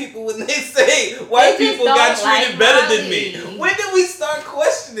black people when they say white people got treated better than me? When did we start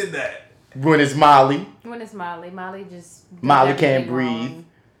questioning that? When it's Molly. Molly can't breathe.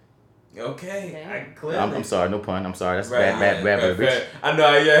 Okay, I'm sorry, no pun. I'm sorry, that's bad verbiage. I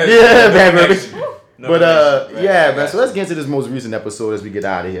know, yeah. Bad verbiage. But man. So let's get into this most recent episode as we get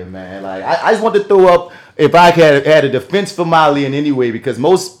out of here, man. Like I just want to throw up if I had a defense for Molly in any way, because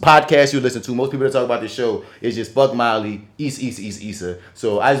most podcasts you listen to, most people that talk about this show is just fuck Molly, Issa.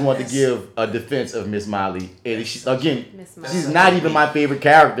 So I just want to give a defense of Miss Molly, and she's not even my favorite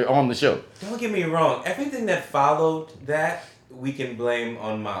character on the show. Don't get me wrong. Everything that followed that we can blame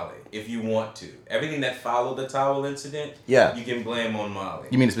on Molly if you want to. Everything that followed the towel incident, Yeah. you can blame on Molly.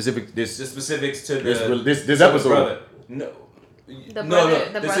 You mean the specific? The specifics to this to the episode. brother. No.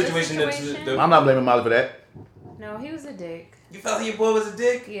 The situation. I'm not blaming Molly for that. No, he was a dick. You felt your boy was a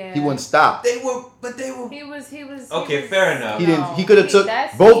dick? Yeah. He wouldn't stop. They were. He was. Okay, fair enough. He could have took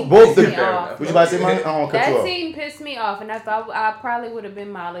both the. What you about to say, Molly? I don't cut you That off. scene pissed me off, and I probably would have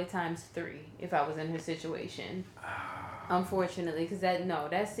been Molly times 3 if I was in her situation. Unfortunately, because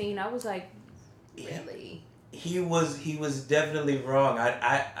that scene, I was like, really. He was definitely wrong.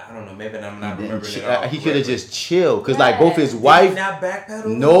 I don't know. Maybe I'm not remembering it all. He could have just chilled because like both his wife. Did he not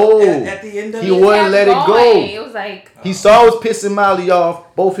backpedal? No. At the end of he wouldn't let it go. It was like he saw it was pissing Molly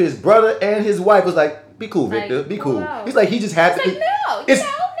off. Both his brother and his wife was like, "Be cool, Victor. Be cool." Wow. He's like, he just had to. like,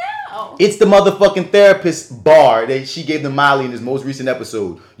 no. It's the motherfucking therapist bar that she gave to Molly in his most recent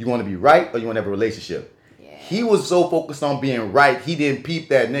episode. You want to be right or you want to have a relationship? Yeah. He was so focused on being right, he didn't peep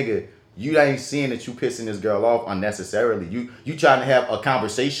that nigga. You ain't seeing that you pissing this girl off unnecessarily. You trying to have a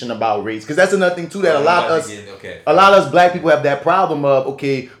conversation about race, because that's another thing too that a lot of us black people have that problem of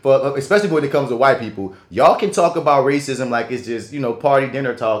especially when it comes to white people. Y'all can talk about racism like it's just party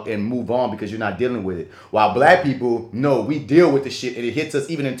dinner talk and move on because you're not dealing with it. While black people, no, we deal with the shit and it hits us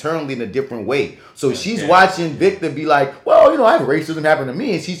even internally in a different way. So she's watching Victor be like, well, I have racism happen to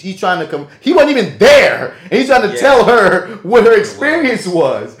me, and he's trying to come. He wasn't even there, and he's trying to tell her what her experience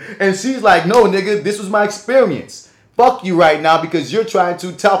was, and she's like, no, nigga, this was my experience. Fuck you right now because you're trying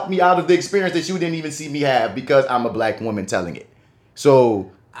to talk me out of the experience that you didn't even see me have because I'm a black woman telling it.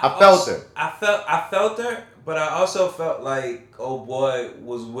 So I felt her. I felt her, but I also felt like old boy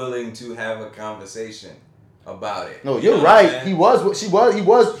was willing to have a conversation about it. No, you're right. He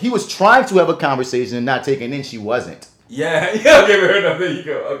was trying to have a conversation and not taking in. She wasn't. Yeah, okay, there you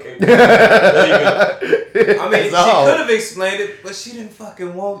go. Okay. There you go. I mean, she could have explained it, but she didn't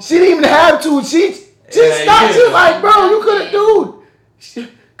fucking want to. She didn't even have to. She stopped. She was like, bro, you could have, dude.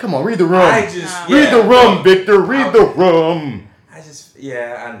 Come on, read the room. Read the room, Victor. Read the room. I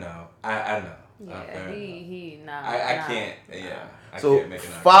know. I know. Yeah, I can't. Yeah. So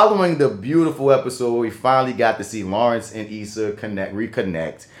following the beautiful episode, we finally got to see Lawrence and Issa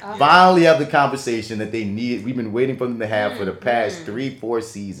reconnect. Finally have the conversation that they need. We've been waiting for them to have for the past 3-4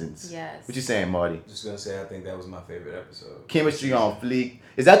 seasons. Yes. What you saying, Marty? Just gonna say I think that was my favorite episode. Chemistry on fleek.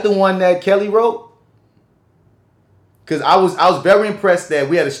 Is that the one that Kelly wrote? Because I was very impressed that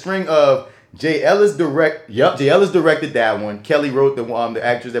we had a string of Jay Ellis Jay Ellis directed that one. Kelly wrote the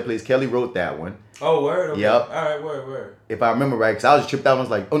actress that plays Kelly wrote that one. Oh, word? Okay. Yep. All right, word. If I remember right, because I was tripped out. I was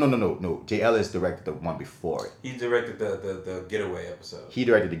like, oh, no. Jay Ellis directed the one before it. He directed the Getaway episode. He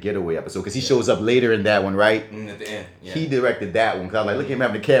directed the Getaway episode because he shows up later in that one, right? At the end. Yeah. He directed that one because I was like, look at him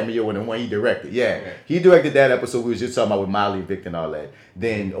having a cameo in the one he directed. Yeah. He directed that episode we was just talking about with Molly and Victor and all that.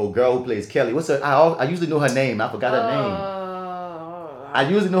 Then, girl who plays Kelly, what's her? I usually know her name. I forgot her name. I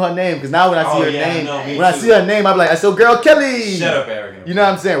usually know her name because now when I see her name, I see her name, I'm like, I saw girl Kelly. Shut up, Arrogant. You know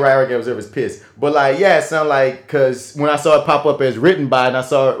what I'm saying? Right, Arrogant Observer's pissed. But it sounded like, because when I saw it pop up as written by and I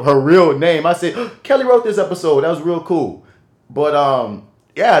saw her real name, I said, Kelly wrote this episode. That was real cool. But,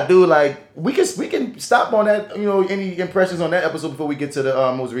 yeah, dude, we can stop on that, any impressions on that episode before we get to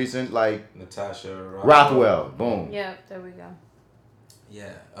the most recent, Natasha Rothwell. Boom. Yep, there we go.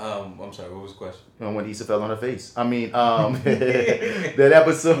 Yeah. I'm sorry, what was the question? When Issa fell on her face. I mean, that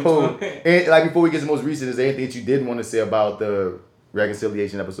episode. And, before we get to the most recent, is there anything that you didn't want to say about the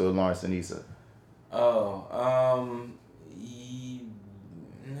reconciliation episode of Lawrence and Issa? No,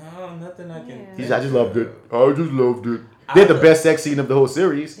 nothing I can. I just loved it. They had the best sex scene of the whole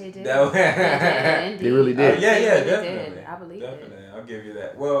series. They did. They really did. Definitely. I believe it. I'll give you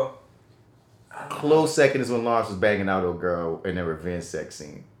that. Well, close second is when Lawrence was banging out old girl in the revenge sex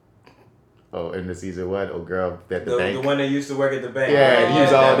scene. Oh, in the season what? Old girl at the bank. The one that used to work at the bank. Yeah, he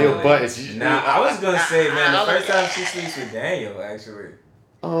was all they were buttons. Nah, I was gonna say, man, the first time she sleeps with Daniel, actually.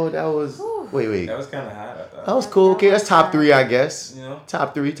 Oh, that was. Wait. That was kind of hot. I thought. That was cool. Okay, that's top 3, I guess.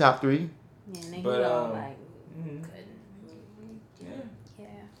 Top 3. Yeah, But couldn't.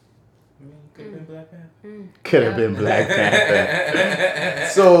 Could have been Black Panther. Could have been Black Panther.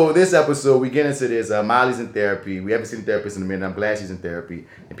 So this episode, we get into this. Molly's in therapy. We haven't seen the therapist in a minute. I'm glad she's in therapy.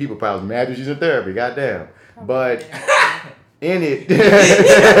 And people probably mad that she's in therapy. Goddamn. But in it.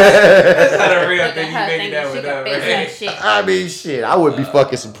 That's not a real thing. You making that one up, right? I mean, shit. I would be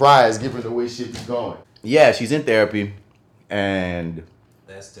fucking surprised given the way shit is going. Yeah, she's in therapy. And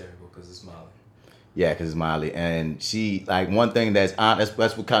that's terrible because it's Molly. Yeah, because it's Molly. And she, one thing that's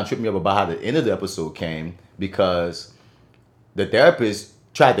what kind of tripped me up about how the end of the episode came, because the therapist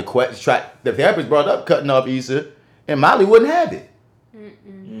the therapist brought up cutting off Issa, And Molly wouldn't have it.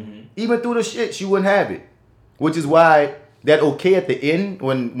 Mm-mm. Even through the shit, she wouldn't have it. Which is why that okay at the end,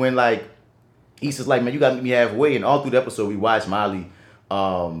 when like, Issa's like, man, you gotta meet me halfway. And all through the episode, we watched Molly, you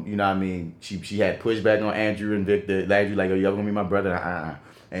know what I mean? She had pushback on Andrew and Victor. Andrew like, oh, you ever gonna meet my brother?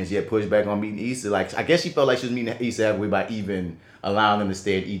 And she had pushback on meeting Issa. Like, I guess she felt like she was meeting Issa halfway by even allowing them to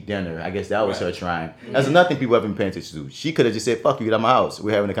stay and eat dinner. I guess that was her trying. That's another thing people haven't been paying attention to. She could have just said, fuck you, get out of my house.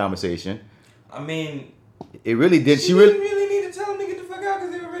 We're having a conversation. I mean, it really did. She didn't really need to tell them to get the fuck out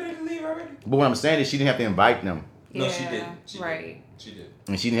because they were ready to leave already. But what I'm saying is she didn't have to invite them. No, she didn't. She did.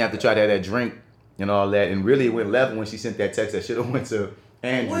 And she didn't have to try to have that drink and all that. And really, it went left when she sent that text that should have went to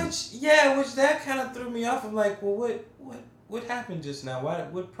Andrew. Which that kind of threw me off. I'm like, well, what happened just now?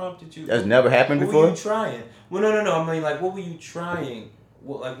 What prompted you? That's never happened before? What were you trying? Well, no. I mean, like, what were you trying?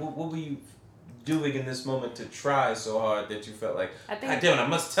 What were you doing in this moment to try so hard that you felt like, God damn it, I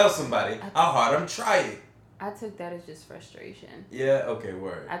must tell somebody how hard I'm trying? I took that as just frustration. Yeah, okay,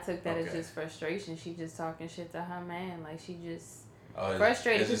 word. I took that as just frustration. She just talking shit to her man. Like, she just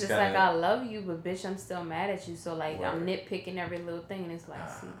frustrated. She's just like, I love you, but bitch, I'm still mad at you. So, like, I'm nitpicking every little thing. And it's like,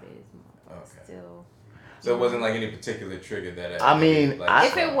 see, bitch, still. So it wasn't like any particular trigger that I mean,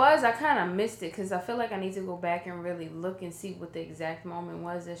 if it was, I kind of missed it because I feel like I need to go back and really look and see what the exact moment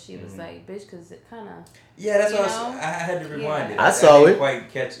was that she was like, bitch, because it kind of. Yeah, that's what I had to rewind it. I saw it.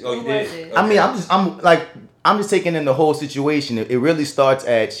 Quite catch. Oh, you did. Okay. I mean, I'm just taking in the whole situation. It really starts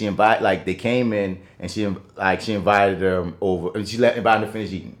at they came in and she invited them over and she invited them to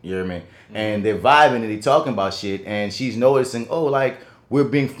finish eating. You know what I mean? And they're vibing and they talking about shit and she's noticing, we're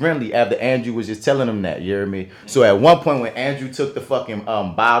being friendly after Andrew was just telling them that, you hear me? So at one point when Andrew took the fucking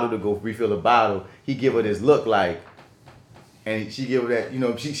bottle to go refill the bottle, he give her this look like, and she give her that,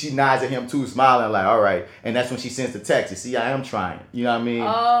 she nods at him too, smiling like, all right. And that's when she sends the text. You see, I am trying. You know what I mean?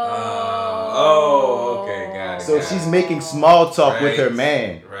 Okay, got it. So she's making small talk with her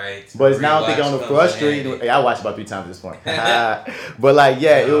man. Right. But it's now thinking on the frustrating. I watched about 3 times at this point. But like,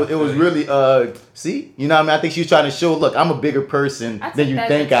 it was really, see? You know what I mean? I think she was trying to show, look, I'm a bigger person than you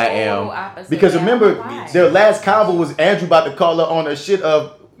think I am. Because remember, their last convo was Andrew about to call her on her shit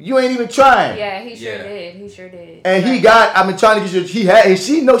of, you ain't even trying. Yeah, he sure did. And I've been trying to get you, and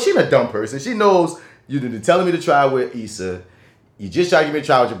she knows, she's a dumb person. She knows you're telling me to try with Issa. You just try to get me to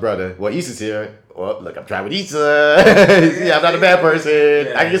try with your brother. Well, Issa's here. Well, look, I'm trying with Issa. See, I'm not a bad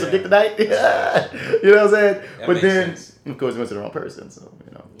person. I can get some dick tonight. You know what I'm saying? But then, of course, it went to the wrong person. So,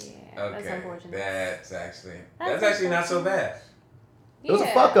 Yeah, that's unfortunate. That's actually not so bad. It was a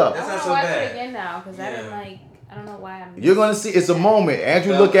fuck up. That's not so bad. I want to watch it again now because I didn't like. I don't know why I'm. You're gonna see. It's a moment.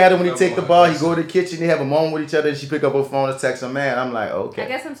 Andrew look at him when he take the ball. He go to the kitchen. They have a moment with each other. And she pick up her phone and text her man. I'm like, okay. I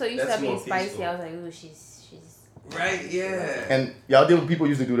guess I'm so used to being spicy. I was like, ooh, she's. Right. Yeah. And y'all did what people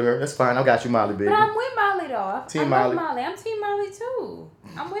usually do to her. That's fine. I got you, Molly, baby. But I'm with Molly though. Team Molly. Molly. I'm Team Molly too.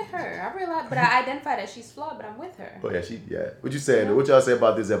 I'm with her. I realize, but I identify that she's flawed. But I'm with her. Oh yeah, What you saying? What y'all say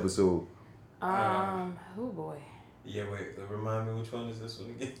about this episode? Oh boy. Yeah. Wait. Remind me, which one is this one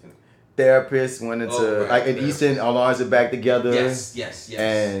again? Therapist went into and Issa and Lawrence are back together. Yes.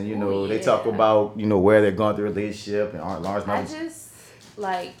 And they talk about where they're going through the relationship and Lawrence. I just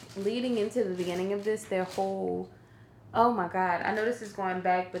like leading into the beginning of this, their whole. Oh my God! I know this is going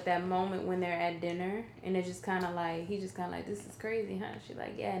back, but that moment when they're at dinner and they're just kind of like he's just kind of like, this is crazy, huh? She's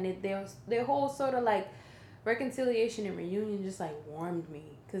like, yeah, and their whole sort of like reconciliation and reunion just like warmed me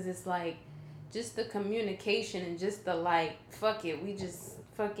because it's like just the communication and just the like fuck it, we just.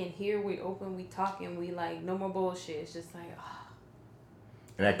 Fucking here, we open, we talking, we like no more bullshit. It's just like,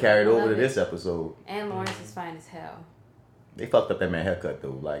 and that carried over to this episode. And Lawrence is fine as hell. They fucked up that man haircut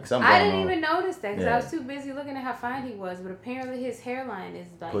though. Like something. I didn't even notice that because I was too busy looking at how fine he was. But apparently his hairline is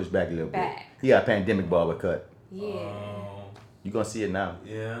like pushed back a little bit. He got a pandemic barber cut. Yeah. You gonna see it now.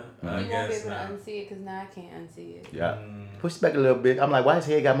 Yeah. You won't be able to unsee it because now I can't unsee it. Yeah. Push back a little bit. I'm like, why his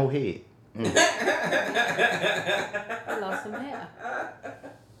hair got more head? I lost some hair.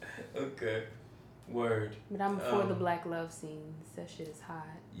 Okay. Word. But I'm for the black love scenes. That shit is hot.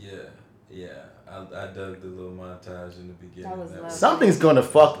 Yeah. I dug the little montage in the beginning. That was lovely. Something's gonna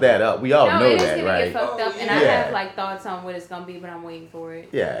fuck that up. We all know that, right? It is gonna get fucked up, and I have like thoughts on what it's gonna be, but I'm waiting for it.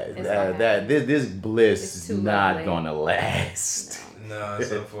 Yeah, this bliss is not gonna last. No,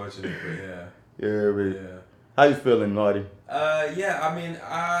 it's unfortunate, but yeah. How you feeling, Naughty? Yeah. I mean,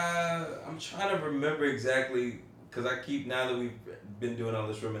 I'm trying to remember exactly because now that we've been doing all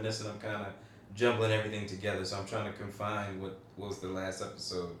this reminiscing, I'm kind of jumbling everything together. So I'm trying to confine what was the last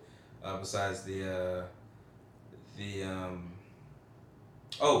episode, besides the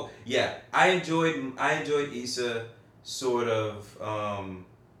Oh yeah, I enjoyed Issa sort of.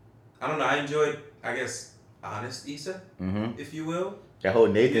 I don't know. I enjoyed, I guess, honest Issa, Mm-hmm. if you will. That whole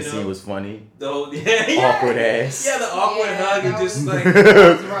Nathan You know, scene was funny. The whole Awkward ass. Yeah, the awkward hug and just like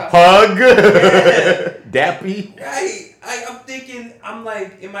hug. Dappy. Right. I'm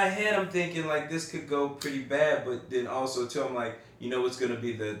like in my head I'm thinking like this could go pretty bad, but then also too I'm like, you know what's gonna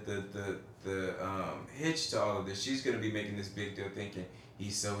be the hitch to all of this? She's gonna be making this big deal thinking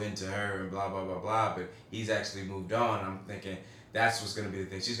he's so into her and blah blah blah blah, but he's actually moved on. I'm thinking that's what's gonna be the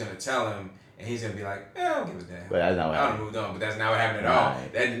thing. She's gonna tell him and he's gonna be like, I don't give a damn. But that's not what I happened. moved on, but that's not what happened at all.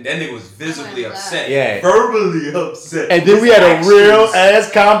 That nigga was visibly upset. Yeah. Verbally upset. And then we had a real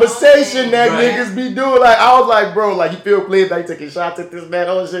ass conversation that Right. niggas be doing. Like, I was like, bro, like, you feel played like taking shots at this man.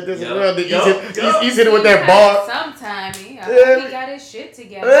 Oh, shit, this is real. He's hitting with that bar. Sometime he got his shit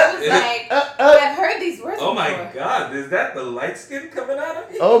together. I was like, I've heard these words Oh before. my God, is that the light skin coming out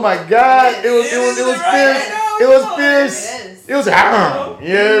of you? Oh my God. It was fierce. It was fierce. It was you know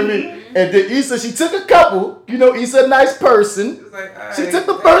what I mean? And then Issa, she took a couple. You know, Issa a nice person. She took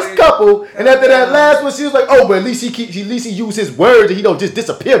the first couple, and after that last one, she was like, "Oh, but at least he used his words, and he don't just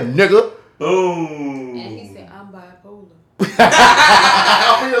disappear, nigga." Boom. And he said, "I'm bipolar."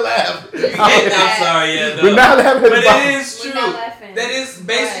 I'm gonna laugh. I'm sorry, yeah. No. We're not laughing. But it is true. We're not laughing. That is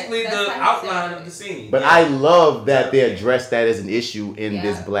basically the outline of the scene. But I love that they addressed that as an issue in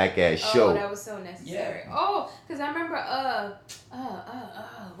this black ass show. Oh, that was so necessary. Oh, because I remember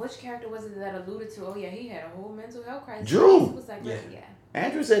which character was it that alluded to? Oh yeah, he had a whole mental health crisis. Drew. He was like, yeah.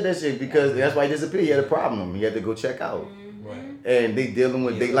 Andrew said that shit because that's why he disappeared. He had a problem. He had to go check out. And they dealing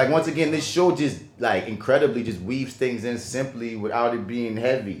with like once again, this show just like incredibly just weaves things in simply without it being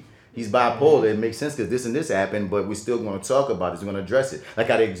heavy. He's bipolar. It makes sense because this and this happened, but we're still going to talk about this. We're going to address it. Like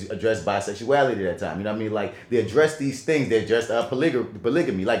how they addressed bisexuality at that time. You know what I mean? Like they address these things. They address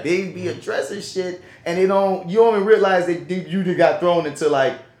polygamy. Like they be addressing shit, and you don't even realize that you got thrown into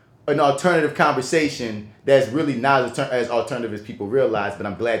like an alternative conversation that's really not as alternative as people realize. But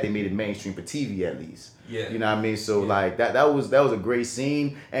I'm glad they made it mainstream for TV at least. Yeah. You know what I mean? So like that was a great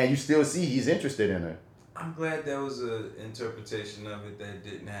scene, and you still see he's interested in her. I'm glad there was an interpretation of it that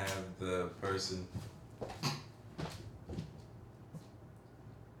didn't have the person.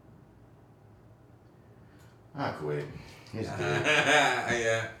 I quit. It's good.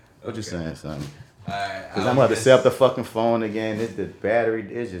 Yeah. What you saying, son? Alright. Because I'm about to set up the fucking phone again. The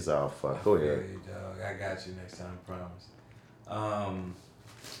battery is just all fucked. Go ahead. Dog. I got you next time, promise.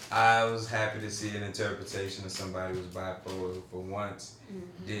 I was happy to see an interpretation of somebody who's bipolar who for once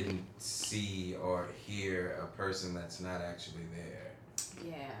didn't see or hear a person that's not actually there.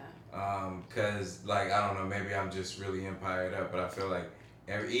 Yeah. Cause like I don't know, maybe I'm just really empired up, but I feel like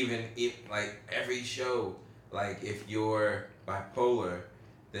every show, like if you're bipolar,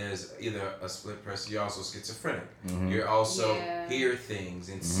 there's either a split person, you're also schizophrenic. You're also hear things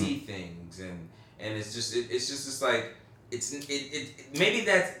and see things, and it's just like maybe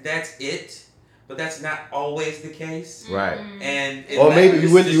that's it, but that's not always the case. Right. And or maybe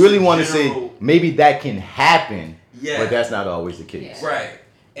you really want to say maybe that can happen, but that's not always the case. Right.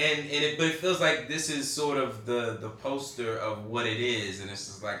 But it feels like this is sort of the poster of what it is, and it's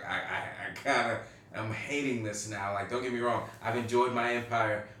just like I'm hating this now. Like, don't get me wrong, I've enjoyed my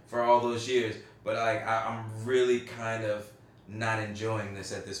Empire for all those years, but like I'm really kind of not enjoying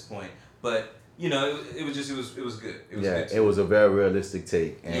this at this point. But you know, it was good. It was a very realistic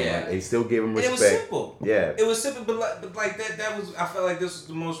take, and they still gave him respect. And it was simple. Yeah, it was simple, but like that was. I felt like this was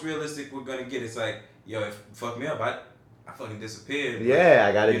the most realistic we're gonna get. It's like, yo, if you fuck me up, I fucking disappeared. Yeah,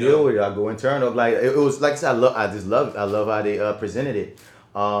 I gotta deal with it. I go internal. Like it was like I said, I love how they presented it.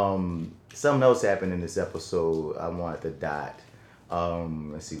 Something else happened in this episode. I wanted to dot.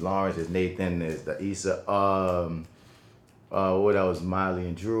 Let's see, Lawrence, there's Nathan, there's the Issa. What else? Miley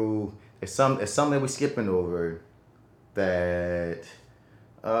and Drew. It's something that we're skipping over. That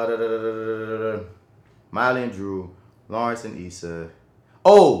Miley and Drew, Lawrence and Issa.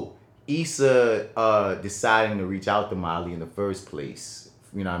 Oh, Issa deciding to reach out to Miley in the first place.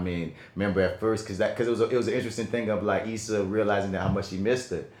 You know what I mean? Remember at first, because it was an interesting thing of like Issa realizing that how much she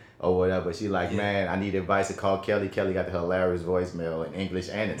missed her or whatever. She like, man, I need advice to call Kelly. Kelly got the hilarious voicemail in English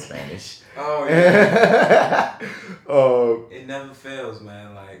and in Spanish. Oh yeah. It never fails,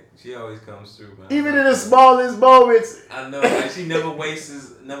 man. Like she always comes through, man. Even in the smallest moments. I know, like she never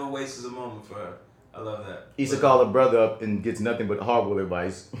wastes a moment for her. I love that. Issa called her brother up and gets nothing but horrible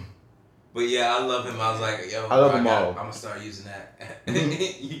advice. But yeah, I love him. I was like, yo, I love them all. I'm gonna start using that.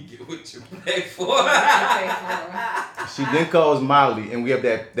 You get what you pay for. She then calls Miley, and we have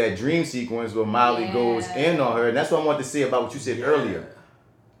that dream sequence where Miley goes in on her, and that's what I wanted to say about what you said earlier.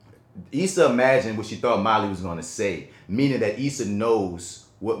 Issa imagined what she thought Miley was gonna say, meaning that Issa knows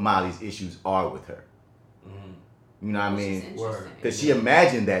what Miley's issues are with her. You know what I mean? Interesting. Because she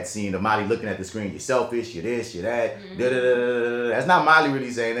imagined that scene of Molly looking at the screen. You're selfish. You're this. You're that. Da-da-da-da-da-da. That's not Molly really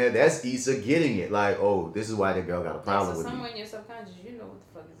saying that. That's Issa getting it. Like, oh, this is why the girl got a problem with me. Somewhere in your subconscious, you know what the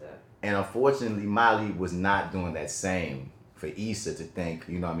fuck is up. And unfortunately, Molly was not doing that same for Issa to think.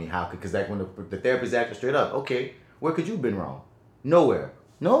 You know what I mean? How could? Because like when the therapist asked her straight up, okay, where could you have been wrong? Nowhere.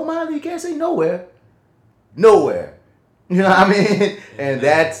 No, Molly, you can't say nowhere. Nowhere. You know what I mean? And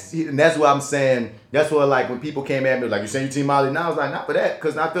that's what I'm saying. That's what, like, when people came at me, like, you saying you team Molly now? I was like, not for that.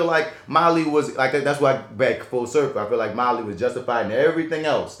 Because I feel like Molly was, like, that's why back full circle. I feel like Molly was justified in everything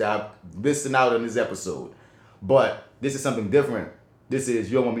else that I'm listing out in this episode. But this is something different. This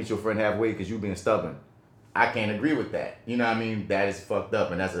is, you don't want to meet your friend halfway because you being stubborn. I can't agree with that. You know what I mean? That is fucked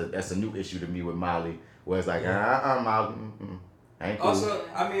up. And that's a new issue to me with Molly. Where it's like, Molly, ain't cool. Also,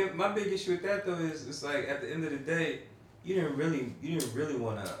 I mean, my big issue with that, though, is it's like, at the end of the day, you didn't really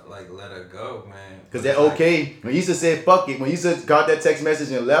want to like let her go, man. Cause they're okay. When Issa said fuck it, when Issa got that text message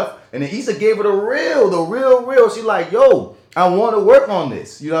and left, and then Issa gave her the real. She like, yo, I want to work on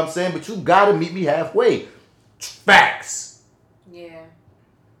this. You know what I'm saying? But you gotta meet me halfway. Facts. Yeah.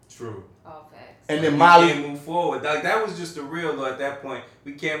 True. All facts. And then Molly can't move forward. Like that was just the real though. At that point,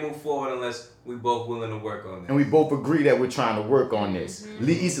 we can't move forward unless we both willing to work on this. And we both agree that we're trying to work on this.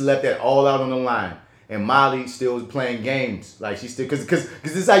 Issa left that all out on the line. And Molly still was playing games. Like she still, cause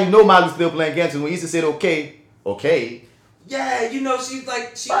this is how you know Molly's still playing games. When Issa said okay. Yeah, you know, she's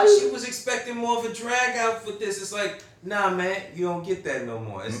like she was expecting more of a drag out with this. It's like, nah, man, you don't get that no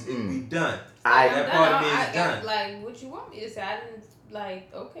more. We done. That part of me is done. Like, what you want me to say? I didn't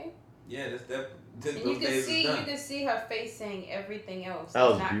like. Okay. Yeah, and you can see her face saying everything else that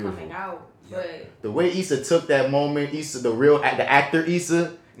was not beautiful. coming out. But the way Issa took that moment, the actor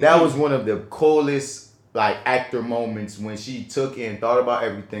Issa. That was one of the coolest like actor moments when she took in, thought about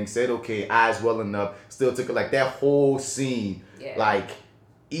everything, said okay, eyes welling up, still took it like that whole scene. Yeah. Like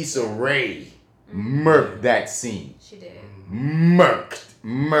Issa Rae murked that scene. She did.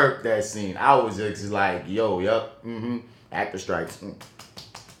 Murked that scene. I was just like, yo, actor strikes.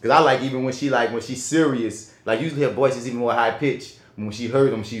 Cause I like even when she's serious, like usually her voice is even more high pitched. When she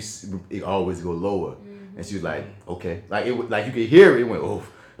heard him, it always go lower. And she was like, okay, like it like you could hear it. It went, oh.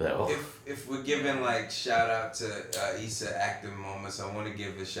 Like, oh. If we're giving like shout out to Issa acting moments, I want to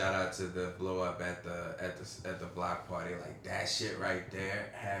give a shout out to the blow up at the block party. Like that shit right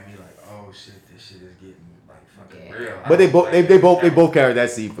there had me like, oh shit, this shit is getting like fucking real. But they both carried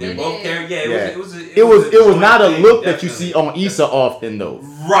that scene for me. They both carried. Yeah, it was not a look that you see on Issa often though.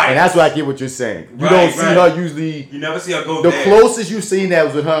 Right. And that's why I get what you're saying. You don't see her usually. You never see her go the there. Closest you've seen that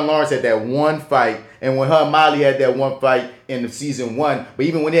was when her and Lawrence had that one fight. And when her and Molly had that one fight in the season 1, but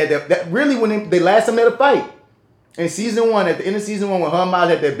even when they had that really when they last time they had a fight in season 1, at the end of season 1, when her and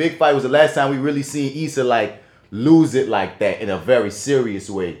Molly had that big fight was the last time we really seen Issa like lose it like that in a very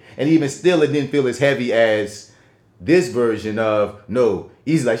serious way. And even still, it didn't feel as heavy as this version of no.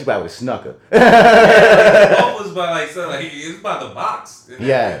 Issa like she probably would have snuck her. It was about like so like it's about the box.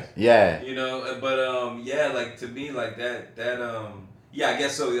 Yeah. You know, but like to me like that. Yeah, I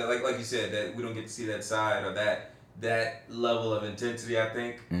guess so. Like you said, that we don't get to see that side or that level of intensity. I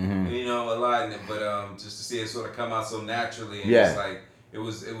think you know a lot, but just to see it sort of come out so naturally, and it's like it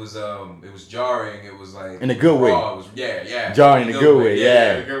was jarring. It was like in a good way. It was jarring in a good way.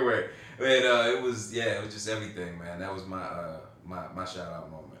 Yeah, in a good way. But it was just everything, man. That was my shout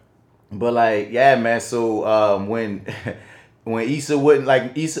out moment. But like man. So when Issa wouldn't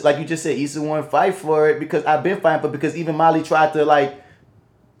like you just said, Issa wouldn't fight for it because I've been fighting for it because even Molly tried to like,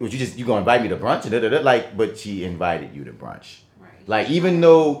 you gonna invite me to brunch? Like, but she invited you to brunch. Right. Like even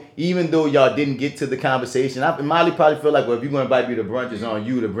though y'all didn't get to the conversation, Molly probably feel like, well, if you're gonna invite me to brunch, it's on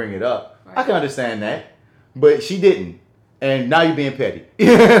you to bring it up. Right. I can understand that, but she didn't, and now you're being petty.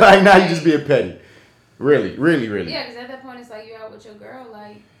 Like now you're just being petty. Really. Yeah, because at that point it's like you out with your girl,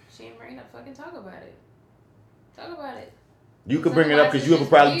 like she ain't bringing up fucking talk about it. You could bring it up because you have a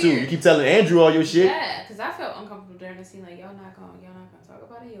problem too. You keep telling Andrew all your shit. Yeah, because I felt uncomfortable during the scene. Like y'all not gonna talk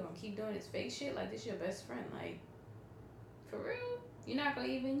about it. You're gonna keep doing this fake shit. Like this your best friend. Like for real. You're not gonna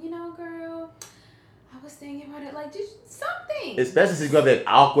even, girl. I was thinking about it. Like just something. Especially since you got that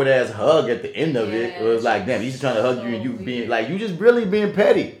awkward ass hug at the end of it. It was like, damn, he's trying to hug you and you being like, you just really being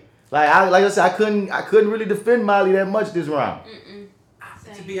petty. Like I said, I couldn't really defend Molly that much this round.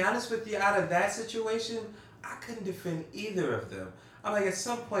 To be honest with you, out of that situation, I couldn't defend either of them. I'm like, at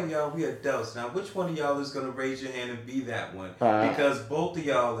some point, y'all, we adults. Now, which one of y'all is going to raise your hand and be that one? Because both of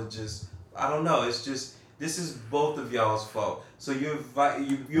y'all are just, I don't know, it's just, this is both of y'all's fault. So you're But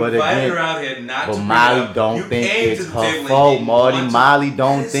inviting again, her out here not but to. Molly don't you think came it's to the her table and fault, didn't Marty. want to. Molly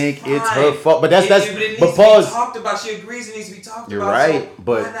don't That is think it's fine. her fault. But that's But it needs but to be pause. talked about. She agrees it needs to be talked You're about. right, So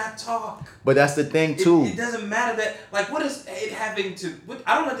but why not talk? But that's the thing too. It doesn't matter that what is it having to?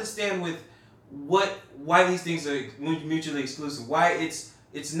 I don't understand with why these things are mutually exclusive. Why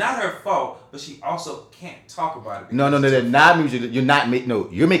it's not her fault, but she also can't talk about it. No, they're not mutually. You're not making. No,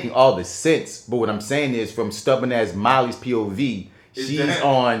 you're making all the sense. But what I'm saying is, from stubborn as Molly's POV, she's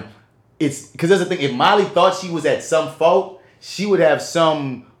on. It's because that's the thing. If Molly thought she was at some fault, she would have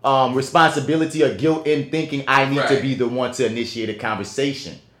some responsibility or guilt in thinking I need to be the one to initiate a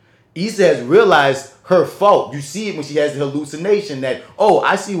conversation. Issa has realized her fault. You see it when she has the hallucination that, oh,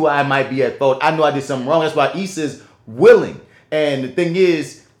 I see why I might be at fault. I know I did something wrong. That's why Issa's willing. And the thing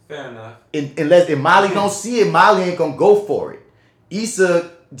is, fair enough. Unless if Molly don't see it, Molly ain't gonna go for it.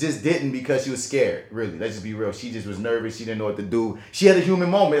 Issa just didn't because she was scared. Really, let's just be real. She just was nervous. She didn't know what to do. She had a human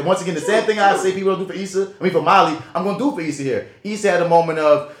moment. And once again, the same thing I say people don't do for Issa. I mean, for Molly, I'm gonna do for Issa here. Issa had a moment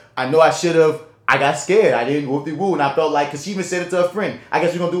of, I know I should have. I got scared. I didn't whoop-de-woo, and I felt like, because she even said it to her friend, I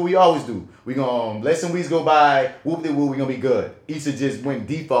guess we're going to do what we always do. We're going to let some weeks go by, whoop-de-woo, we're going to be good. Issa just went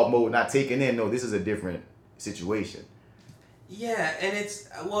default mode, not taking in, no, this is a different situation. Yeah, and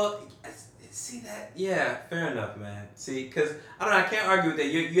see that, yeah, fair enough, man. See, because, I don't know, I can't argue with that.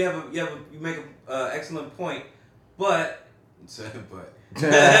 You make an excellent point, but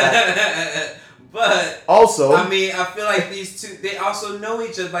But also, I mean, I feel like these two, they also know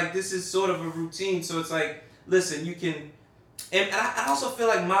each other. Like, this is sort of a routine. So it's like, listen, you can, and I also feel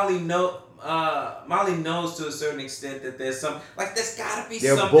like Molly knows to a certain extent that there's some, like, there's gotta be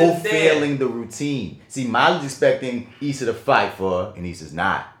something there. They're both failing the routine. See, Molly's expecting Issa to fight for her, and Issa's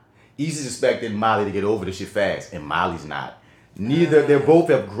not. Issa's expecting Molly to get over the shit fast, and Molly's not. Neither, they both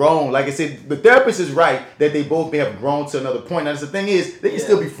have grown. Like I said, the therapist is right that they both may have grown to another point. Now, the thing is, they can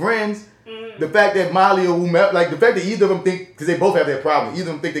still be friends. The fact that Molly or whomever, like the fact that either of them think, because they both have that problem, either of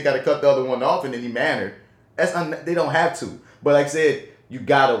them think they got to cut the other one off in any manner, they don't have to. But like I said, you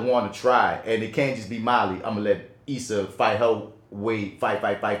got to want to try. And it can't just be Molly, I'm going to let Issa fight her way,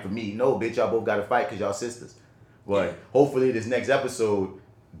 fight for me. No, bitch, y'all both got to fight because y'all sisters. But hopefully this next episode,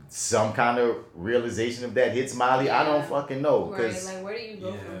 some kind of realization of that hits Molly. I don't fucking know. Right, like where do you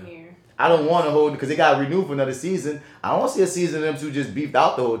go from here? I don't want to hold, because they got renewed for another season. I don't want to see a season of them two just beefed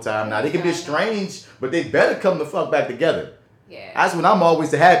out the whole time. Now, they can be estranged, but they better come the fuck back together. Yeah. That's when I'm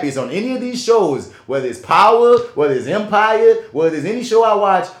always the happiest on any of these shows, whether it's Power, whether it's Empire, whether it's any show I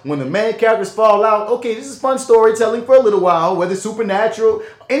watch, when the main characters fall out, okay, this is fun storytelling for a little while, whether it's Supernatural,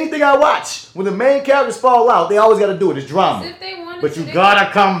 anything I watch, when the main characters fall out, they always got to do it. It's drama. If they wanted but to, you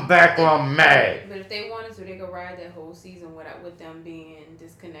gotta come back or I'm mad. But if they wanted to, they could ride that whole season with them being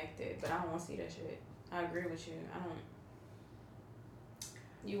disconnected. But I don't want to see that shit. I agree with you.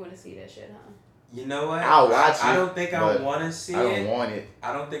 You want to see that shit, huh? You know what? I'll watch it. I don't think I want to see it. I don't want it.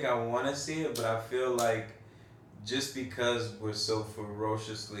 I don't think I want to see it, but I feel like just because we're so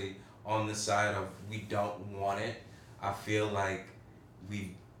ferociously on the side of we don't want it, I feel like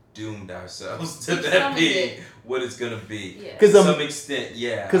we've doomed ourselves to that being what it's going to be. Yeah. To some extent,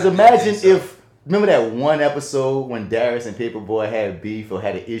 yeah. Because imagine if, remember that one episode when Darius and Paperboy had beef or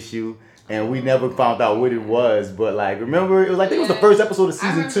had an issue, and we never found out what it was, but like, remember, it was like, I think it was the first episode of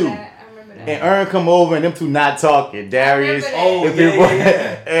season 2. And Ern come over and them two not talking. Darius and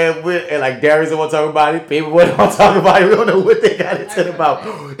Paperboy, and like Darius don't want to talk about it. Paperboy don't want to talk about it. We don't know what they got into it about.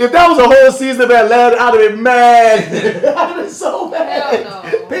 If that was a whole season of Atlanta, I'd have been mad. I'd have been so mad.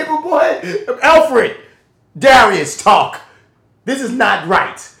 Paperboy, Alfred, Darius talk. This is not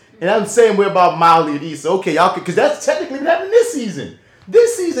right. And I'm saying we're about Molly and Issa. Okay, y'all, because that's technically what happened this season.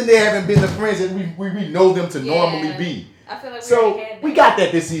 This season they haven't been the friends that we know them to normally be. I feel like we got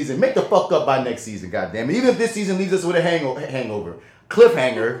that this season. Make the fuck up by next season, goddammit. Even if this season leaves us with a hangover.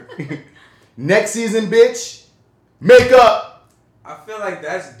 Cliffhanger. Next season, bitch. Make up. I feel like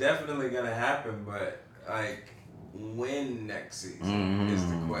that's definitely gonna happen, but like when next season is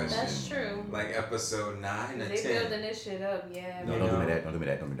the question. That's true. Like episode 9 or 10. They building this shit up, yeah. No, don't do me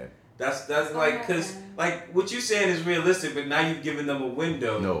that. That's like, because like what you're saying is realistic, but now you've given them a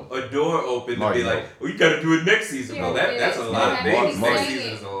window, a door open to be like, oh, you got to do it next season. Well, that's a lot of things. Next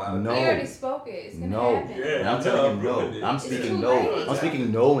season is a lot of things. They already spoke it. It's gonna happen. Yeah, I'm telling you no. I'm speaking no. I'm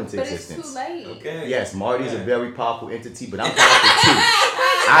speaking no into existence. But it's too late. Okay. Yes, Marty's a very powerful entity, but I'm powerful too.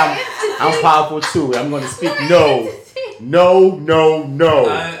 I'm powerful too. I'm going to speak no. No.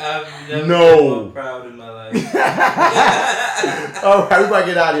 I've never been more proud in my life. All right, we gotta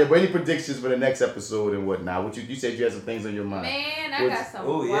get out of here. But any predictions for the next episode and whatnot? What you said you had some things on your mind. Man, I got some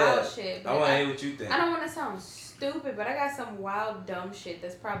wild shit. I want to hear what you think. I don't want to sound stupid, but I got some wild, dumb shit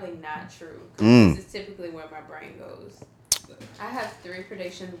that's probably not true. This is typically where my brain goes. I have 3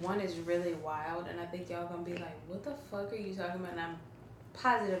 predictions. One is really wild, and I think y'all gonna be like, what the fuck are you talking about? And I'm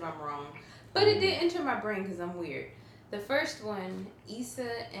positive I'm wrong. But it did enter my brain because I'm weird. The first one,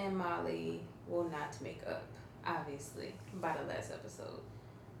 Issa and Molly will not make up, obviously, by the last episode.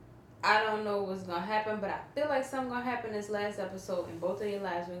 I don't know what's gonna happen, but I feel like something gonna happen this last episode in both of their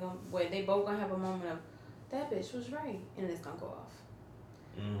lives. Where they both gonna have a moment of, that bitch was right, and it's gonna go off.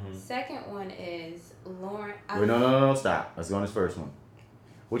 Second one is Lauren. Wait, no, stop. Let's go on this first one.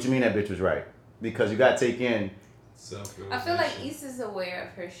 What you mean that bitch was right? Because you gotta take in. I feel like Issa's aware of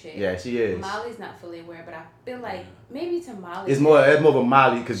her shit. Yeah, she is. Molly's not fully aware, but I feel like maybe to Molly. It's more of a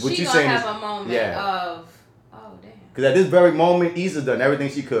Molly because what you saying is. She gonna have a moment of, oh damn. Because at this very moment, Issa done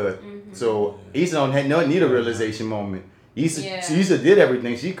everything she could. So Issa don't need a realization moment. Issa did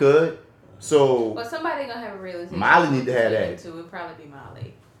everything she could. So. But somebody gonna have a realization. Molly need to have that. It'll probably be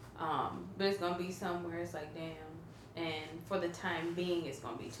Molly. But it's gonna be somewhere it's like damn, and for the time being, it's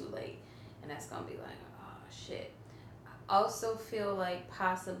gonna be too late, and that's gonna be like, oh shit. I also feel like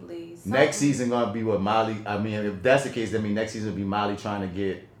possibly next season gonna be what Molly. I mean, if that's the case, that means next season will be Molly trying to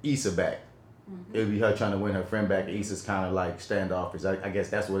get Issa back. It'll be her trying to win her friend back. Issa's kind of like standoffish. I guess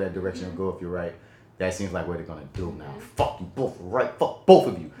that's where that direction will go. If you're right, that seems like what they're gonna do now. Fuck you both, right? Fuck both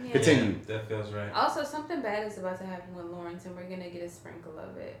of you. Yeah. Continue. Yeah, that feels right. Also, something bad is about to happen with Lawrence, and we're gonna get a sprinkle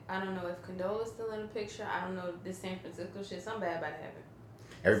of it. I don't know if Condola's still in the picture. I don't know this San Francisco shit. Something bad about to happen.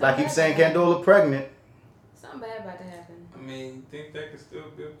 Everybody keeps saying Candola pregnant. Something bad about to happen. I mean, you think that could still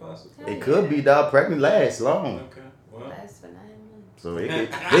be a possibility? It could be, dog. Pregnant lasts long. Okay. Well. Lasts for 9 months. So they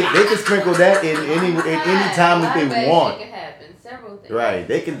can sprinkle that in any time that they want. Shit can happen. Several things. Right.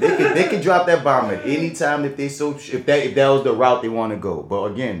 They can drop that bomb at any time if that was the route they want to go.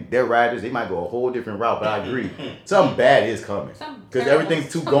 But again, they're riders. They might go a whole different route. But I agree, something bad is coming because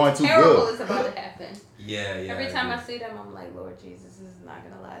everything's going too terrible good. is about to happen. Yeah. Every time I see them, I'm like, Lord Jesus, this is not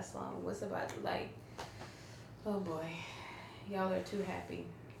gonna last long. What's about to oh boy, y'all are too happy.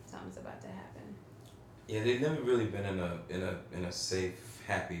 Something's about to happen. Yeah, they've never really been in a safe,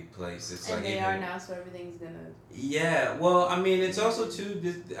 happy place. It's and like they are now, so everything's gonna. Yeah, well, I mean, it's also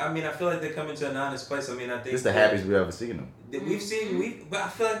too. I mean, I feel like they're coming to an honest place. I mean, I think it's the happiest we've ever seen them. But I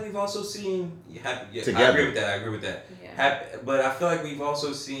feel like we've also seen. Yeah, together. I agree with that. Yeah. But I feel like we've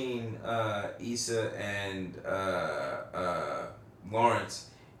also seen Issa and Lawrence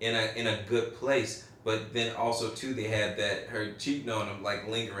in a good place. But then also too, they had that her cheating on him, like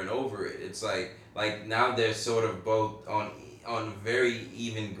lingering over it. It's like now they're sort of both on very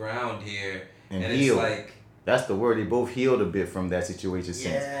even ground here, and healed. It's like that's the word. They both healed a bit from that situation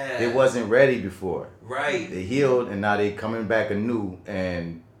since yeah. they wasn't ready before. Right. They healed, and now they coming back anew,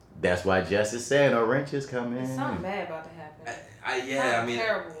 and that's why Jess is saying a wrench is coming. There's something bad about to happen. I mean,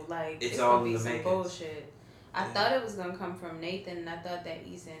 terrible. Like it's all gonna be in the some makings. bullshit. I thought it was gonna come from Nathan, and I thought that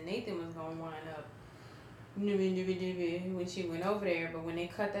Issa and Nathan was gonna wind up when she went over there. But when they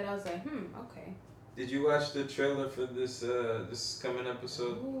cut that, I was like, okay. Did you watch the trailer for this coming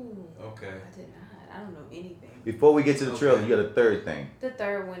episode? Ooh, okay. I did not. I don't know anything. Before we get to the trailer, you got a third thing. The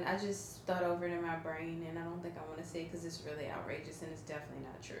third one, I just thought over it in my brain, and I don't think I want to say it because it's really outrageous and it's definitely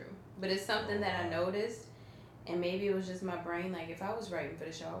not true. But it's something that I noticed, and maybe it was just my brain. Like if I was writing for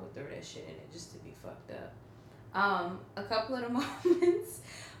the show, I would throw that shit in it just to be fucked up. A couple of the moments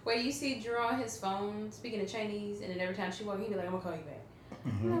where you see Drew on his phone speaking in Chinese, and then every time she walk, he be like, "I'm gonna call you back."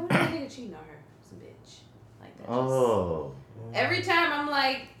 I'm like, what are you nigga cheating on her? Some bitch like that. Oh. Every time I'm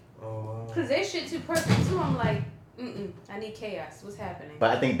like, because they shit too perfect too. I'm like, I need chaos. What's happening?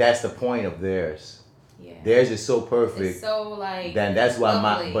 But I think that's the point of theirs. Yeah. Theirs is so perfect. It's so like. Then that's why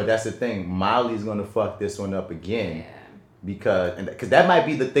lovely. but that's the thing. Molly's gonna fuck this one up again. Yeah. Because that might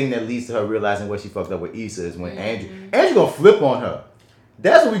be the thing that leads to her realizing what she fucked up with Issa is when Andrew gonna flip on her.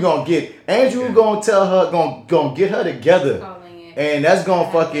 That's what we gonna get. Andrew gonna tell her, gonna get her together, and that's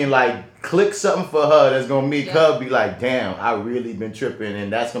gonna fucking like click something for her. That's gonna make her be like, damn, I really been tripping,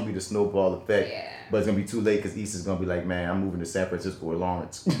 and that's gonna be the snowball effect. Yeah. But it's gonna be too late because Issa's gonna be like, man, I'm moving to San Francisco with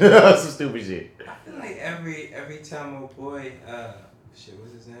Lawrence. Some stupid shit. I feel like every time old boy, what's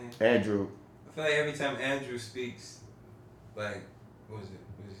his name? Andrew. I feel like every time Andrew speaks, like, what is it?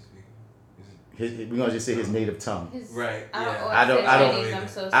 What is he speaking? Is it We're gonna just say his native tongue. Right. Yeah.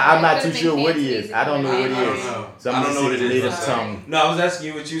 I'm not too sure what he is. I don't know what he is. So I don't know what it is. Native tongue. No, I was asking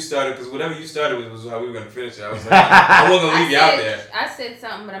you what you started because whatever you started with was how we were gonna finish it. I was like, I wasn't gonna leave you out there. I said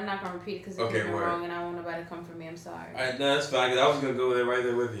something, but I'm not gonna repeat it because it's wrong, and I don't want nobody to come for me. I'm sorry. All right, no, that's fine. Cause I was gonna go there right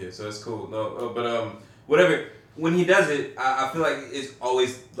there with you, so it's cool. No, but whatever. When he does it, I feel like it's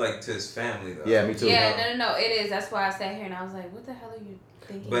always like to his family though. Yeah, me too. Yeah, no, it is. That's why I sat here and I was like, what the hell are you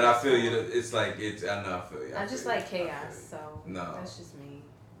thinking? But I feel you. It's like I know. I feel you. I just like chaos, so no, that's just me.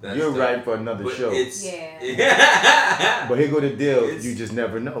 You're right for another show. Yeah. But here go the deal. You just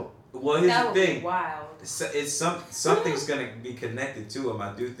never know. Well, here's the thing. Wild. It's something's gonna be connected to him.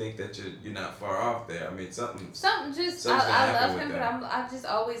 I do think that you're not far off there. I mean, something's I love him, but I just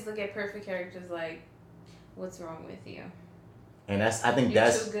always look at perfect characters like, what's wrong with you? And I think You're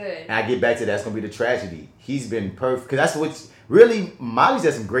that's too good. And I get back to that's gonna be the tragedy. He's been perfect because that's what really Molly's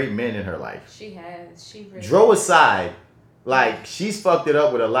had some great men in her life. She has. She really. Dro aside, like she's fucked it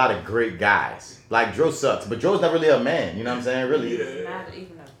up with a lot of great guys. Like Dro sucks, but Dro's not really a man. You know what I'm saying? Really. He's not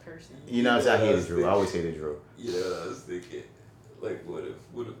even a person. You know what I'm saying? I hated Dro. I always hated Dro. You know what I was thinking? Like, what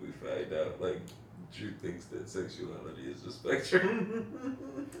if we find out like Drew thinks that sexuality is a spectrum?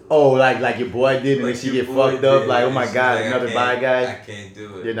 Oh, like your boy did, and then she get fucked up. Like, oh my god, like, another bi guy. I can't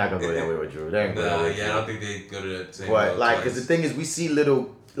do it. You're not gonna go that way with Drew. They ain't go that way. Yeah, I don't think they go to that same. But like, because the thing is, we see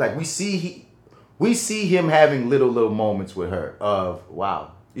little, like we see him having little moments with her of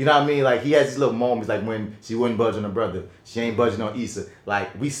wow. You know what I mean? Like he has these little moments, like when she wouldn't budge on her brother, she ain't budging on Issa.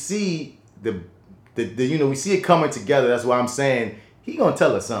 Like we see the we see it coming together. That's why I'm saying he gonna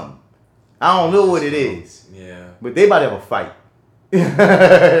tell us something. I don't know what it is. Yeah. But they about to have a fight.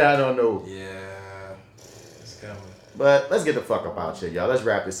 I don't know. Yeah. It's coming. But let's get the fuck up out here, y'all. Let's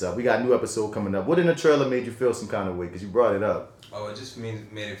wrap this up. We got a new episode coming up. What in the trailer made you feel some kind of way? Because you brought it up. Oh, it just made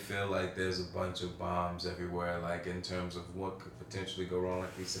it feel like there's a bunch of bombs everywhere, like in terms of what could potentially go wrong.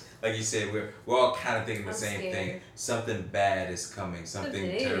 Like you said, we're all kind of thinking the same thing. Something bad is coming.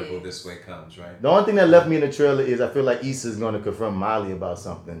 Something terrible this way comes, right? The only thing that left me in the trailer is I feel like Issa's going to confront Molly about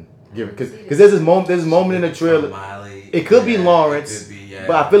something. Because there's this moment in the trailer. Molly, it could be Lawrence, it could be,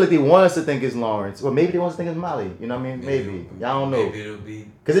 but I feel like they want us to think it's Lawrence. Or maybe they want us to think it's Molly. You know what I mean? Maybe. I don't know. Maybe it'll be.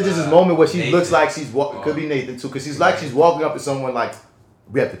 Because it's just this moment where she Nathan. looks like she's walking. It could be Nathan too. Because she's like she's walking up to someone like,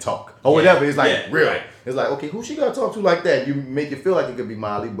 we have to talk. Or whatever. It's like, real. Right. It's like, okay, who she got to talk to like that? You make it feel like it could be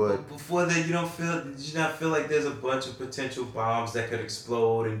Molly, but. Before that, did you not feel like there's a bunch of potential bombs that could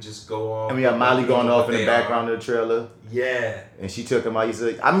explode and just go off? And we got Molly going off in the background of the trailer. Yeah. And she took him out. He's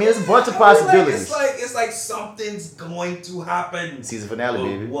like, I mean, there's a bunch of possibilities. It's like something's going to happen. Season finale,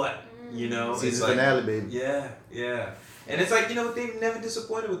 baby. What? You know? Season finale, baby. Yeah. And it's like, they've never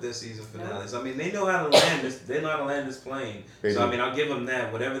disappointed with their season finales. I mean, they know how to land this. They know how to land this plane. I mean, I'll give them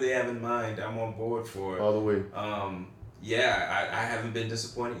that. Whatever they have in mind, I'm on board for it. All the way. I haven't been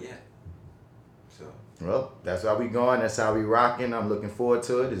disappointed yet. So. Well, that's how we going. That's how we rocking. I'm looking forward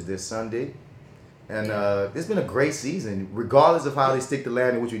to it. It's this Sunday. And it's been a great season. Regardless of how they stick the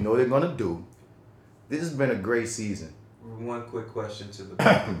landing, which we know they're going to do. This has been a great season. One quick question to the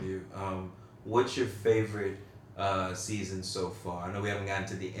both of you. What's your favorite season so far? I know we haven't gotten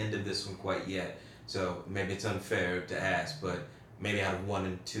to the end of this one quite yet, so maybe it's unfair to ask, but maybe out of 1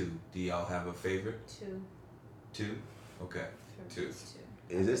 and 2, do y'all have a favorite? 2? Okay. 2.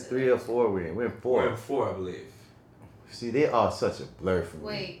 Is this 3 or 4 we're in? We're in 4. We're in 4, I believe. See, they are such a blur for me.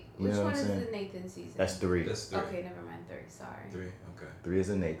 Wait, which one is the Nathan season? That's 3. That's 3. Okay, never mind. 3. Sorry. 3. Okay. 3 is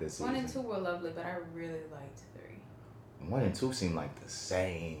the Nathan season. 1 and 2 were lovely, but I really liked 3. 1 and 2 seem like the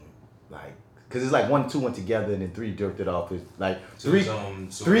same, like. Cause it's like 1 and 2 went together and then 3 jerked it off. It's like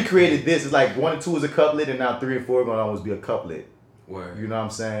 3 created this. It's like 1 and 2 is a couplet and now 3 and 4 are gonna almost be a couplet. Word. You know what I'm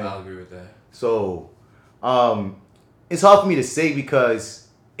saying? I'll agree with that. So, it's hard for me to say because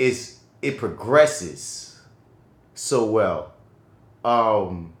it progresses so well.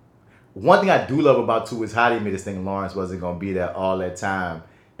 One thing I do love about 2 is how they made this thing. Lawrence wasn't gonna be there all that time,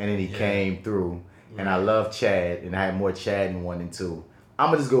 and then he came through. And I love Chad, and I had more Chad in 1 and 2. I'm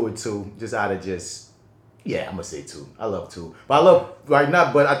gonna just go with 2, just out of I'm gonna say 2. I love 2, but I love right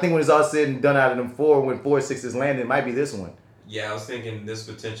now. But I think when it's all said and done, out of them 4, when 4 6 is landing, it might be this one. Yeah, I was thinking this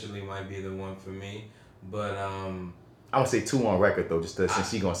potentially might be the one for me, but I'm gonna say 2 on record though, just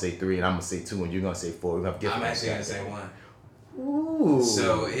since she's gonna say 3 and I'm gonna say 2 and you're gonna say 4. We have to I'm actually gonna say 1. Ooh.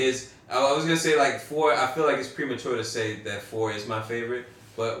 So I was gonna say like 4. I feel like it's premature to say that 4 is my favorite,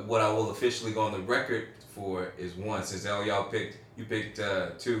 but what I will officially go on the record for is 1, since all y'all picked. You picked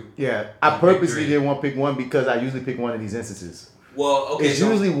 2. Yeah, I purposely didn't want to pick 1 because I usually pick 1 in these instances. Well, okay. It's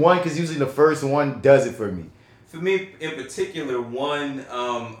usually 1 because usually the first one does it for me. For me in particular, 1,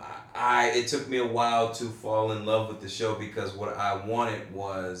 it took me a while to fall in love with the show because what I wanted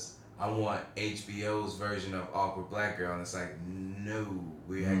was I want HBO's version of Awkward Black Girl, and it's like, no,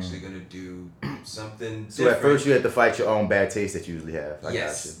 we're actually gonna do something So different. at first you had to fight your own bad taste that you usually have.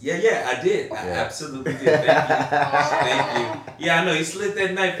 Yes. Yeah, I did. I absolutely did. Thank you. Yeah, I know. He slid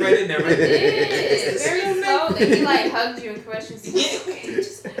that knife right in there. Right? It's very slow. Then he like hugged you and crushed you. Okay,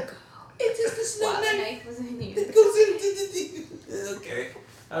 just let go. It's just a slow While the knife. knife was in you. It goes in. Okay.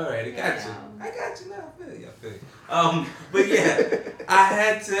 All right, I got you. I got you now. I feel you. But yeah, I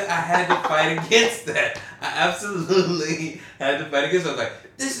had to fight against that. I absolutely had to fight against it. I was like,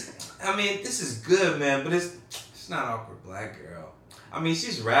 this is good, man, but it's not Awkward Black Girl. I mean,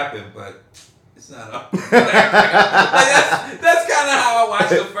 she's rapping, but it's not Awkward Black Girl. Like, that's kind of how I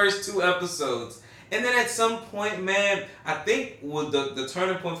watched the first 2 episodes. And then at some point, man, I think the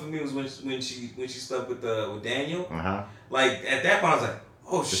turning point for me was when she slept with Daniel. Like at that point, I was like,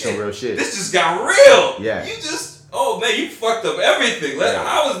 oh shit, some real shit. This just got real. Yeah. You just, oh man, you fucked up everything. Like,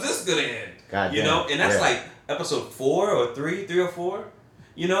 how is this gonna end? God you damn. know, and that's like episode 4 or 3 or 4.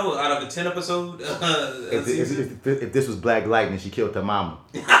 You know, out of a 10 episode season. If this was Black Lightning, she killed her mama.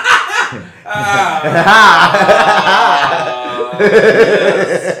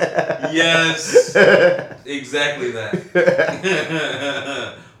 Yes, exactly that.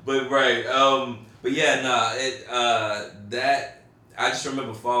 But right, but yeah, that I just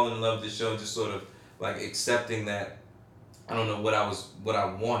remember falling in love with the show and just sort of like accepting that. I don't know what I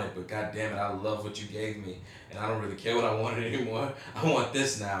wanted, but god damn it, I love what you gave me, and I don't really care what I wanted anymore. I want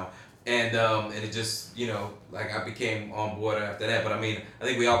this now. And it just, you know, like I became on board after that. But I mean, I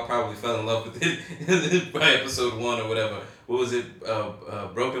think we all probably fell in love with it by episode 1 or whatever. What was it?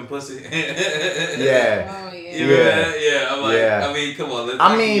 Broken Pussy? Yeah. Oh, yeah. Yeah. I'm like, I mean, come on. How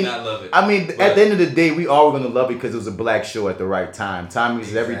can you not love it? I mean, at the end of the day, we all were going to love it because it was a black show at the right time. Timing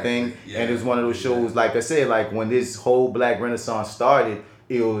is everything. Yeah. And it was one of those shows, like I said, like when this whole black renaissance started,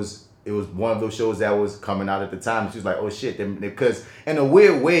 it was one of those shows that was coming out at the time. She was like, oh shit. Because in a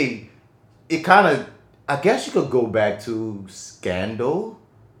weird way, it kind of, I guess you could go back to Scandal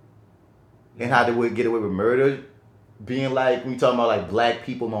and how they would get away with murder. Being like, we talking about like black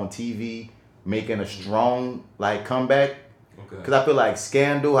people on TV making a strong like comeback. Because I feel like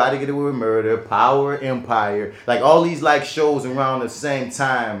Scandal, How to Get Away with Murder, Power, Empire, like all these like shows around the same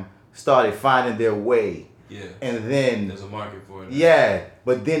time started finding their way. Yeah. And then there's a market for it. Yeah,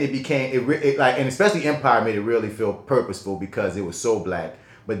 but then it became it like, and especially Empire made it really feel purposeful because it was so black.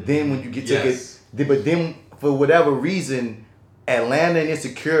 But then when you get to but then for whatever reason, Atlanta and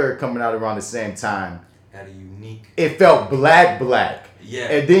Insecure coming out around the same time. Had a unique. It felt black.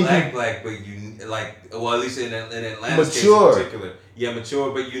 Yeah, and then black, but you like, well, at least in Atlanta's mature. case in particular. Yeah,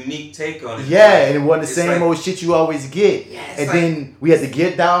 mature, but unique take on it. Yeah, and it wasn't the same old shit you always get. Yeah, and then we had the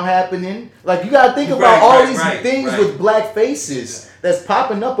Get Down happening. Like, you gotta think about all these things with black faces that's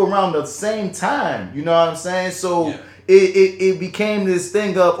popping up around the same time. You know what I'm saying? So it became this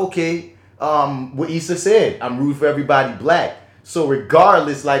thing of, okay, what Issa said, I'm rooting for everybody black. So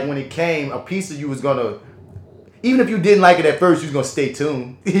regardless, like when it came, a piece of you was gonna, even if you didn't like it at first, you was gonna stay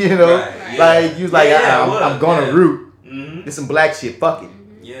tuned. You know, like you was like, I'm gonna root. Mm-hmm. There's some black shit. Fuck it.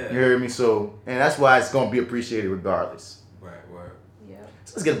 Yeah, you heard me. So, and that's why it's gonna be appreciated regardless. Right. Yeah.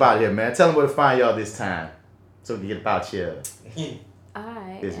 So let's get about here, man. Tell them where to find y'all this time, so we can get about here.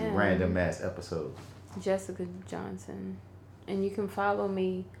 This random ass episode. Jessica Johnson, and you can follow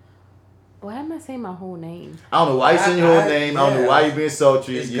me. Why am I saying my whole name? I don't know why you saying your whole name. I don't know why you being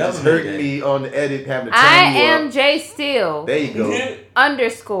sultry. You just hurting me on the edit, having to turn I you am up. J Steele. There you go.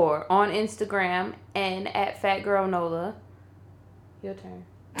 _ on Instagram and at Fat Girl Nola. Your turn.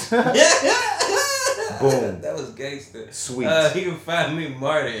 Boom. That was gangster. Sweet. You can find me,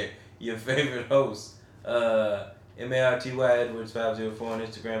 Marty, your favorite host. MARTY Edwards 504 on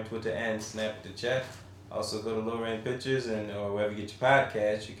Instagram, Twitter, and Snap the chat. Also go to Low Rain Pictures or wherever you get your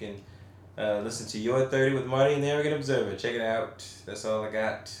podcast. You can listen to Your 30 with Marty and the Arrogant Observer. Check it out. That's all I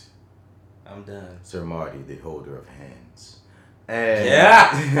got. I'm done. Sir Marty, the holder of hands. And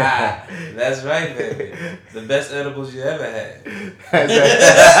yeah, that's right, baby. The best edibles you ever had.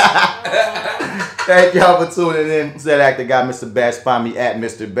 Thank y'all for tuning in. Said actor guy, Mr. Bats. Find me at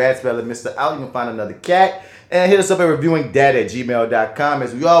Mr. Bats. Spell it Mr. Out. You can find another cat. And hit us up at reviewingdat@gmail.com.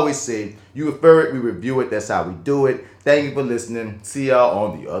 As we always say, you refer it, we review it. That's how we do it. Thank you for listening. See y'all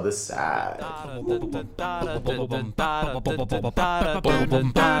on the other side.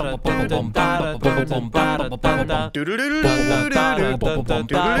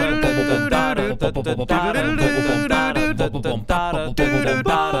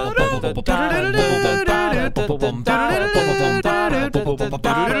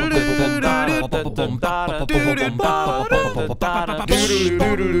 da da da da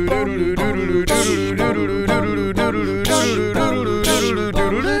da.